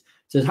next piece. It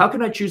says, how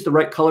can I choose the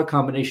right color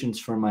combinations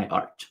for my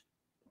art?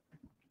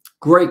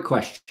 Great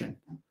question.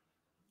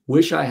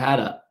 Wish I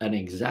had an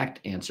exact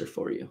answer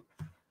for you,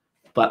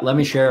 but let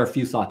me share a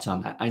few thoughts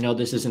on that. I know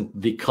this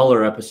isn't the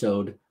color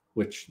episode,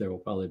 which there will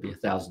probably be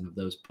 1,000 of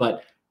those,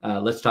 but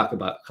let's talk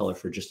about color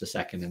for just a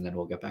second, and then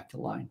we'll get back to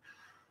line.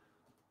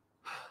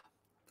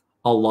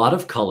 A lot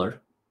of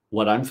color,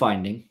 what I'm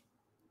finding,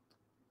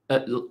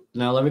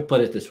 now let me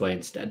put it this way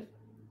instead.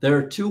 There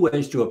are two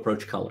ways to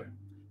approach color.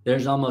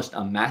 There's almost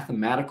a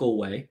mathematical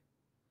way,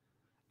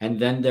 and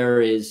then there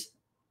is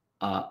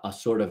a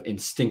sort of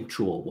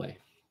instinctual way.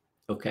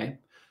 Okay,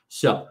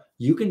 so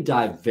you can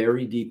dive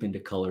very deep into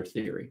color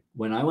theory.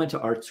 When I went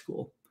to art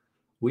school,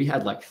 we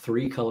had like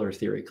 3 color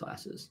theory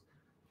classes,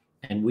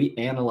 and we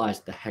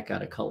analyzed the heck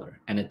out of color.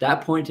 And at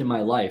that point in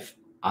my life,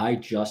 I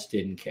just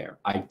didn't care.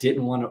 I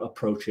didn't want to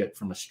approach it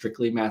from a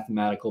strictly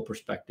mathematical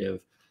perspective.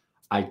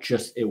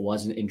 It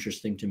wasn't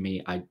interesting to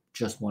me. I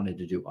just wanted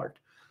to do art.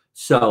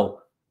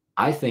 So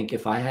I think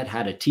if I had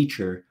had a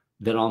teacher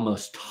that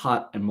almost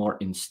taught a more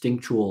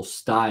instinctual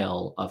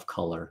style of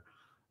color,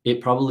 it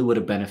probably would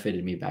have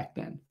benefited me back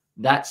then.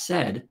 That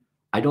said,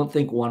 I don't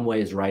think one way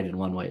is right and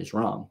one way is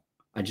wrong.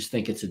 I just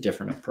think it's a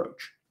different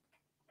approach.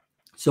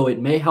 So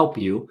it may help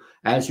you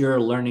as you're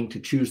learning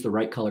to choose the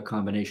right color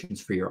combinations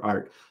for your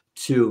art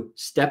to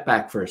step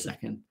back for a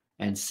second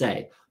and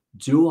say,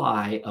 do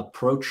I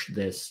approach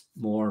this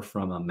more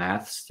from a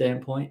math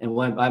standpoint? And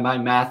when by my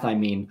math, I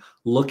mean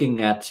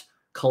looking at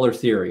color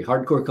theory,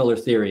 hardcore color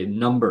theory,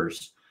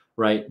 numbers,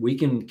 right? We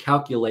can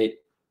calculate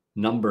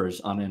numbers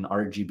on an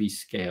RGB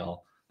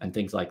scale and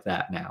things like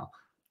that now.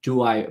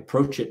 Do I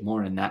approach it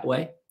more in that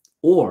way?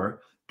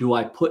 Or do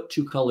I put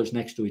 2 colors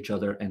next to each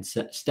other and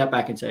step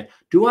back and say,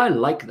 do I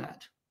like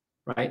that,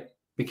 right?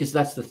 Because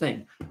that's the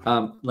thing.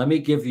 Let me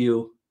give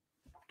you,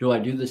 do I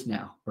do this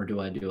now or do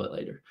I do it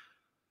later?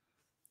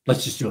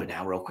 Let's just do it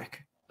now real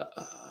quick.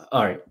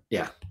 All right.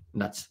 Yeah,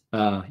 nuts.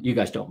 You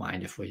guys don't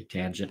mind if we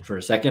tangent for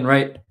a second,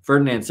 right?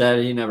 Ferdinand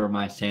said he never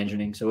minds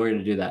tangenting, so we're going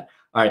to do that.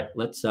 All right,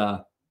 let's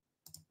talk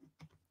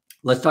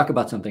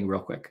about something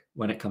real quick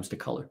when it comes to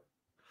color.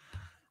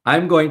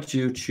 I'm going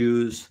to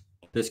choose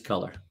this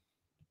color.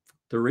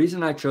 The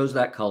reason I chose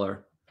that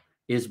color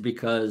is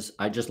because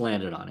I just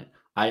landed on it.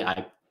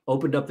 I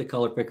opened up the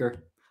color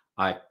picker,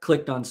 I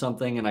clicked on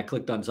something, and I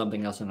clicked on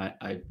something else, and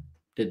I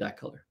did that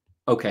color.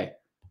 Okay.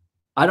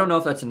 I don't know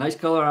if that's a nice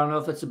color. I don't know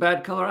if that's a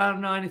bad color. I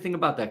don't know anything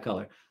about that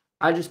color.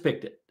 I just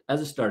picked it as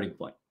a starting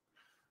point.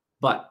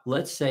 But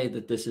let's say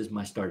that this is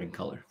my starting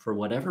color. For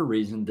whatever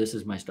reason, this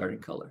is my starting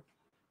color.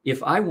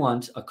 If I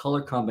want a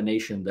color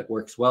combination that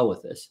works well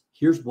with this,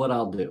 here's what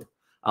I'll do.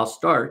 I'll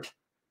start.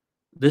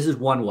 This is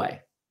one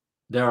way.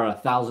 There are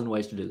 1,000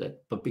 ways to do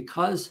that. But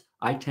because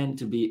I tend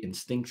to be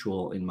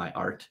instinctual in my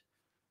art,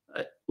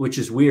 which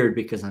is weird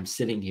because I'm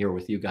sitting here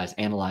with you guys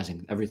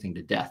analyzing everything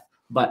to death.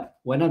 But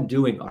when I'm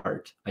doing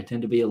art, I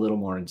tend to be a little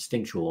more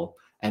instinctual,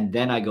 and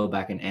then I go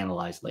back and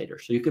analyze later.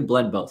 So you can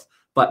blend both.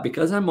 But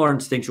because I'm more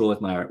instinctual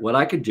with my art, what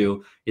I could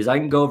do is I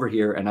can go over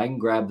here and I can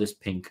grab this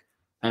pink.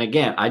 And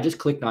again, I just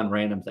clicked on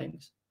random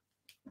things.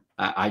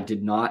 I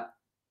did not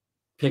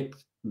pick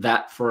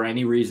that for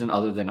any reason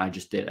other than I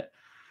just did it.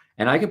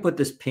 And I can put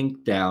this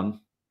pink down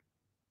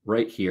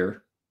right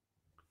here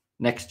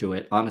next to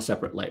it on a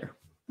separate layer.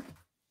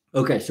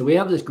 Okay, so we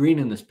have this green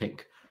and this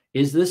pink.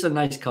 Is this a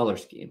nice color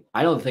scheme?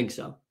 I don't think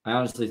so. I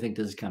honestly think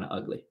this is kind of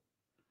ugly.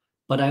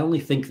 But I only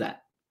think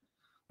that,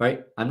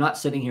 right? I'm not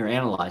sitting here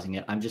analyzing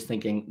it. I'm just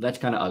thinking that's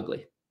kind of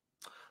ugly.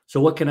 So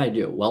what can I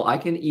do? Well, I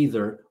can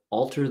either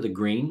alter the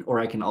green or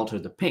I can alter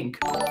the pink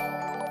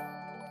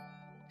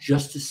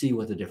just to see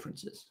what the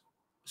difference is.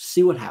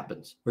 See what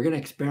happens. We're going to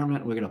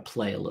experiment. We're going to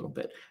play a little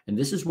bit. And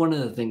this is one of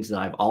the things that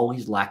I've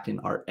always lacked in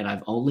art. And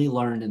I've only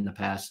learned in the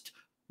past,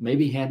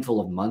 maybe handful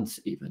of months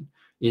even,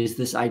 is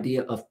this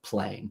idea of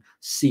playing,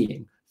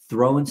 seeing,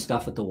 throwing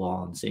stuff at the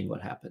wall and seeing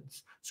what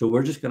happens. So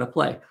we're just going to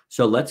play.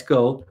 So let's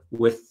go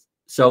with,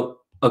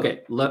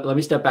 okay, let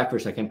me step back for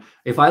a second.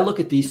 If I look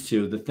at these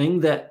two, the thing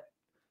that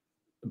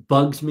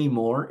bugs me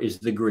more is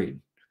the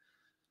green.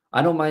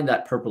 I don't mind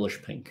that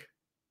purplish pink.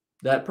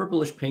 That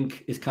purplish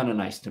pink is kind of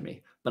nice to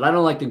me, but I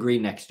don't like the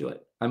green next to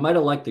it. I might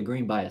have liked the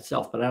green by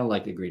itself, but I don't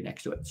like the green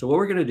next to it. So what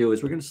we're going to do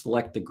is we're going to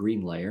select the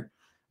green layer.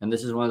 And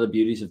this is one of the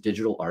beauties of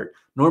digital art.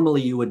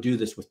 Normally you would do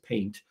this with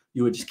paint.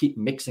 You would just keep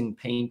mixing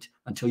paint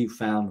until you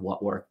found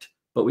what worked,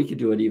 but we could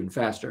do it even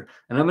faster.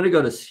 And I'm going to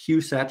go to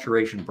hue,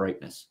 saturation,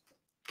 brightness.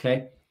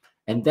 Okay.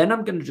 And then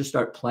I'm going to just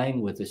start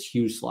playing with this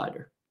hue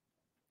slider.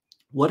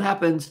 What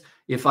happens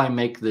if I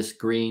make this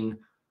green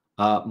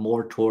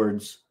more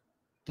towards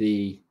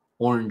the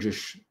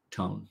orangish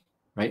tone,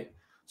 right?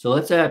 So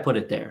let's say I put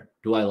it there.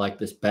 Do I like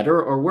this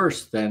better or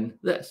worse than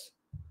this?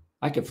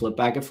 I can flip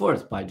back and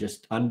forth by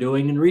just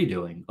undoing and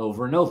redoing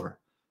over and over.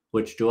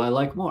 Which do I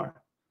like more?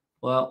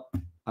 Well,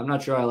 I'm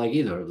not sure I like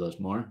either of those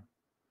more.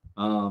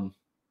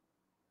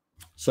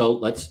 So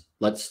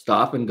let's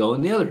stop and go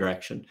in the other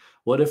direction.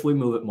 What if we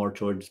move it more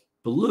towards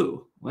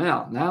blue?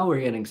 Well, now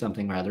we're getting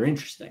something rather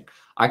interesting.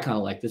 I kind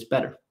of like this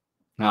better.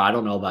 Now, I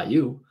don't know about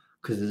you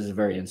because this is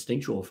very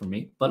instinctual for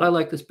me, but I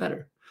like this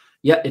better.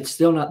 Yet it's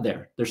still not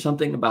there. There's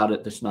something about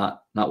it that's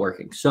not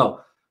working.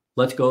 So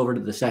let's go over to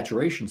the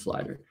saturation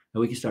slider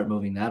and we can start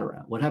moving that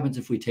around. What happens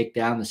if we take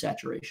down the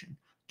saturation?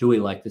 Do we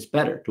like this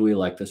better? Do we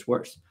like this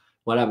worse?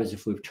 What happens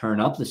if we turn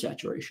up the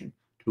saturation?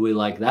 Do we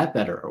like that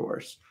better or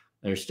worse?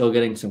 They're still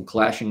getting some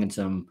clashing and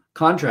some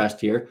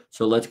contrast here.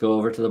 So let's go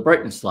over to the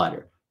brightness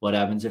slider. What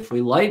happens if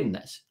we lighten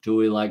this? Do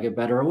we like it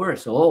better or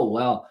worse? Oh,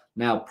 well,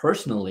 now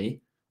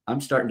personally,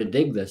 I'm starting to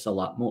dig this a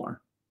lot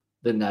more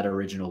than that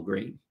original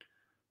green.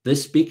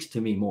 This speaks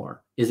to me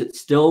more. Is it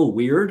still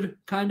weird,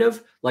 kind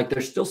of? Like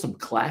there's still some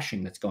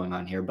clashing that's going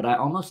on here, but I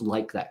almost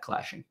like that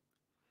clashing.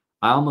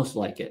 I almost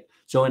like it.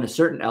 So in a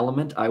certain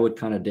element, I would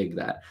kind of dig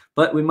that.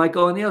 But we might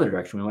go in the other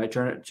direction. We might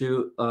turn it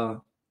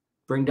to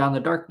bring down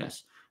the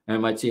darkness. And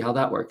we might see how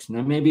that works. And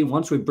then maybe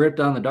once we bring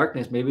down the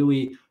darkness, maybe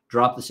we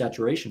drop the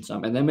saturation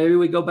some. And then maybe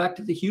we go back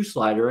to the hue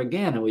slider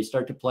again and we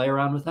start to play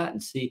around with that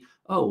and see,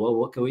 oh, well,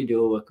 what can we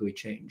do? What can we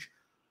change?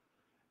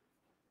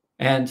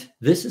 And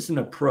this is an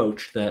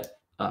approach that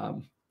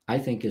I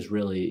think is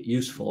really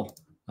useful.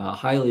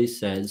 Hiley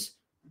says,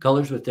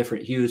 colors with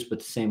different hues but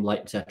the same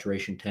light and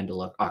saturation tend to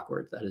look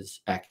awkward. That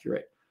is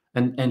accurate.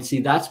 And see,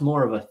 that's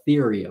more of a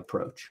theory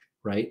approach,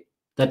 right?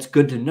 That's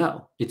good to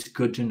know. It's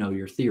good to know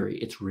your theory.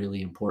 It's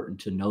really important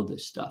to know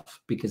this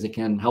stuff because it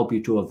can help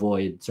you to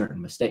avoid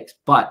certain mistakes.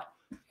 But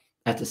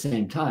at the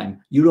same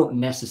time, you don't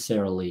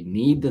necessarily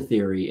need the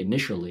theory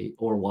initially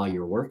or while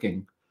you're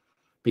working,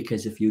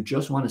 because if you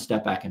just want to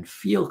step back and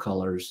feel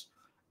colors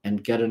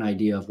and get an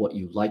idea of what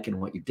you like and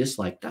what you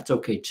dislike, that's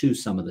okay too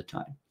some of the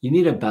time. You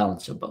need a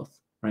balance of both,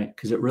 right?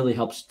 Because it really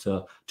helps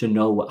to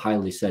know what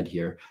Hiley said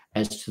here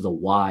as to the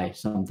why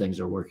some things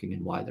are working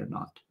and why they're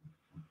not.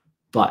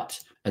 But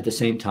at the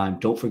same time,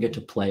 don't forget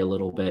to play a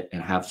little bit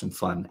and have some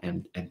fun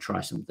and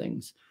try some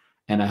things.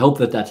 And I hope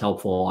that that's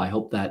helpful. I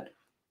hope that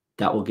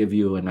that will give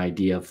you an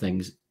idea of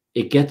things.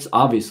 It gets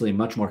obviously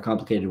much more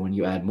complicated when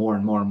you add more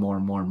and more and more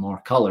and more and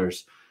more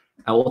colors.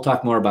 I will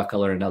talk more about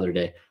color another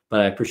day, but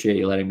I appreciate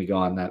you letting me go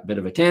on that bit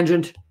of a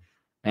tangent.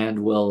 And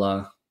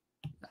we'll,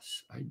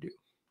 yes, I do.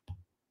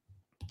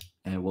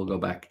 And we'll go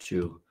back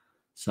to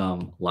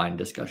some line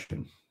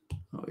discussion.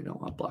 Oh, we don't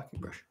want blocking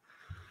brush.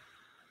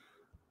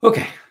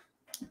 Okay.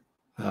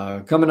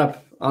 Coming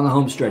up on the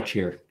home stretch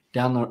here,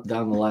 down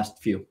the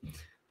last few.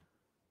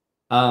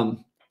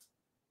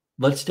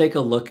 Let's take a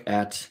look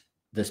at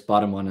this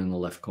bottom one in the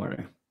left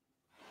corner.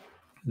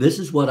 This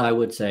is what I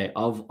would say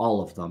of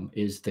all of them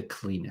is the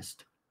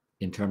cleanest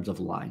in terms of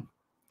line.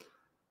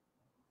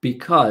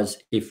 Because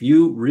if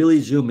you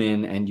really zoom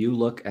in and you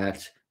look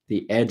at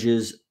the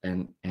edges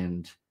and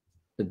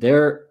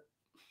there,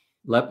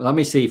 let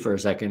me see for a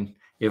second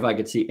if I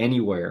could see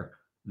anywhere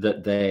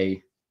that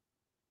they,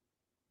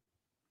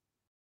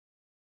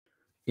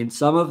 in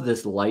some of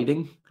this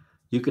lighting,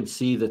 you could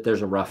see that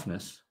there's a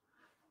roughness.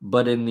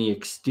 But in the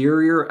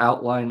exterior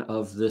outline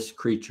of this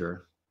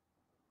creature,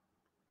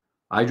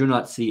 I do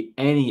not see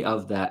any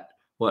of that,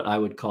 what I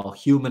would call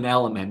human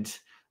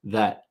element,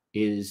 that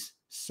is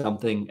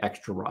something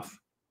extra rough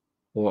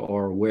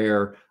or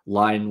where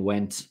line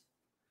went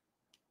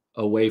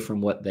away from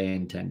what they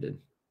intended.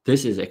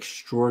 This is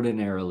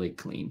extraordinarily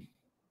clean.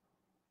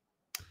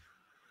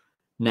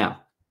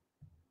 Now,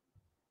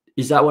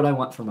 Is that what I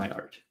want for my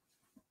art?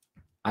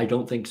 I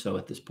don't think so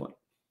at this point.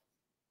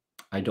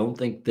 I don't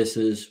think this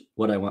is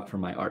what I want for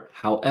my art.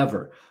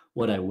 However,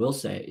 what I will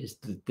say is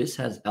that this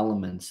has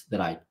elements that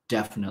I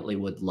definitely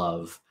would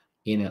love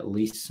in at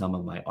least some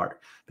of my art,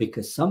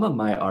 because some of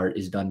my art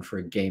is done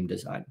for game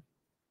design.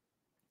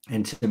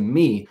 And to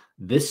me,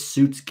 this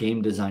suits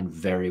game design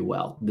very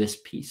well, this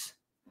piece.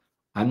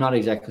 I'm not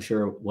exactly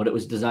sure what it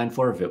was designed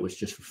for, if it was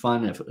just for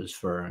fun, if it was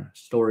for a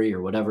story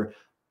or whatever,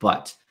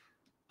 but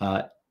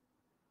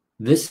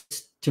this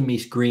to me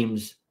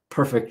screams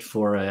perfect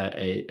for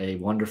a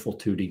wonderful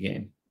 2D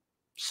game.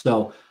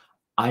 So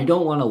I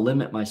don't want to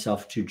limit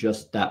myself to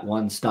just that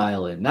one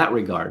style in that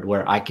regard,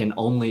 where I can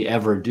only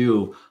ever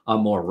do a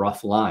more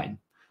rough line.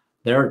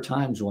 There are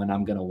times when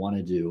I'm going to want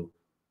to do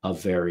a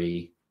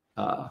very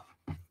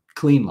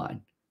clean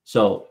line.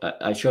 So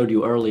I showed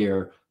you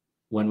earlier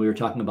when we were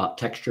talking about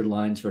textured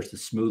lines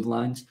versus smooth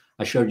lines.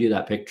 I showed you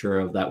that picture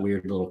of that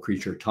weird little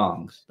creature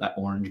Tongs, that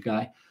orange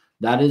guy.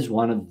 That is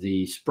one of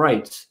the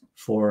sprites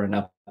for an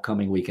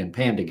upcoming Weekend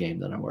Panda game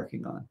that I'm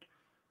working on.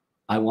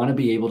 I want to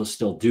be able to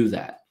still do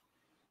that.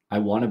 I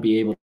want to be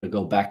able to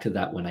go back to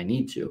that when I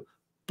need to,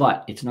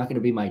 but it's not going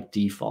to be my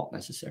default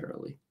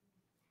necessarily.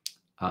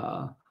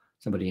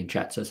 Somebody in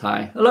chat says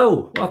hi.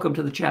 Hello, welcome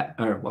to the chat,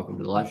 or welcome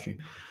to the live stream.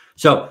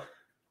 So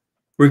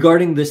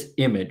regarding this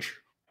image,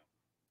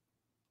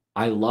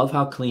 I love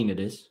how clean it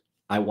is.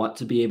 I want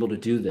to be able to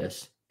do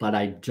this, but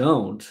I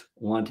don't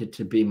want it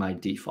to be my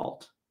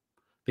default,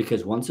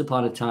 because once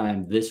upon a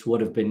time, this would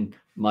have been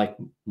like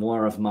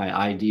more of my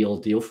ideal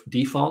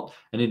default,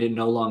 and it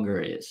no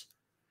longer is,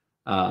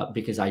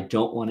 because I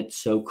don't want it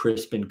so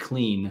crisp and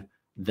clean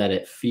that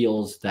it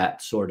feels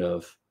that sort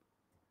of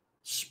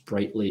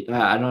sprightly.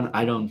 I'd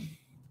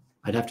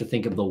have to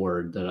think of the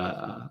word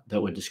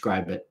that would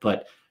describe it,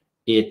 but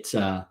it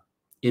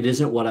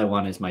isn't what I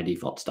want as my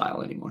default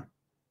style anymore.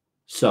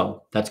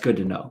 So that's good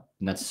to know,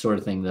 and that's the sort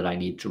of thing that I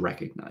need to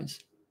recognize.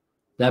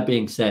 That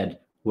being said,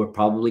 we're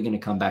probably going to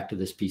come back to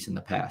this piece in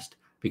the past,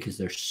 because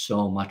there's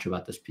so much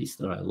about this piece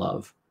that I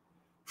love,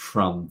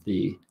 from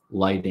the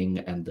lighting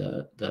and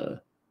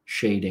the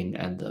shading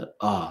and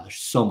there's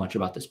so much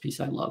about this piece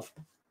I love.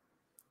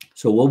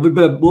 So we'll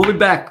be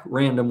back,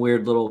 random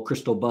weird little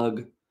crystal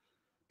bug.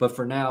 But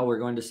for now, we're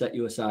going to set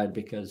you aside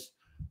because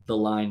the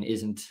line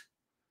isn't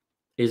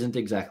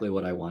exactly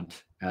what I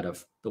want out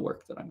of the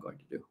work that I'm going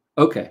to do.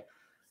 Okay,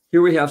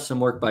 here we have some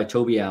work by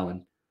Toby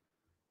Allen.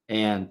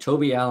 And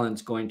Toby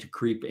Allen's going to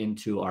creep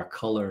into our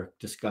color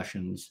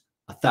discussions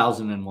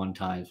 1,001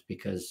 times,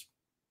 because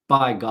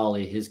by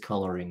golly, his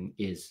coloring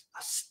is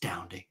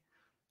astounding.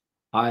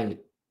 I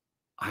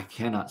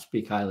cannot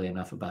speak highly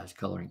enough about his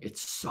coloring.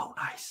 It's so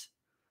nice.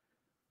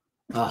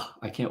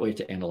 I can't wait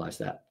to analyze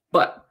that.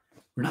 But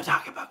we're not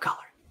talking about color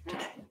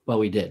today. Well,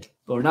 we did,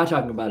 but we're not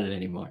talking about it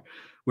anymore.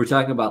 We're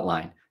talking about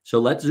line. So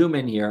let's zoom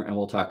in here and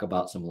we'll talk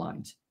about some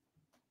lines.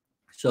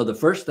 So the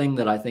first thing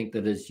that I think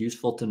that is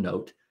useful to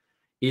note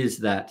is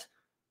that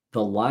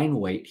the line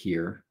weight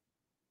here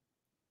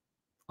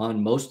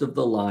on most of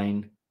the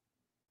line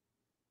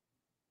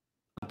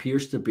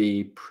appears to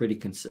be pretty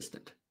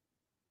consistent,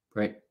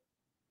 right?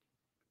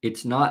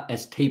 It's not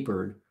as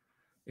tapered.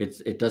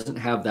 It doesn't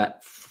have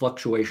that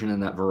fluctuation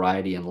and that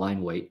variety in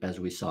line weight as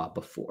we saw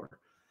before.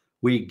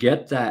 We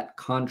get that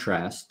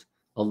contrast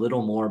a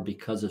little more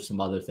because of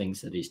some other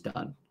things that he's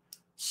done,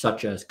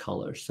 such as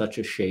color, such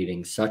as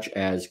shading, such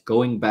as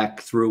going back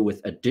through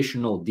with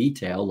additional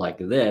detail like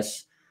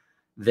this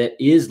that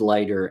is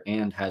lighter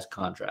and has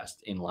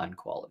contrast in line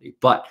quality.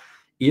 But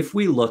if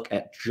we look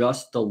at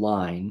just the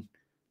line,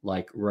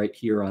 like right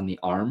here on the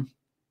arm,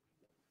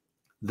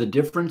 the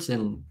difference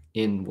in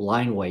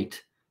line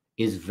weight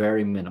is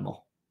very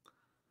minimal.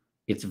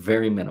 It's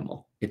very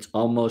minimal. It's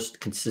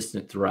almost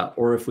consistent throughout.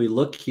 Or if we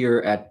look here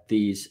at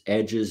these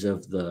edges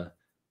of the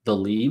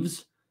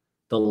leaves,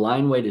 the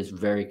line weight is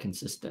very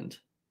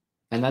consistent.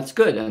 And that's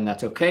good, and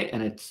that's okay,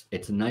 and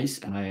it's nice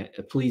and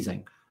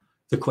pleasing.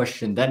 The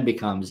question then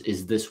becomes,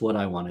 is this what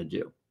I want to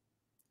do?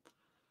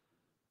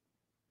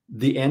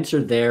 The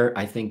answer there,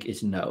 I think,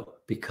 is no,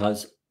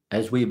 because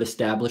as we've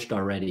established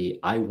already,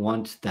 I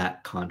want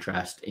that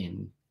contrast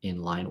in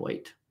line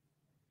weight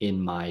in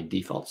my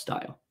default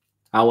style.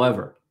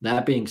 However,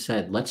 that being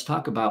said, let's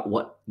talk about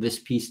what this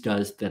piece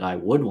does that I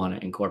would want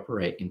to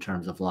incorporate in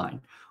terms of line.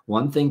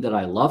 One thing that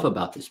I love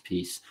about this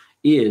piece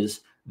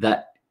is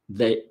that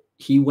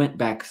he went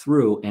back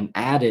through and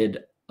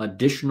added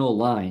additional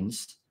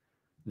lines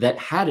that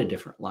had a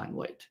different line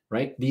weight,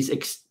 right? These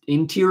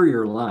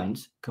interior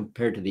lines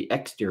compared to the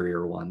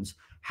exterior ones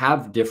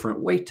have different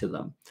weight to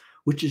them,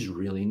 which is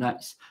really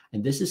nice.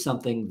 And this is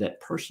something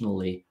that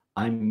personally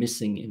I'm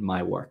missing in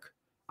my work.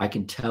 I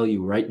can tell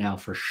you right now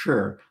for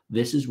sure,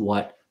 this is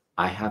what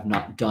I have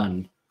not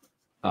done.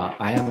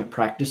 I haven't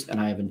practiced and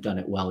I haven't done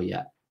it well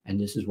yet. And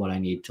this is what I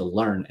need to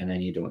learn and I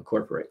need to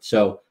incorporate.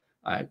 So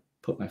I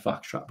put my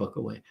Foxtrot book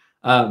away.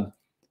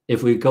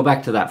 If we go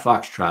back to that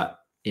Foxtrot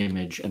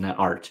image and that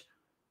art,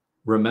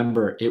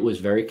 remember it was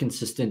very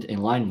consistent in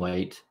line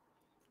weight,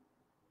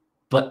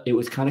 but it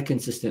was kind of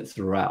consistent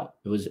throughout.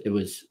 It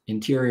was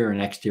interior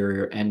and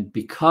exterior. And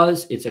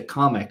because it's a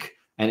comic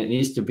and it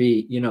needs to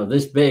be,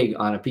 this big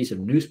on a piece of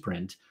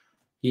newsprint,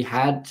 he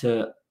had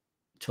to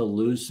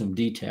lose some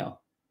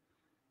detail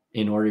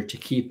in order to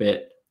keep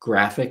it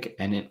graphic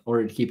and in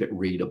order to keep it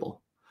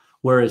readable.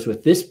 Whereas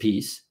with this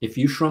piece, if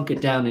you shrunk it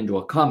down into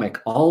a comic,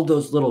 all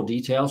those little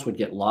details would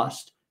get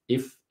lost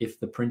if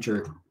the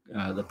printer,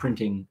 the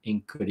printing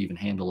ink could even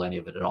handle any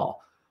of it at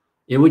all.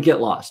 It would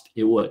get lost.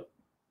 It would.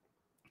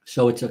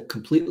 So it's a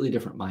completely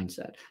different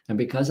mindset. And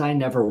because I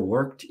never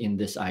worked in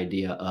this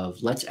idea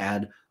of let's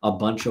add a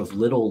bunch of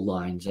little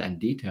lines and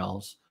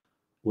details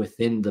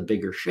within the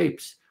bigger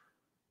shapes,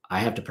 I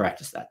have to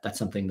practice that. That's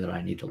something that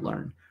I need to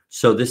learn.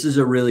 So this is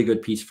a really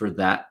good piece for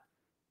that.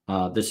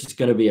 This is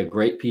going to be a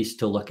great piece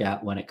to look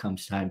at when it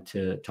comes time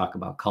to talk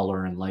about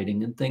color and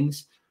lighting and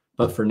things.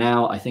 But for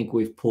now, I think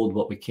we've pulled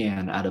what we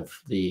can out of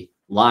the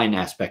line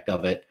aspect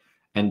of it.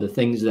 And the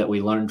things that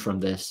we learned from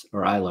this,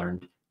 or I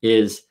learned,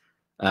 is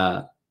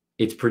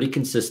it's pretty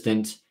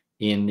consistent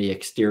in the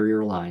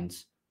exterior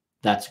lines.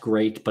 That's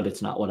great, but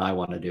it's not what I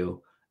want to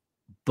do.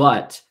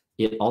 But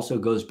it also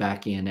goes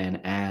back in and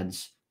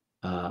adds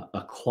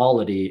a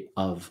quality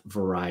of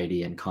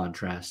variety and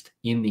contrast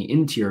in the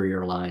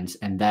interior lines.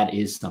 And that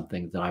is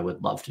something that I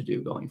would love to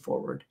do going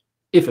forward,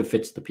 if it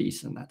fits the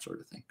piece and that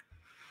sort of thing.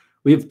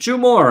 We have 2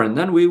 more, and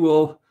then we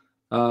will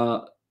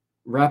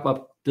wrap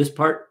up this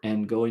part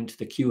and go into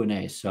the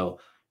Q&A. So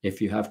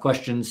if you have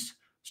questions,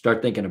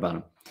 start thinking about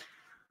them.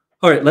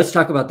 All right, let's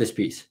talk about this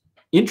piece.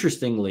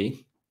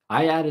 Interestingly,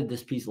 I added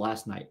this piece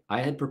last night.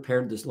 I had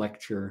prepared this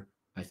lecture,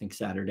 I think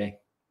Saturday,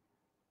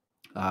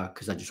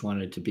 because I just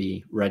wanted it to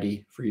be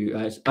ready for you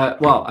guys.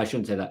 Well, I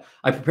shouldn't say that.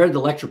 I prepared the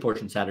lecture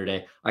portion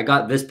Saturday. I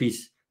got this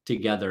piece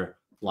together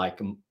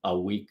like a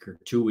week or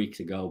 2 weeks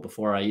ago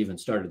before I even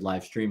started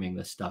live streaming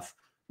this stuff,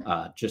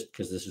 just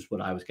because this is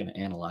what I was going to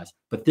analyze.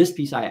 But this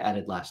piece I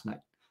added last night.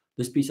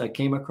 This piece I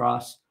came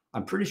across.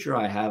 I'm pretty sure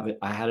I have it.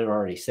 I had it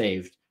already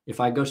saved. If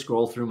I go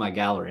scroll through my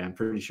gallery, I'm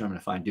pretty sure I'm going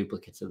to find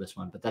duplicates of this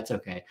one, but that's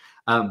okay.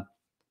 But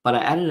I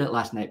added it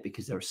last night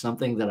because there was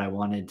something that I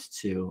wanted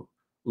to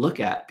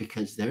look at,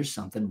 because there's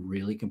something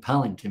really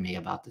compelling to me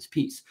about this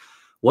piece.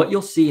 What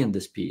you'll see in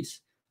this piece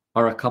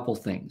are a couple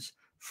things.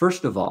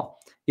 First of all,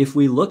 if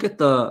we look at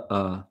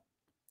the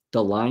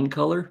line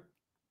color,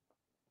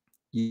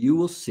 you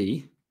will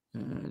see,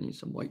 I need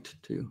some white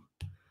to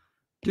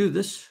do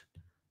this.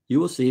 You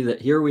will see that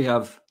here we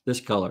have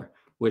this color,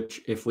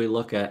 which if we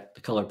look at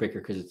the color picker,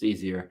 because it's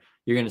easier,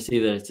 you're going to see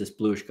that it's this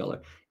bluish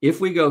color.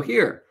 If we go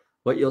here,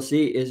 what you'll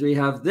see is we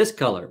have this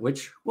color,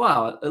 which,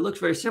 wow, it looks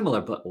very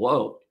similar, but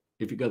whoa,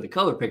 if you go to the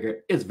color picker,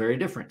 it's very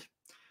different.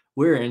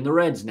 We're in the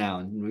reds now,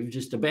 and we've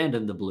just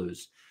abandoned the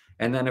blues.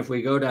 And then if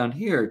we go down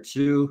here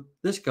to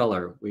this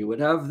color, we would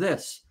have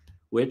this,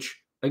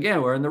 which,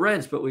 again, we're in the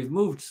reds, but we've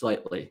moved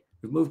slightly.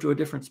 We've moved to a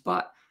different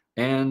spot.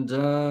 And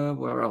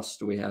where else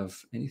do we have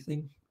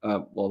anything?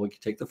 Well, we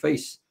could take the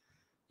face.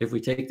 If we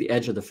take the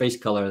edge of the face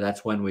color,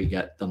 that's when we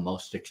get the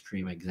most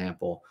extreme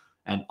example.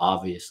 And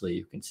obviously,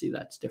 you can see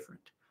that's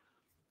different.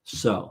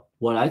 So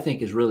what I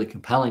think is really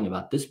compelling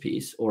about this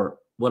piece, or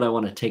what I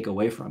want to take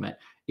away from it,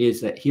 is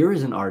that here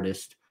is an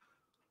artist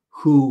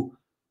who,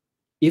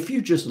 if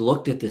you just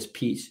looked at this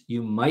piece,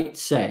 you might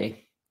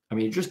say, I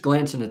mean, just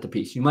glancing at the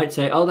piece, you might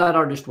say, oh, that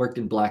artist worked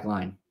in black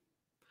line.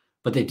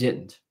 But they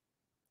didn't.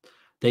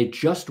 They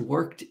just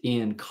worked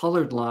in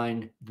colored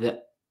line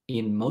that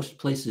in most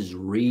places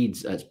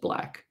reads as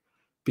black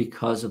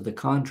because of the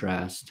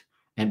contrast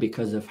and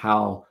because of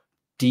how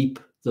deep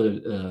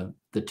the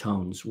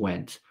tones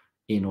went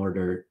in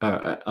order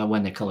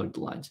when they colored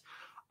the lines.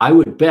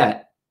 I'd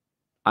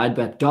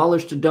bet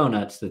dollars to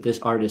donuts that this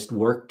artist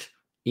worked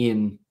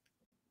in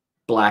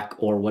black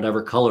or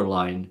whatever color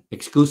line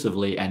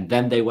exclusively, and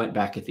then they went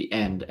back at the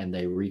end and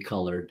they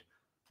recolored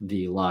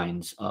the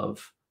lines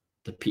of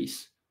the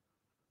piece,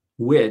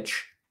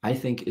 which I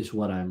think is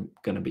what I'm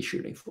going to be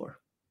shooting for.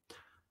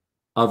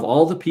 Of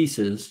all the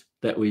pieces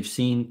that we've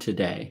seen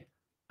today,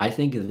 I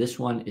think this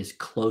one is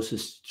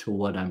closest to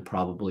what I'm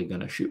probably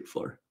going to shoot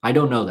for. I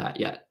don't know that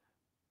yet,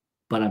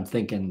 but I'm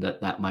thinking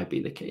that that might be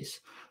the case,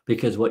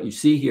 because what you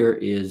see here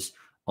is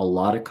a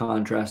lot of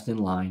contrast in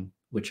line,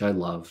 which I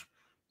love.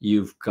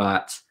 You've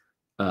got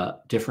a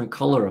different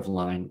color of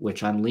line,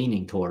 which I'm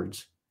leaning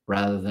towards,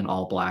 rather than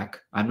all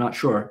black. I'm not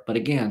sure, but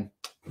again,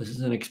 this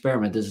is an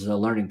experiment. This is a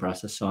learning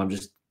process, so I'm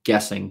just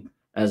guessing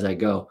as I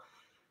go.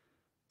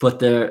 But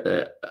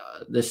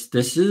this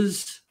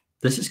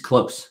is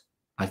close.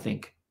 I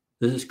think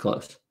this is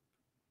close.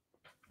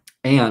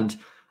 And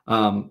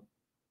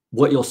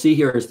what you'll see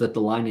here is that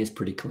the line is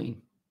pretty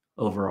clean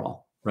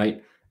overall,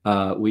 right?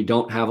 We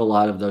don't have a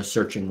lot of those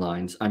searching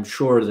lines. I'm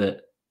sure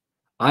that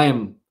I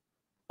am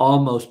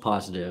almost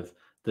positive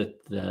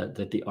that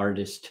the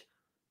artist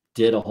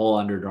did a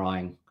whole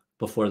underdrawing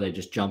before they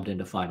just jumped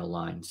into final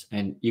lines.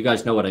 And you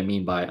guys know what I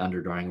mean by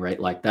underdrawing, right?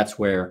 Like that's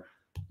where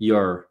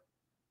you're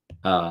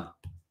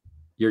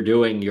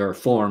doing your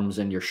forms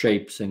and your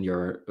shapes and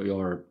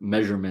your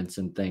measurements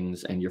and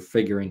things, and you're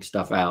figuring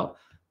stuff out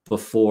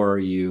before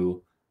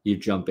you you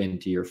jump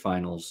into your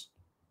finals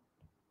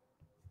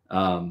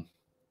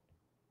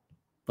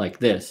like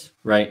this,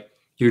 right?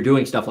 You're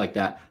doing stuff like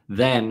that.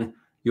 Then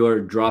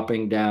you're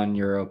dropping down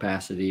your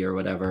opacity or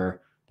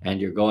whatever, and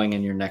you're going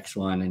in your next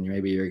one, and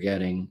maybe you're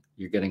getting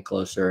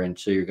closer, and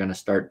so you're going to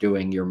start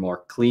doing your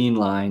more clean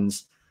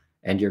lines,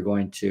 and you're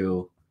going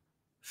to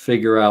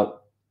figure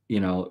out,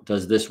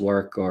 does this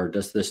work or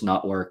does this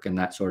not work, and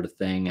that sort of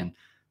thing. And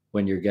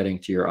when you're getting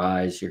to your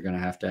eyes, you're going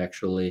to have to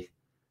actually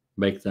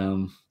make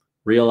them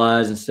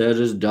realize instead of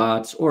just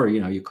dots, or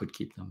you could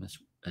keep them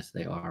as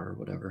they are or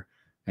whatever.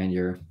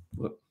 And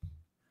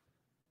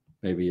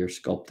maybe you're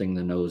sculpting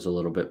the nose a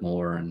little bit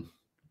more. And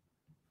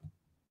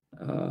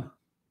I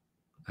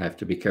have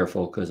to be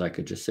careful because I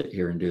could just sit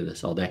here and do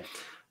this all day.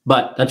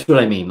 But that's what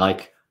I mean.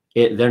 Like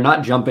they're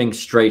not jumping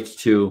straight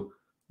to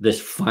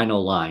this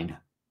final line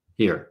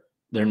here.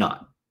 They're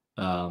not.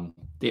 I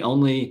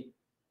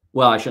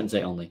shouldn't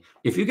say only.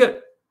 If you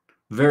get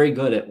very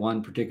good at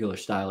one particular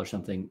style or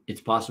something,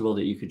 it's possible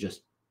that you could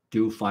just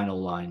do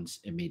final lines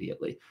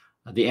immediately.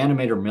 The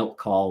animator Milt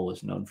Kahl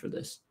was known for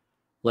this.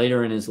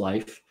 Later in his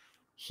life,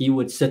 he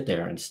would sit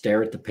there and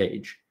stare at the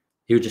page.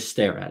 He would just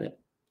stare at it.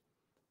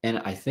 And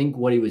I think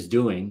what he was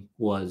doing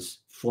was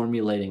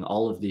formulating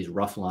all of these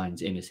rough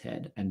lines in his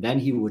head. And then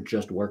he would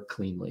just work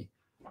cleanly.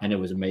 And it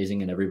was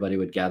amazing. And everybody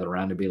would gather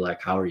around and be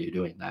like, how are you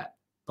doing that?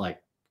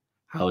 Like,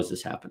 how is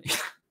this happening?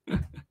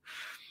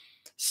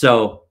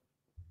 So,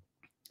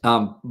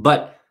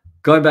 but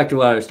going back to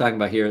what I was talking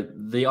about here,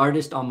 the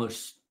artist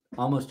almost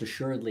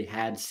assuredly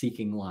had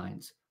seeking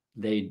lines.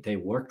 They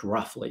worked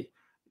roughly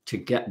to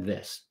get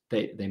this.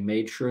 They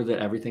made sure that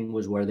everything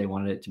was where they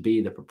wanted it to be,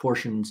 the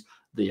proportions,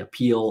 the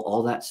appeal,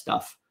 all that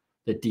stuff,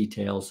 the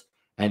details.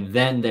 And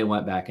then they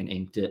went back and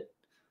inked it.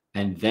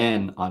 And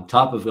then on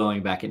top of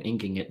going back and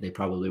inking it, they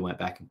probably went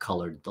back and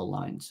colored the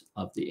lines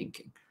of the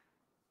inking.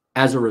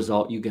 As a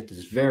result, you get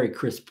this very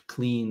crisp,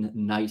 clean,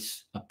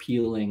 nice,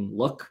 appealing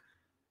look.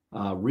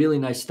 Really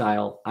nice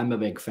style. I'm a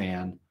big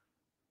fan.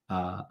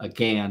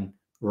 Again,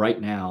 right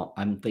now,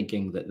 I'm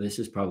thinking that this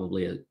is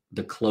probably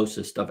the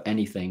closest of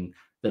anything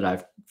that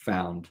I've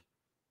found,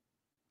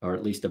 or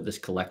at least of this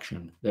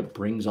collection, that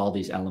brings all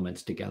these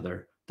elements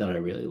together that I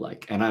really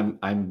like. And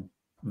I'm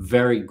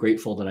very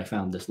grateful that I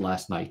found this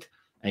last night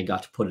and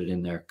got to put it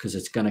in there, because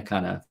it's going to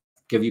kind of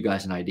give you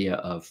guys an idea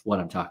of what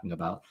I'm talking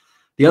about.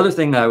 The other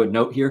thing that I would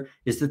note here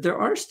is that there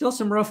are still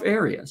some rough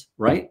areas,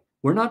 right?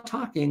 We're not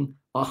talking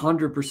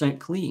 100%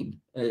 clean.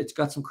 It's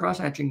got some cross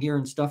hatching here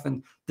and stuff,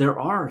 and there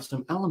are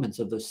some elements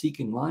of those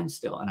seeking lines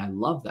still, and I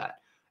love that.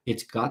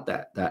 It's got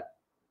that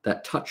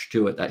touch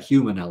to it, that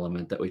human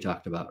element that we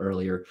talked about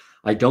earlier.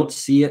 I don't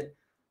see it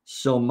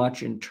so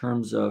much in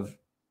terms of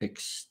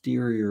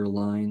exterior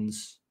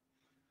lines.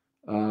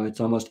 It's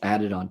almost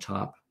added on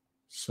top.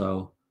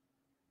 So,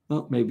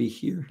 well, maybe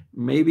here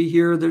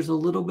there's a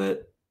little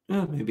bit.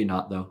 Maybe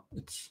not though.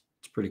 It's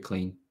pretty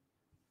clean.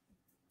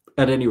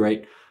 At any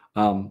rate,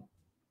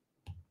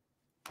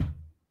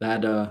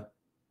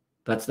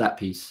 that's that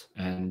piece,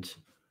 and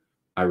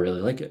I really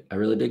like it. I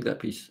really dig that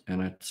piece,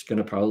 and it's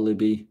gonna probably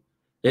be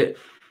it.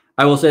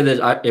 I will say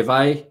that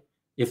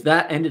if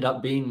that ended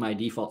up being my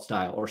default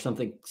style or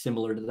something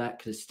similar to that,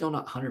 because it's still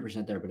not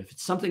 100% there, but if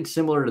it's something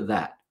similar to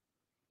that,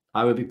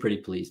 I would be pretty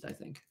pleased. I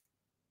think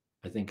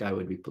I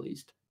would be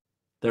pleased.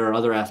 There are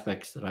other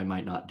aspects that I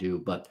might not do,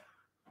 but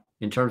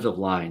in terms of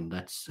line,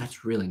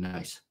 that's really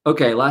nice.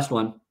 Okay, last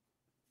one.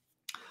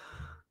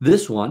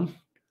 This one,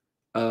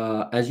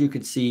 as you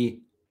can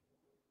see,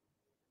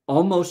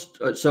 almost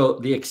so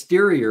the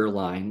exterior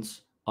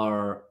lines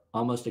are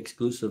almost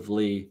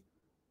exclusively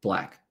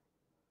black,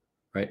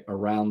 right,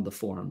 around the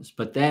forms.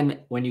 But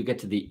then when you get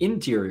to the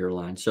interior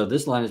line, so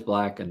this line is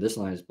black, and this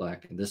line is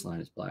black, and this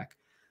line is black,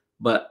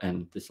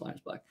 and this line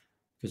is black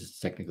because it's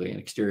technically an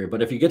exterior.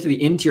 But if you get to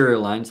the interior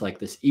lines, like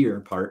this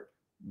ear part,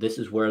 this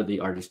is where the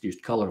artist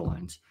used color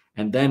lines.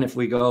 And then if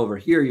we go over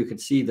here, you can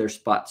see there's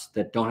spots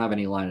that don't have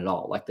any line at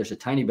all. Like there's a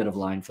tiny bit of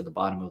line for the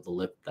bottom of the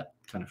lip, that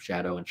kind of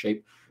shadow and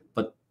shape,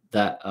 but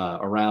that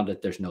around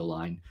it, there's no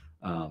line.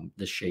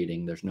 This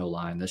shading, there's no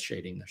line. This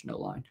shading, there's no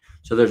line.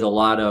 So there's a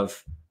lot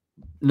of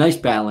nice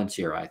balance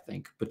here, I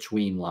think,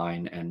 between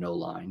line and no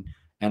line.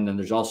 And then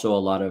there's also a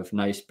lot of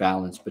nice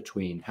balance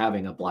between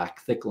having a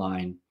black thick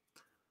line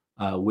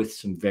with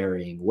some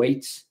varying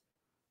weights,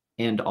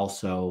 and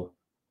also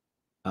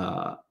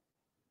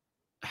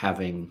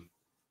having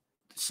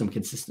some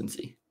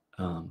consistency.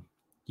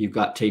 You've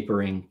got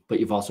tapering, but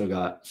you've also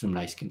got some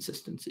nice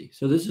consistency.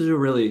 So this is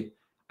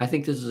I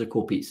think this is a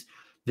cool piece.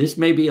 This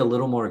may be a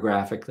little more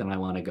graphic than I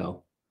want to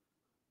go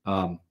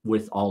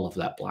with all of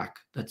that black.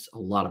 That's a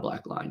lot of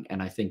black line.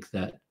 And I think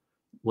that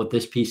what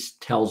this piece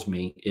tells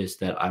me is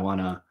that I want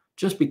to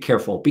just be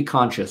careful, be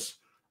conscious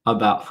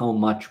about how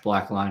much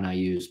black line I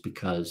use,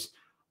 because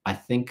I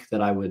think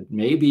that I would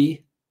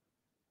maybe,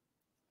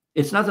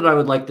 it's not that I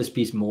would like this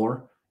piece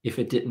more if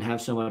it didn't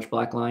have so much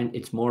black line.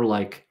 It's more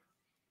like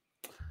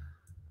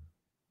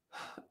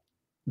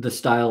the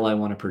style I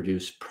want to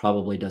produce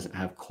probably doesn't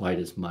have quite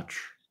as much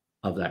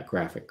of that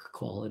graphic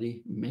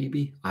quality.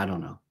 Maybe, I don't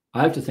know.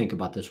 I have to think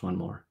about this one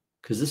more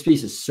because this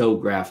piece is so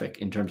graphic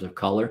in terms of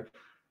color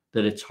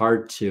that it's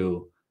hard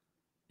to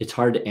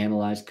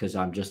analyze because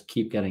I'm just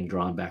keep getting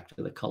drawn back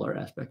to the color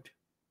aspect.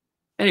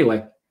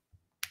 Anyway,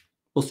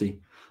 we'll see.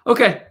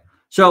 Okay,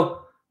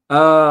 so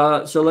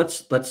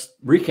let's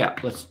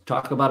recap. Let's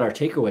talk about our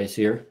takeaways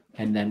here,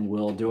 and then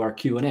we'll do our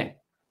Q&A.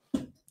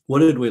 What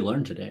did we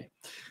learn today?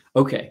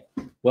 Okay,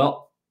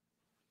 well,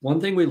 one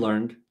thing we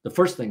learned, the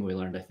first thing we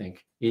learned, I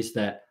think, is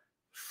that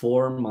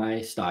for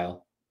my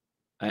style,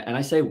 and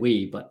I say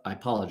we, but I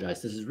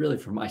apologize. This is really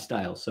for my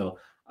style. So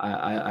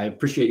I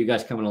appreciate you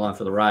guys coming along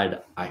for the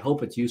ride. I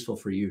hope it's useful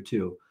for you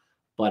too.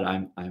 But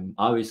I'm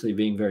obviously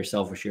being very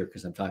selfish here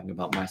because I'm talking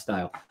about my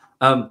style.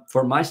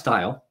 For my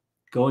style,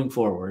 going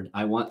forward,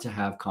 I want to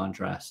have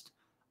contrast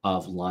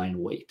of line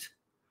weight.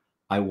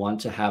 I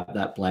want to have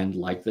that blend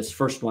like this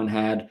first one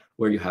had,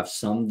 where you have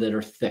some that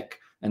are thick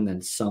and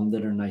then some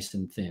that are nice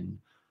and thin.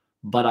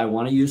 But I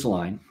want to use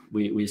line.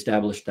 We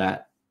established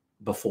that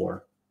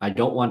before. I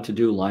don't want to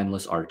do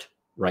lineless art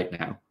right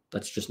now.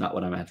 That's just not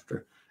what I'm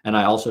after. And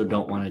I also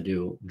don't want to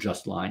do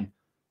just line.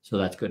 So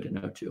that's good to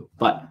know too.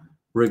 But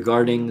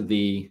regarding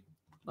the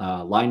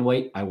line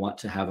weight, I want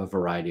to have a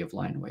variety of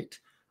line weight.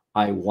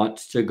 I want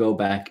to go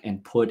back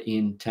and put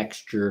in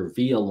texture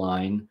via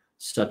line,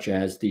 such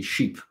as the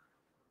sheep.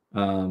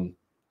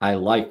 I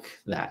like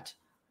that.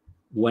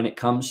 When it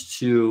comes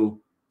to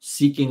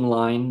seeking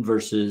line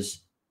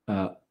versus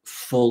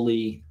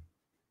fully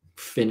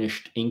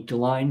finished inked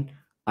line,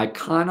 I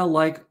kind of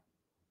like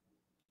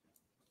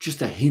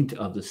just a hint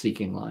of the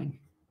seeking line,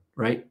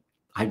 right?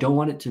 I don't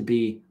want it to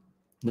be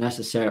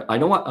necessary. I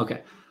don't want,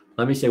 okay,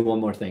 let me say one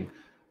more thing.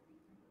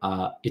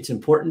 It's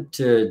important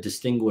to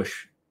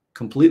distinguish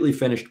completely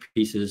finished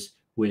pieces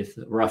with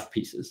rough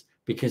pieces,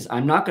 because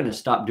I'm not going to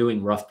stop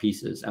doing rough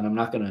pieces and I'm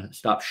not going to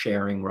stop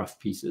sharing rough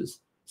pieces.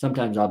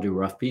 Sometimes I'll do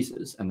rough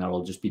pieces and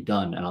that'll just be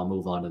done and I'll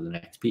move on to the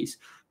next piece.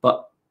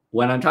 But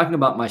when I'm talking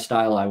about my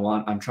style,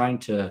 I'm trying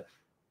to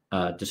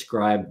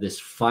describe this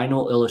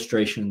final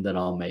illustration that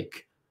I'll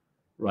make,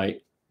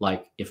 right?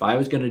 Like if I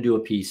was going to do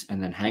a piece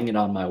and then hang it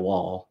on my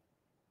wall,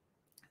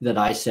 that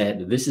I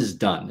said, this is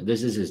done.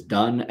 This is as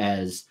done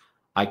as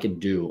I can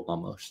do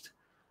almost.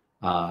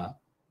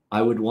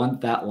 I would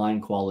want that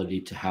line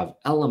quality to have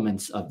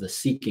elements of the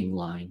seeking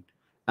line,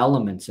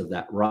 elements of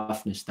that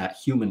roughness, that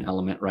human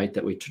element, right?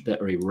 That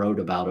we wrote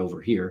about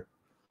over here.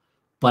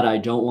 But I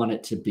don't want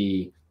it to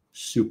be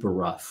super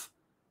rough.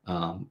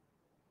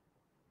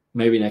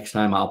 Maybe next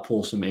time I'll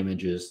pull some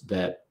images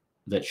that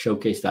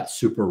showcase that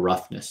super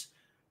roughness.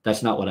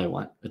 That's not what I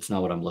want. It's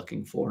not what I'm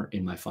looking for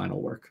in my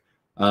final work.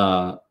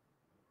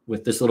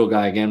 With this little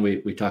guy, again,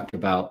 we talked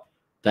about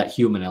that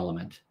human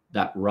element,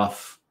 that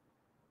rough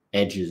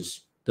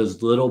edges,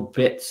 those little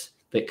bits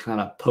that kind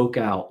of poke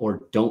out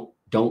or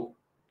don't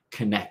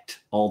connect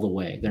all the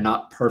way. They're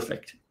not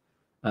perfect.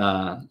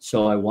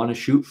 So I want to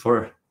shoot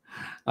for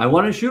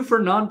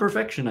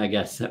non-perfection, I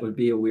guess. That would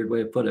be a weird way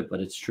to put it, but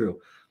it's true.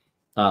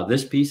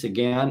 This piece,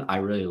 again, I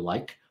really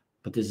like,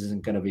 but this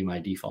isn't going to be my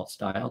default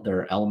style. There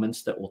are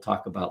elements that we'll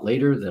talk about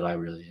later that I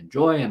really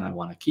enjoy and I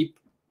want to keep.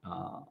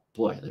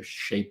 Boy, there's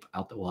shape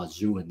out the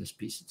wazoo in this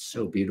piece. It's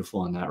so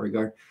beautiful in that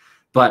regard.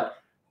 But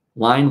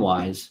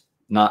line-wise,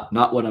 not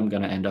what I'm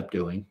going to end up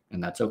doing,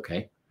 and that's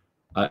okay.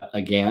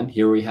 Again,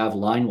 here we have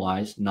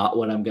line-wise, not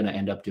what I'm going to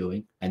end up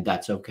doing, and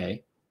that's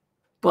okay.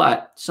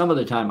 But some of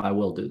the time I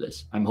will do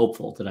this. I'm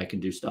hopeful that I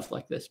can do stuff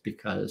like this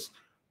because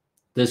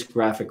this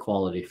graphic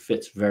quality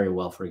fits very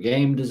well for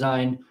game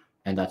design,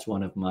 and that's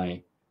one of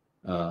my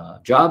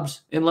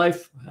jobs in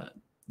life,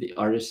 the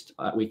artist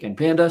at Weekend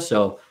Panda.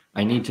 So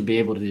I need to be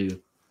able to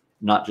do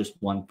not just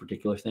one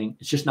particular thing.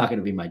 It's just not going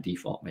to be my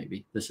default,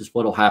 maybe. This is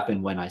what will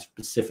happen when I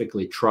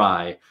specifically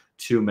try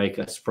to make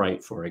a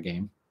sprite for a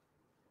game.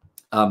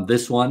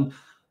 This one,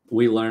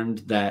 we learned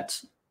that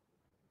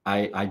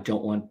I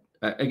don't want,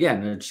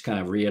 again, just kind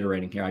of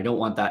reiterating here, I don't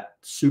want that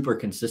super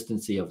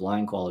consistency of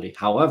line quality.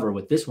 However,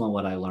 with this one,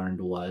 what I learned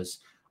was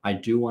I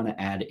do want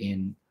to add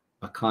in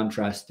a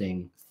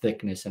contrasting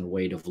thickness and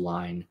weight of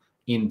line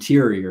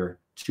interior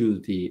to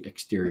the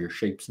exterior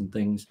shapes and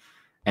things.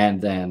 And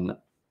then,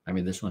 I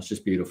mean, this one's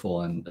just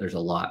beautiful, and there's a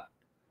lot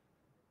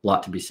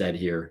to be said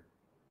here,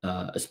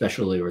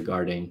 especially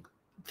regarding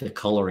the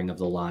coloring of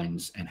the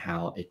lines and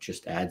how it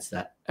just adds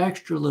that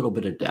extra little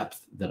bit of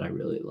depth that I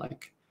really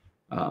like.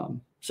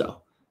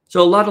 So a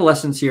lot of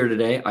lessons here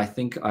today. I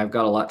think I've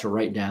got a lot to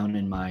write down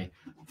in my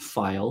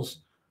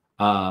files.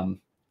 And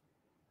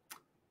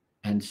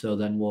so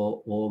then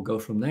we'll go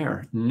from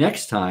there.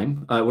 Next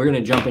time, we're going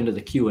to jump into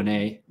the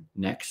Q&A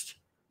next.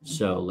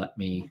 So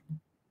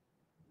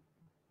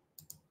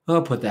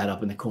I'll put that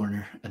up in the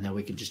corner and then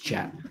we can just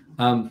chat.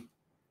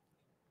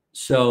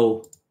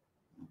 So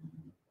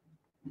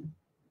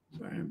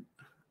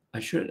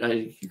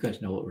sorry, you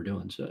guys know what we're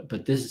doing. So,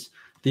 but these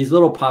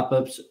little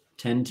pop-ups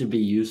tend to be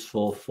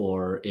useful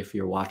for if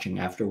you're watching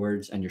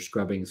afterwards and you're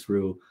scrubbing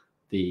through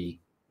the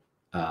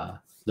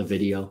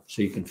video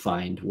so you can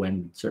find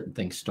when certain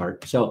things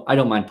start. So I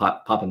don't mind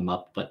popping them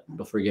up, but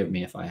forgive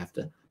me if I have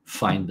to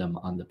find them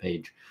on the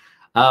page.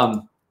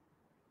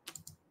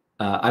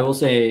 I will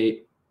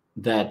say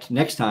that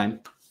next time,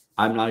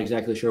 I'm not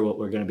exactly sure what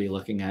we're going to be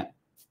looking at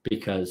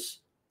because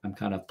I'm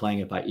kind of playing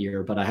it by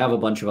ear, but I have a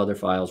bunch of other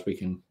files. We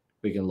can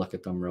look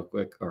at them real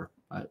quick.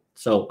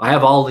 So I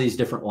have all these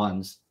different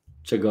ones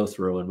to go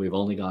through, and we've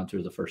only gone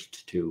through the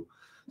first two.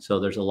 So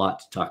there's a lot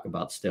to talk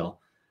about still.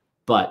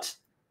 But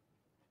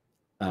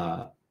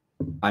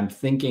I'm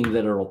thinking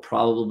that it'll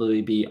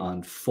probably be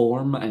on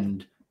form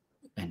and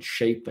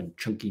shape and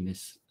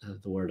chunkiness.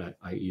 The word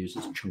I use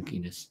is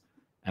chunkiness,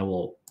 and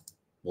we'll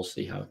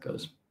see how it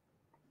goes.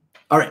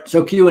 All right,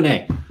 so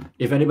Q&A.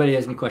 If anybody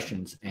has any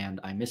questions and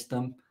I missed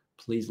them,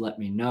 please let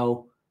me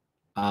know.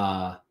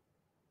 And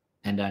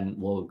then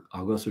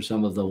I'll go through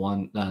some of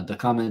the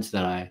comments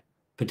that I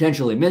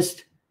potentially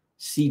missed.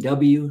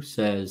 CW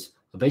says,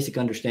 a basic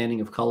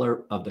understanding of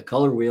the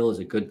color wheel is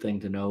a good thing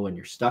to know when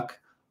you're stuck,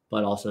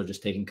 but also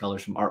just taking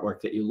colors from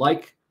artwork that you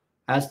like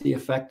has the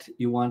effect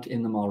you want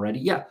in them already.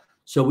 Yeah,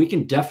 so we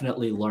can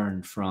definitely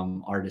learn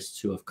from artists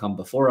who have come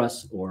before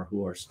us or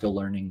who are still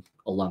learning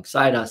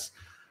alongside us.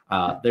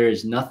 There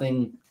is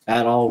nothing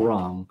at all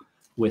wrong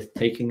with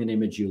taking an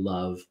image you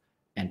love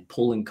and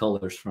pulling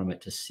colors from it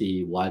to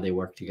see why they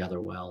work together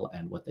well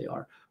and what they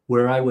are.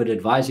 Where I would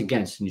advise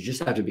against, and you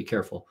just have to be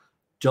careful,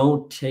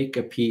 don't take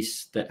a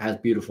piece that has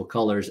beautiful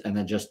colors and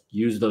then just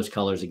use those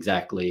colors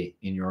exactly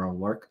in your own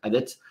work.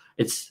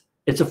 It's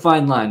a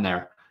fine line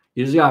there.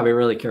 You just gotta be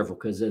really careful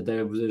because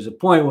there's a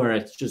point where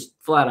it's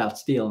just flat out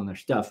stealing their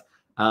stuff.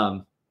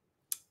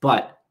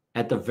 But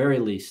at the very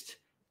least,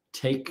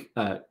 take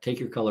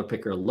your color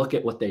picker, look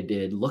at what they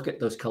did, look at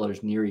those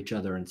colors near each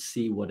other and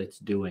see what it's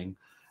doing.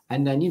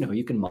 And then,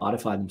 you can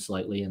modify them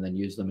slightly and then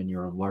use them in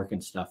your own work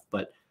and stuff.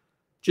 But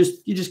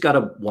you just got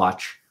to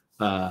watch,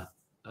 a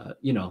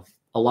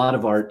lot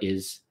of art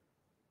is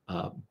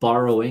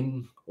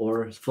borrowing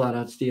or flat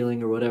out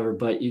stealing or whatever,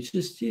 but you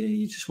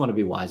just want to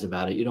be wise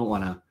about it. You don't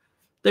want to,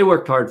 they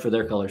worked hard for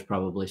their colors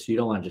probably, so you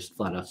don't want to just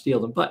flat out steal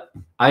them. But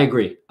I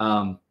agree.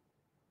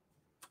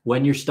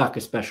 When you're stuck,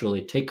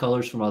 especially, take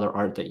colors from other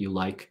art that you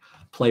like,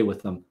 play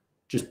with them,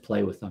 just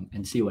play with them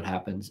and see what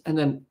happens, and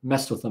then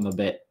mess with them a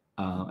bit.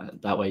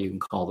 That way you can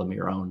call them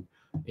your own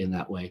in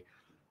that way.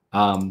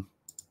 Let's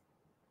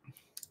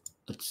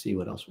see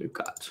what else we've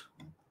got.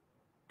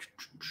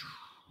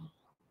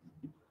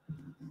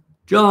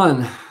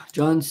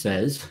 John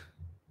says,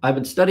 I've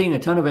been studying a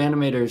ton of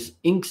animators'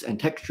 inks and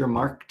texture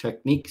mark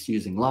techniques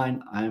using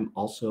line. I'm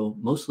also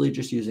mostly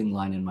just using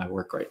line in my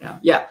work right now.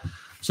 Yeah.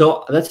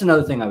 So that's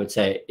another thing I would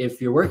say. If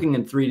you're working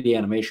in 3D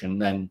animation,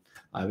 then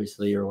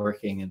obviously you're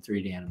working in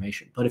 3D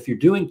animation. But if you're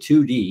doing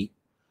 2D,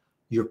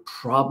 you're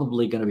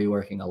probably going to be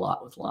working a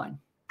lot with line,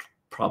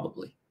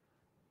 probably,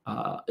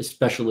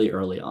 especially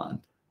early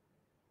on.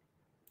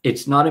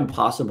 It's not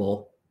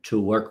impossible to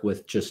work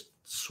with just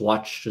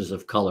swatches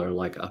of color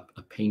like a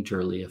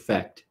painterly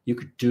effect. You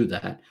could do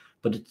that,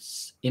 but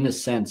it's in a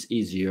sense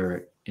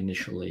easier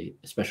initially,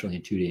 especially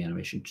in 2D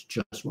animation,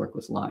 to just work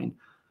with line.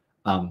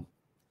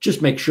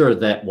 Just make sure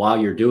that while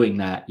you're doing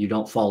that, you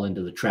don't fall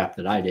into the trap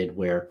that I did,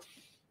 where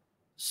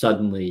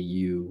suddenly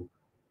you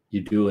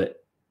do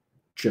it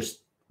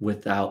just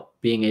without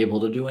being able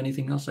to do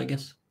anything else, I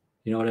guess.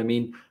 You know what I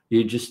mean?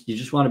 You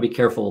just want to be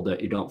careful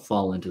that you don't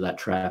fall into that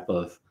trap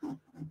of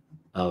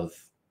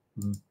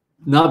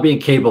not being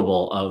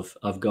capable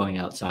of going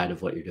outside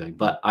of what you're doing.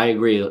 But I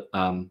agree.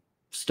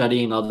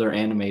 Studying other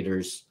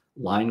animators'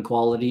 line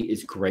quality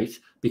is great,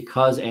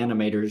 because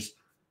animators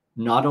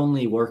not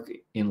only work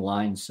in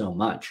line so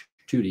much,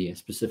 2D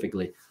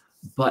specifically,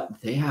 but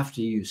they have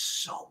to use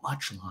so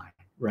much line,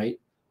 right?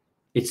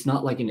 It's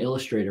not like an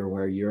Illustrator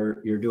where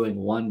you're doing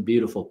one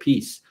beautiful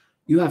piece.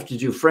 You have to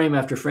do frame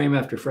after frame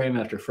after frame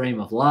after frame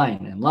of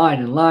line and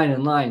line and line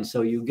and line.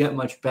 So you get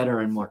much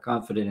better and more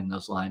confident in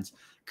those lines.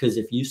 Because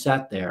if you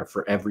sat there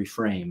for every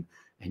frame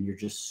and you're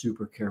just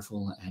super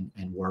careful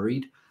and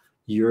worried,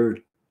 you're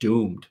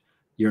doomed.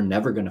 You're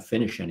never going to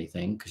finish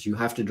anything because you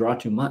have to draw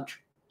too much.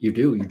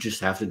 You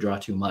just have to draw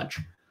too much.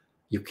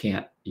 You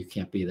can't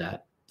be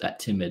that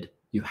timid.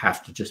 You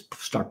have to just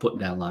start putting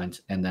down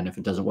lines. And then if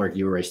it doesn't work,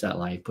 you erase that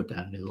line, you put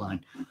down a new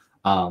line.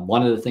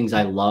 One of the things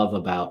I love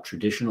about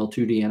traditional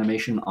 2D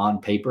animation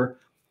on paper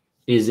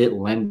is it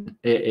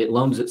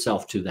loans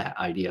itself to that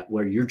idea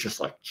where you're just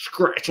like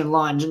scratching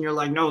lines and you're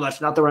like, no, that's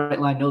not the right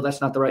line. No,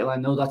 that's not the right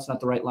line. No, that's not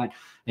the right line.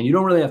 And you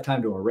don't really have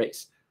time to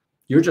erase.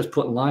 You're just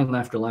putting line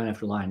after line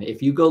after line.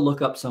 If you go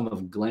look up some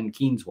of Glenn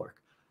Keane's work,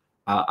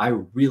 I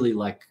really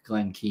like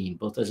Glenn Keane,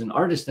 both as an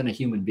artist and a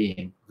human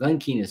being. Glenn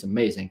Keane is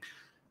amazing.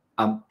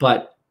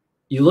 But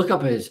you look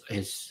up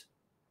his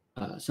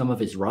some of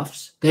his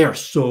roughs. They are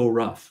so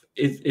rough.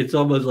 It's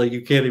almost like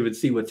you can't even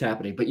see what's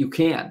happening, but you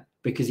can,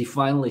 because he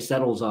finally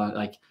settles on,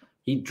 like,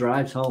 he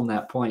drives home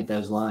that point,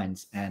 those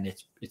lines, and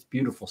it's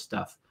beautiful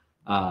stuff.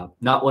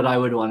 Not what I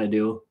would want to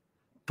do,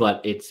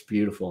 but it's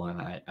beautiful, and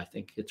I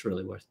think it's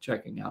really worth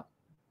checking out.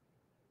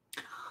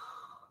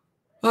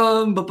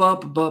 Oh,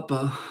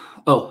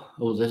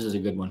 this is a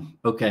good one.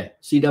 Okay.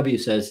 CW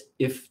says,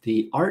 if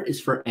the art is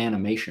for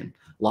animation,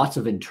 lots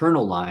of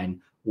internal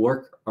line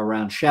work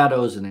around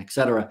shadows and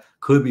etc.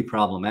 could be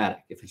problematic.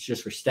 If it's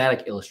just for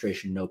static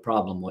illustration, no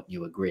problem. Wouldn't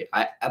you agree?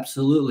 I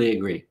absolutely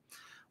agree.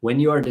 When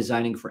you are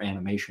designing for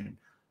animation,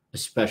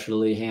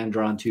 especially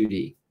hand-drawn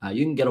 2D,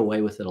 you can get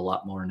away with it a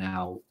lot more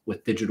now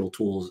with digital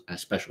tools,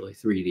 especially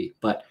 3D.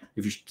 But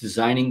if you're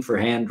designing for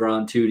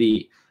hand-drawn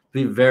 2D,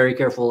 be very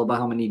careful about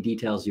how many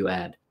details you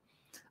add.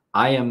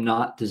 I am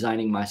not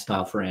designing my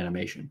style for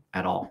animation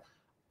at all.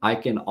 I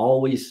can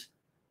always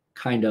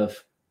kind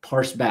of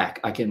parse back.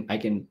 I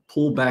can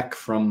pull back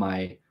from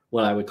my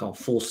what I would call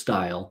full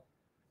style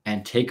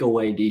and take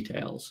away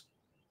details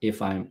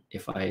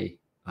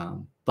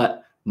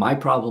but my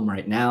problem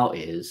right now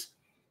is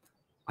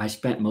I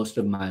spent most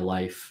of my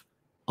life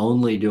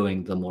only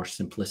doing the more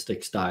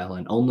simplistic style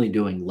and only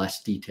doing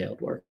less detailed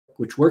work,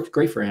 which worked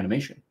great for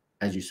animation,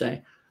 as you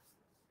say.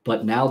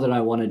 But now that I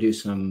want to do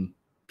some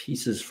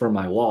pieces for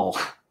my wall,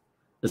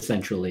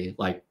 essentially,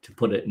 like to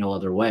put it no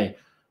other way,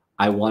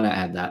 I want to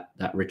add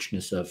that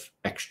richness of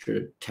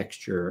extra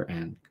texture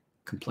and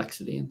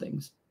complexity and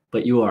things.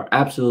 But you are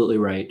absolutely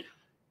right.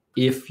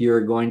 If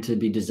you're going to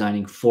be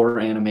designing for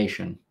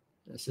animation,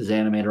 this is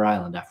Animator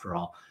Island after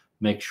all,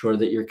 make sure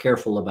that you're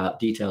careful about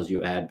details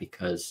you add,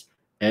 because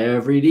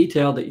every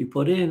detail that you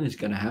put in is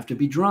going to have to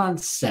be drawn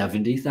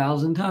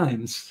 70,000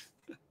 times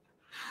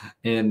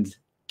and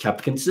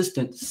kept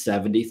consistent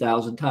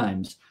 70,000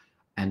 times.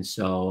 And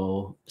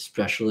so,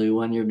 especially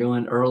when you're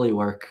doing early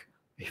work,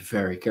 be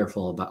very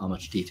careful about how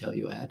much detail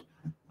you add.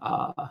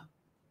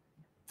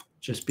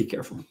 Just be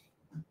careful.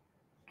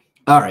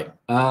 All right.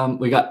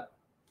 We got,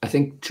 I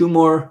think, two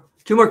more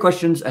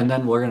questions, and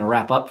then we're going to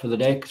wrap up for the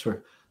day because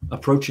we're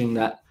approaching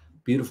that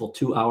beautiful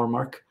 2-hour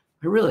mark.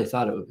 I really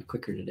thought it would be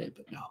quicker today,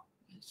 but no,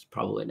 it's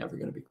probably never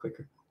going to be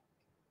quicker.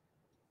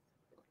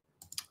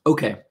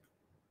 Okay.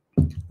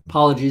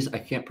 Apologies, I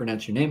can't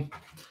pronounce your name.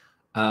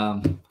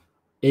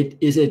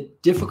 Is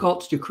it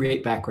difficult to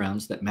create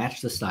backgrounds that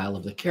match the style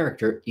of the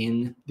character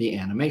in the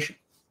animation?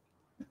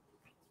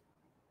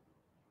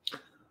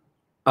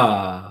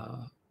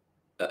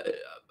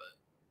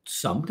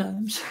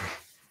 Sometimes.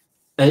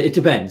 It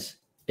depends.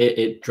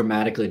 It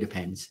dramatically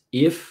depends.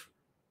 If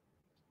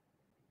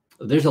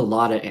there's a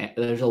lot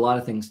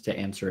of things to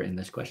answer in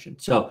this question.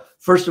 So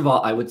first of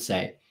all, I would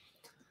say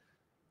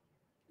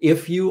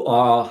if you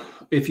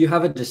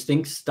have a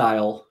distinct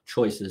style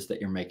choices that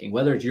you're making,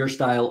 whether it's your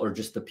style or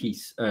just the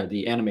piece,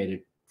 the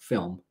animated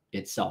film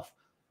itself,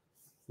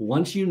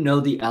 once you know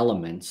the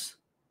elements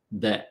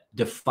that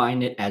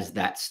define it as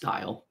that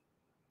style,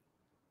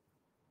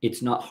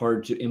 it's not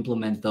hard to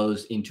implement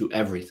those into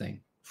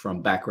everything,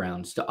 from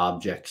backgrounds to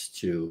objects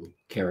to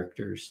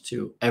characters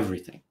to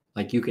everything.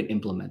 Like, you can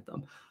implement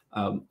them.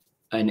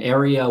 An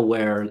area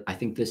where I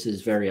think this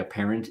is very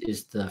apparent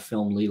is the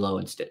film Lilo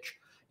and Stitch.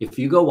 If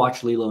you go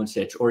watch Lilo and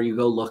Stitch, or you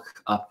go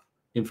look up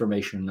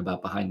information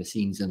about behind the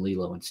scenes in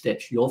Lilo and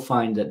Stitch, you'll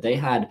find that they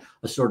had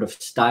a sort of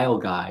style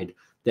guide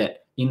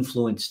that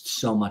influenced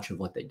so much of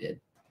what they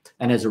did.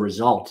 And as a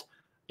result,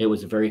 it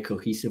was a very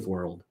cohesive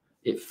world.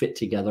 It fit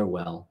together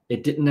well.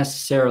 It didn't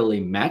necessarily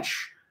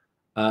match.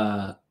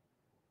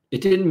 It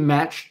didn't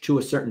match to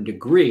a certain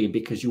degree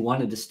because you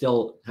wanted to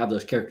still have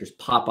those characters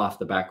pop off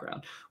the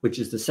background, which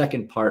is the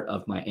second part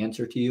of my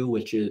answer to you,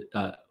 which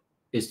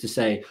is to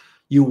say,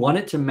 you want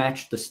it to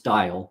match the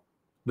style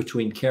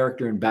between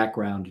character and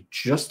background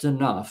just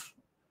enough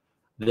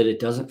that it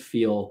doesn't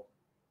feel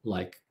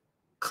like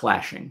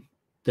clashing,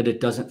 that it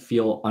doesn't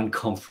feel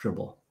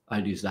uncomfortable.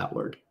 I'd use that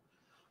word.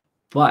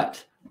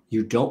 But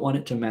you don't want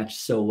it to match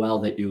so well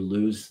that you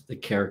lose the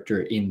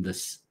character in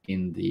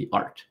the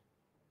art,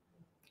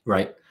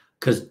 right?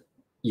 Because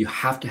you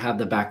have to have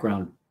the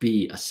background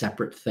be a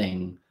separate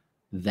thing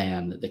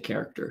than the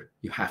character.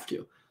 You have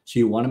to. So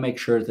you want to make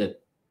sure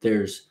that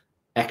there's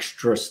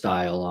extra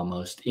style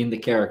almost in the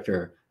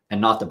character and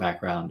not the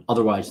background.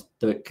 Otherwise,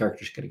 the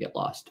character's going to get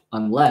lost.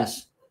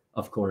 Unless,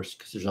 of course,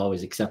 because there's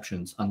always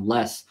exceptions,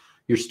 unless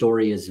your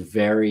story is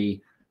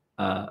very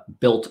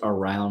built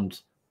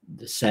around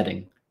the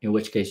setting, in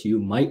which case you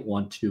might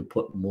want to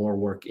put more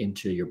work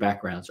into your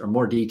backgrounds, or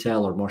more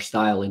detail or more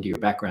style into your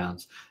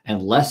backgrounds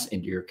and less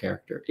into your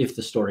character if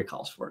the story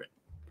calls for it,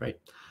 right?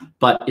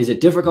 But is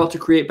it difficult to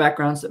create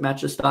backgrounds that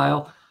match the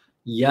style?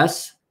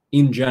 Yes,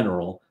 in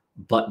general,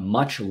 but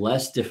much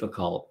less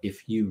difficult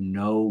if you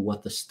know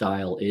what the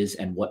style is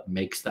and what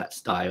makes that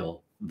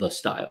style the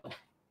style.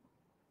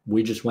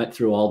 We just went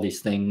through all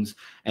these things.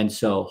 And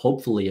so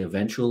hopefully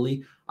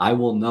eventually I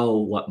will know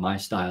what my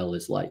style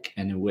is like.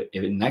 And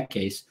in that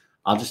case,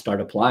 I'll just start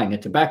applying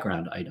it to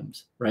background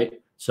items,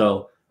 right?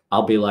 So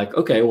I'll be like,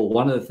 okay, well,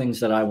 one of the things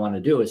that I want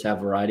to do is have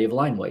variety of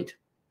line weight.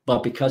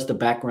 But because the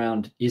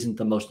background isn't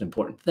the most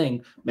important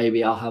thing,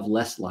 maybe I'll have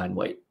less line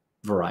weight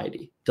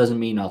variety. Doesn't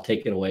mean I'll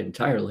take it away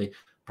entirely,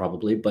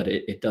 probably, but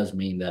it does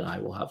mean that I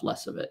will have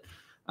less of it.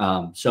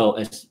 So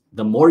as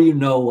the more you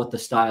know what the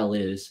style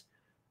is,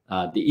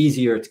 the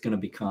easier it's going to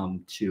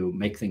become to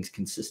make things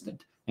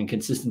consistent. And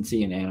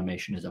consistency in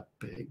animation is a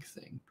big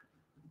thing.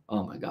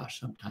 Oh my gosh,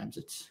 sometimes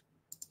it's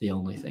the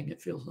only thing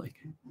it feels like.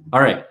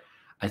 All right.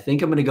 I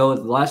think I'm going to go with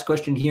the last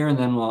question here, and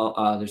then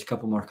there's a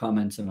couple more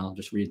comments, and I'll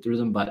just read through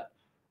them. But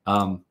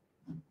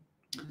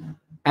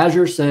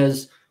Azure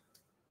says,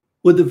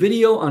 would the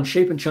video on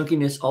shape and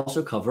chunkiness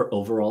also cover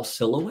overall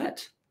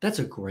silhouette? That's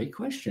a great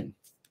question.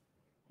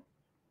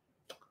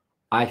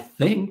 I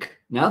think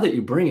now that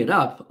you bring it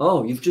up,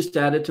 oh, you've just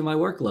added to my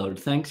workload.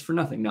 Thanks for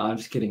nothing. No, I'm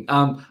just kidding.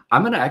 I'm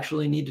going to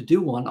actually need to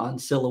do one on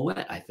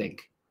silhouette, I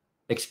think,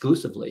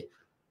 exclusively.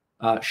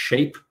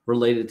 Shape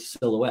related to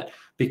silhouette,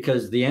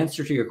 because the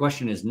answer to your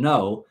question is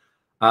no.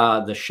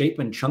 The shape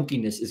and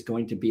chunkiness is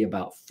going to be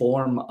about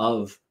form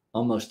of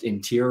almost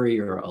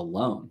interior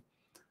alone.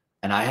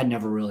 And I had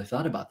never really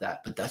thought about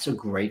that, but that's a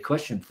great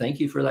question. Thank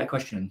you for that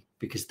question,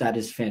 because that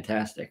is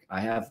fantastic. I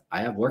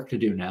have work to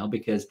do now,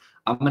 because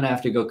I'm going to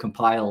have to go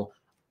compile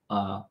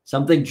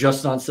something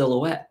just on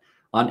silhouette,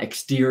 on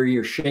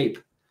exterior shape.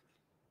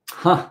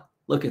 Huh,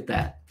 look at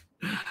that.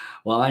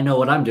 Well, I know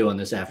what I'm doing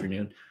this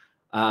afternoon.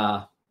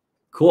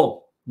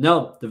 Cool.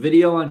 No, the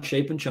video on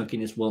shape and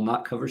chunkiness will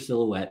not cover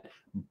silhouette,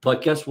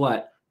 but guess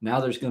what? Now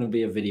there's going to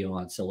be a video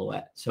on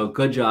silhouette. So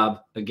good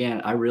job.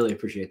 Again, I really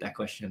appreciate that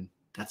question.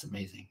 That's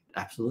amazing.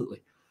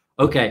 Absolutely.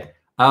 Okay.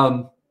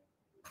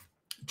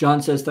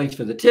 John says, thanks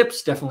for the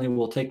tips. Definitely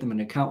will take them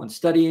into account when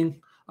studying.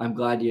 I'm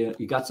glad you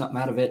got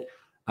something out of it.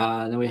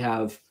 Then we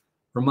have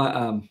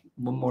one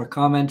more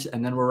comment,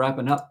 and then we're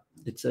wrapping up.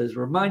 It says,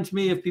 reminds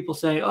me of people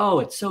saying, oh,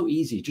 it's so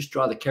easy. Just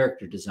draw the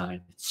character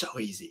design. It's so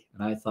easy.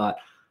 And I thought,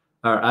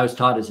 or I was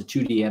taught as a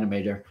 2D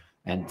animator,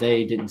 and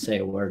they didn't say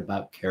a word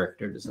about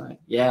character design.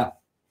 Yeah.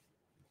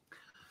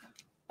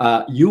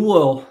 You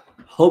will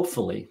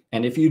hopefully,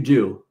 and if you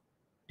do,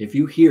 if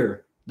you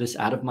hear this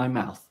out of my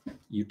mouth,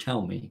 you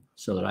tell me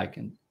so that I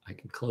can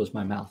close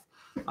my mouth.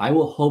 I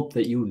will hope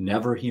that you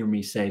never hear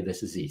me say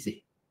this is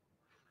easy,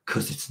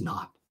 because it's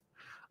not.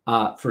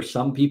 For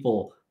some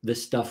people,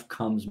 this stuff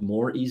comes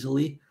more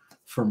easily.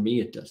 For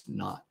me, it does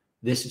not.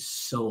 This is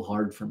so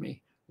hard for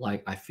me.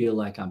 Like, I feel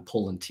like I'm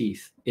pulling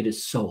teeth. It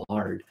is so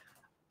hard.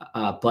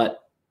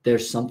 But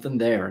there's something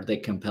there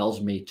that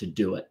compels me to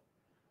do it.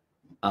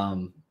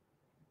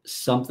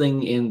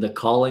 Something in the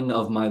calling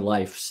of my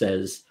life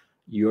says,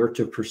 you're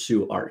to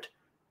pursue art.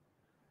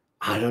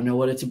 I don't know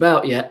what it's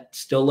about yet.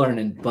 Still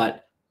learning,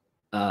 but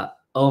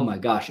oh my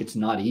gosh, it's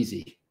not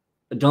easy.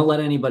 Don't let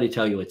anybody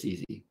tell you it's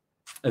easy.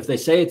 If they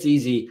say it's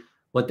easy,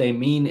 what they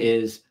mean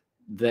is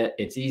that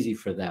it's easy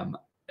for them.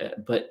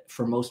 But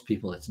for most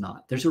people, it's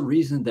not. There's a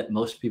reason that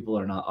most people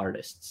are not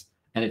artists.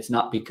 And it's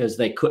not because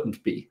they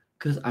couldn't be.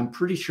 Because I'm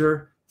pretty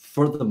sure,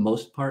 for the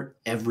most part,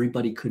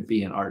 everybody could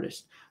be an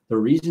artist. The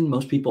reason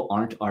most people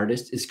aren't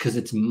artists is because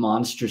it's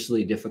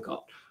monstrously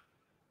difficult.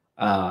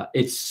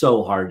 It's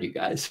so hard, you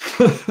guys.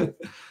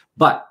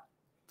 But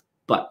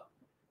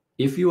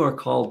if you are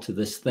called to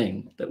this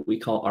thing that we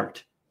call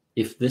art,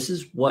 if this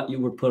is what you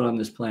were put on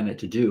this planet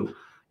to do,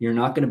 you're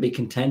not going to be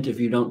content if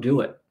you don't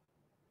do it.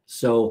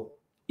 So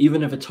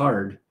even if it's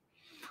hard,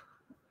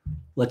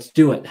 let's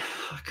do it,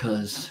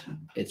 because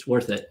it's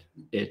worth it.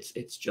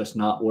 It's just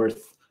not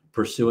worth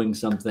pursuing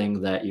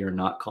something that you're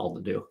not called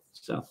to do.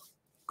 So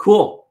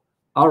cool.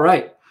 All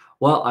right.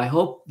 Well, I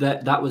hope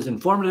that was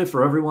informative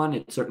for everyone.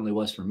 It certainly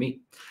was for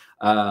me.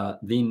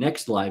 The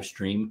next live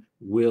stream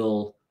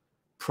will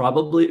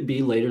probably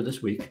be later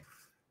this week.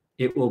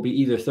 It will be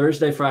either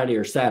Thursday, Friday,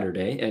 or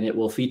Saturday, and it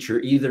will feature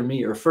either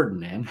me or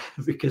Ferdinand,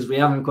 because we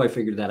haven't quite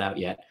figured that out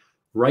yet.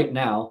 Right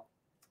now,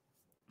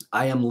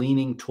 I am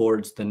leaning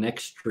towards the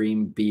next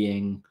stream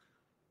being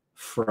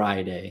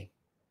Friday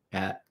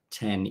at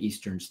 10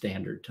 Eastern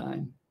Standard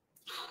Time,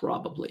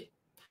 probably.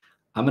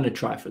 I'm going to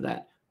try for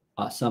that.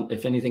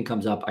 If anything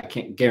comes up, I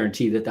can't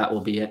guarantee that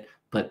will be it,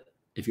 but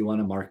if you want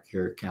to mark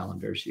your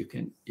calendars, you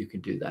can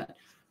do that.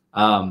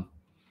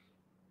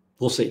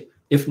 We'll see.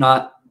 If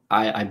not,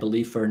 I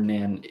believe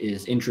Ferdinand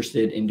is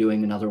interested in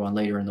doing another one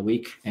later in the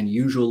week, and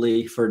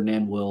usually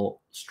Ferdinand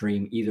will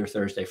stream either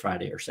Thursday,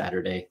 Friday, or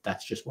Saturday.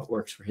 That's just what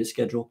works for his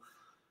schedule.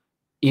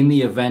 In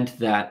the event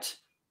that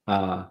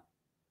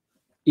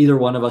either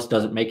one of us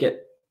doesn't make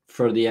it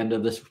for the end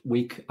of this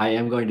week, I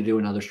am going to do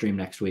another stream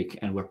next week,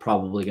 and we're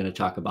probably going to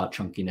talk about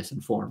chunkiness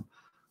and form,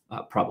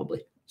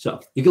 probably. So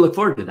you can look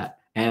forward to that.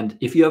 And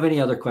if you have any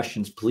other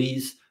questions,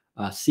 please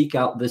seek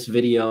out this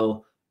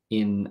video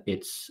in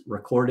its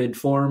recorded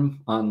form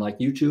on like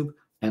YouTube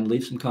and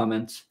leave some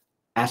comments.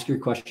 Ask your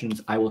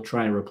questions. I will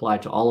try and reply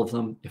to all of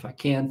them if I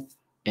can.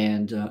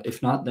 And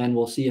if not, then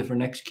we'll see you for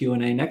next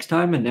Q&A next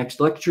time, and next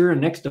lecture and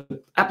next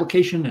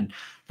application. And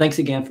thanks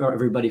again for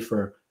everybody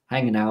for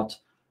hanging out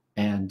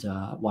and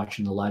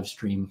watching the live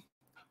stream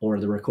or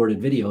the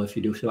recorded video if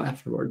you do so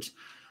afterwards.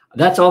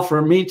 That's all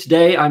for me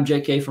today. I'm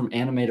JK from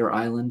Animator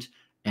Island,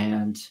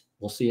 and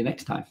we'll see you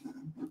next time.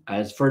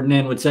 As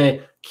Ferdinand would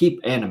say,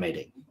 keep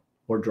animating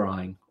or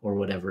drawing or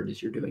whatever it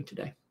is you're doing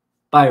today.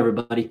 Bye,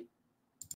 everybody.